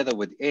goes together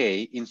with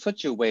A in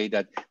such a way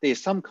that there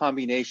is some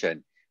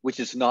combination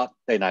which is not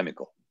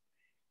dynamical.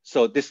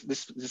 So this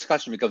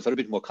discussion becomes a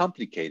little bit more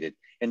complicated,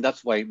 and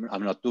that's why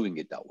I'm not doing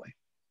it that way.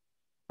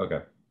 Okay.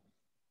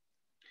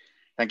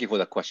 Thank you for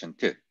that question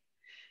too.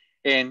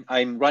 And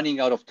I'm running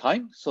out of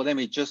time, so let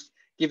me just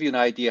give you an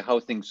idea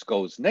how things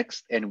goes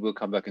next, and we'll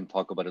come back and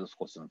talk about it, of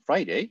course, on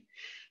Friday.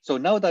 So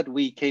now that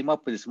we came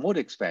up with this mode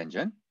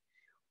expansion,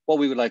 what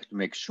we would like to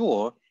make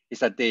sure is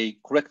that they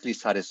correctly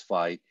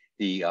satisfy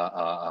the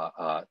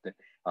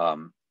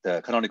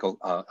canonical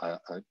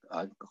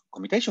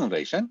commutation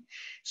relation.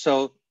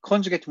 So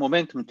conjugate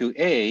momentum to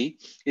A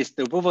is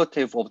the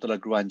derivative of the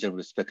Lagrangian with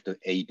respect to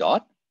A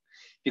dot,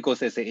 because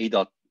there's a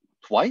dot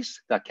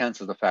twice, that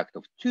cancels the fact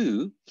of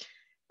 2,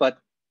 but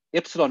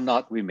epsilon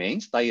naught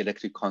remains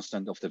dielectric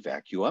constant of the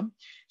vacuum.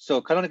 So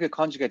canonical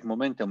conjugate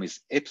momentum is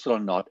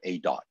epsilon naught A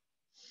dot.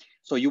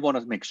 So you want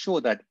to make sure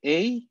that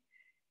A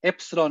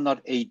epsilon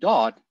naught A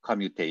dot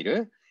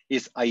commutator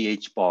is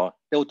IH bar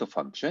delta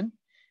function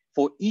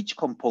for each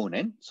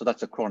component. So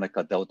that's a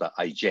Kronecker delta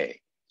IJ.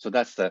 So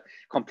that's the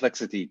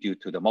complexity due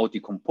to the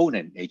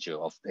multi-component nature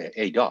of the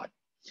A dot.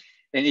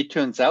 And it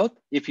turns out,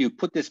 if you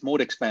put this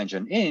mode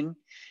expansion in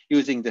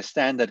using the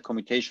standard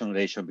commutation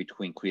relation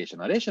between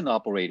creation annihilation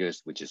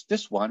operators, which is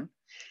this one,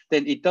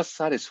 then it does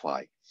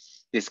satisfy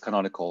this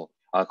canonical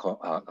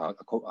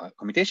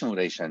commutation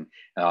relation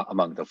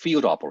among the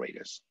field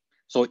operators.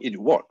 So it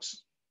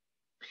works.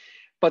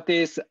 But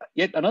there's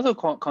yet another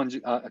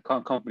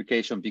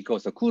complication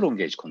because of Coulomb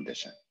gauge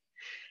condition.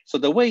 So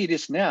the way it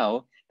is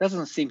now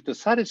doesn't seem to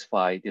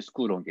satisfy this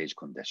Coulomb gauge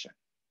condition.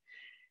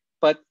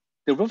 But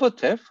the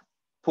derivative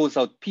pulls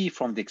out P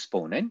from the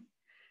exponent.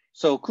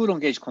 So Coulomb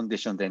gauge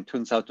condition then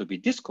turns out to be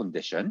this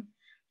condition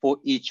for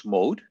each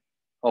mode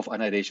of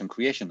annihilation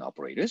creation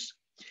operators.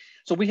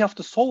 So we have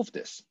to solve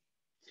this.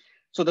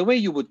 So the way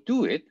you would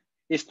do it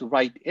is to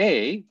write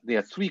A, there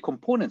are 3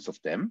 components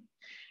of them,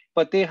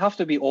 but they have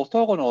to be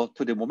orthogonal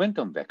to the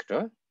momentum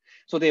vector.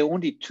 So there are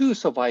only 2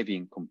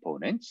 surviving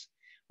components,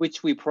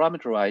 which we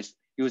parameterize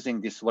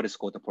using this, what is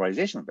called the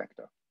polarization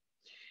vector.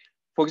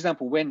 For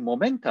example, when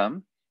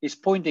momentum is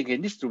pointing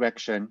in this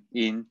direction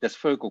in the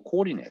spherical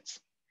coordinates,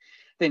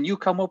 then you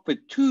come up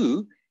with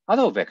 2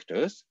 other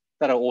vectors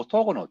that are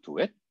orthogonal to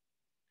it.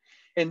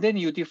 And then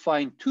you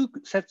define 2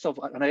 sets of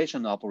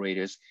annihilation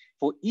operators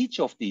for each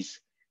of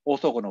these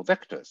orthogonal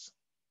vectors.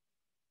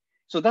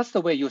 So that's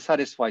the way you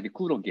satisfy the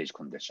Coulomb gauge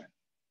condition.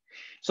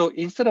 So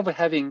instead of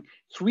having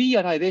 3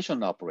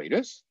 annihilation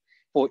operators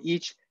for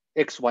each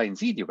X, Y, and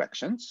Z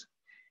directions,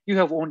 you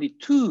have only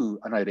 2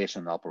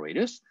 annihilation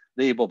operators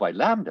labeled by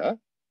lambda,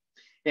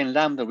 and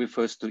lambda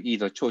refers to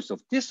either choice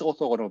of this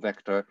orthogonal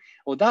vector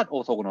or that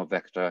orthogonal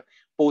vector,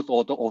 both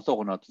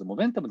orthogonal to the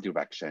momentum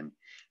direction.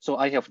 So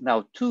I have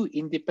now 2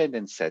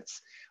 independent sets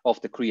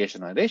of the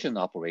creation annihilation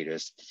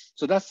operators.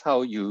 So that's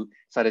how you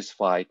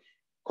satisfy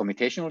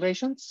commutation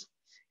relations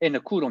and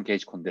a Coulomb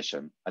gauge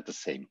condition at the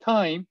same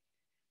time.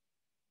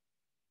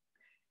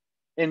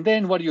 And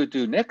then what you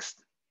do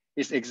next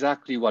is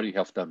exactly what you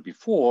have done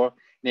before,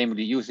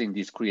 namely using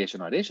these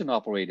creation annihilation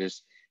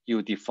operators,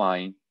 you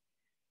define,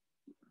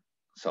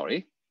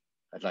 sorry,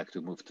 I'd like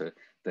to move to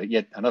the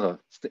yet another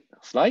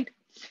slide.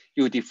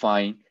 You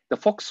define the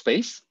Fock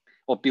space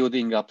of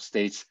building up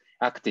states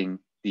acting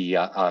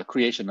the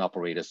creation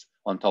operators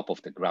on top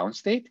of the ground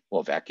state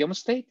or vacuum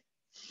state.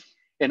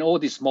 And all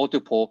these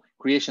multiple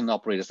creation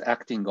operators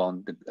acting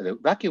on the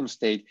vacuum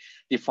state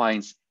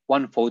defines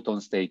 1 photon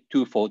state,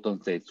 2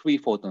 photon states, 3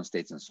 photon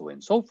states, and so on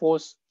and so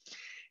forth.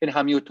 And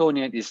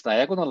Hamiltonian is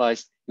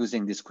diagonalized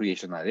using this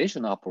creation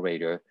annihilation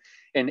operator.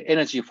 And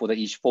energy for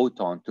each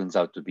photon turns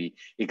out to be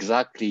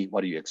exactly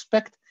what you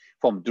expect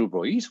from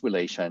Dubreuil's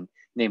relation,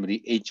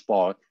 namely h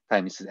bar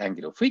times the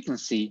angular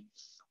frequency,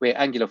 where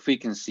angular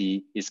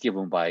frequency is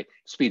given by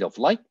speed of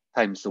light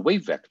times the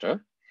wave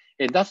vector.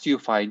 And thus you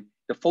find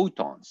the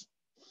photons.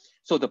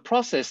 So the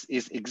process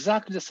is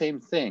exactly the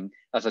same thing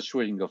as a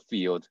Schrodinger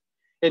field.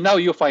 And now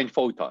you find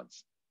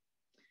photons.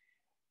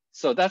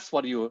 So that's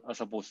what you are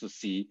supposed to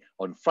see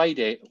on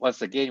Friday.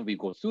 Once again, we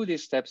go through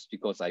these steps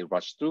because I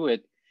rushed through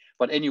it.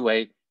 But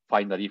anyway,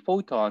 finally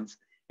photons.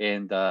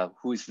 And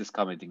who is this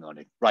commenting on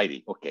it?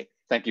 Righty, okay.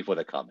 Thank you for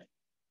the comment.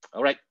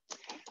 All right.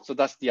 So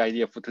that's the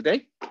idea for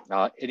today.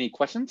 Any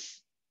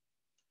questions?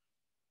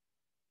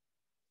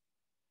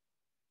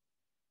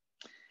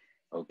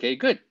 Okay,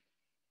 good.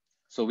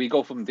 So we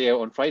go from there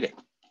on Friday.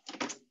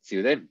 See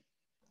you then.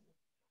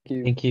 Thank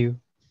you. Thank you.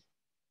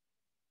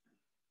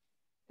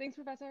 Thanks,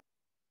 Professor.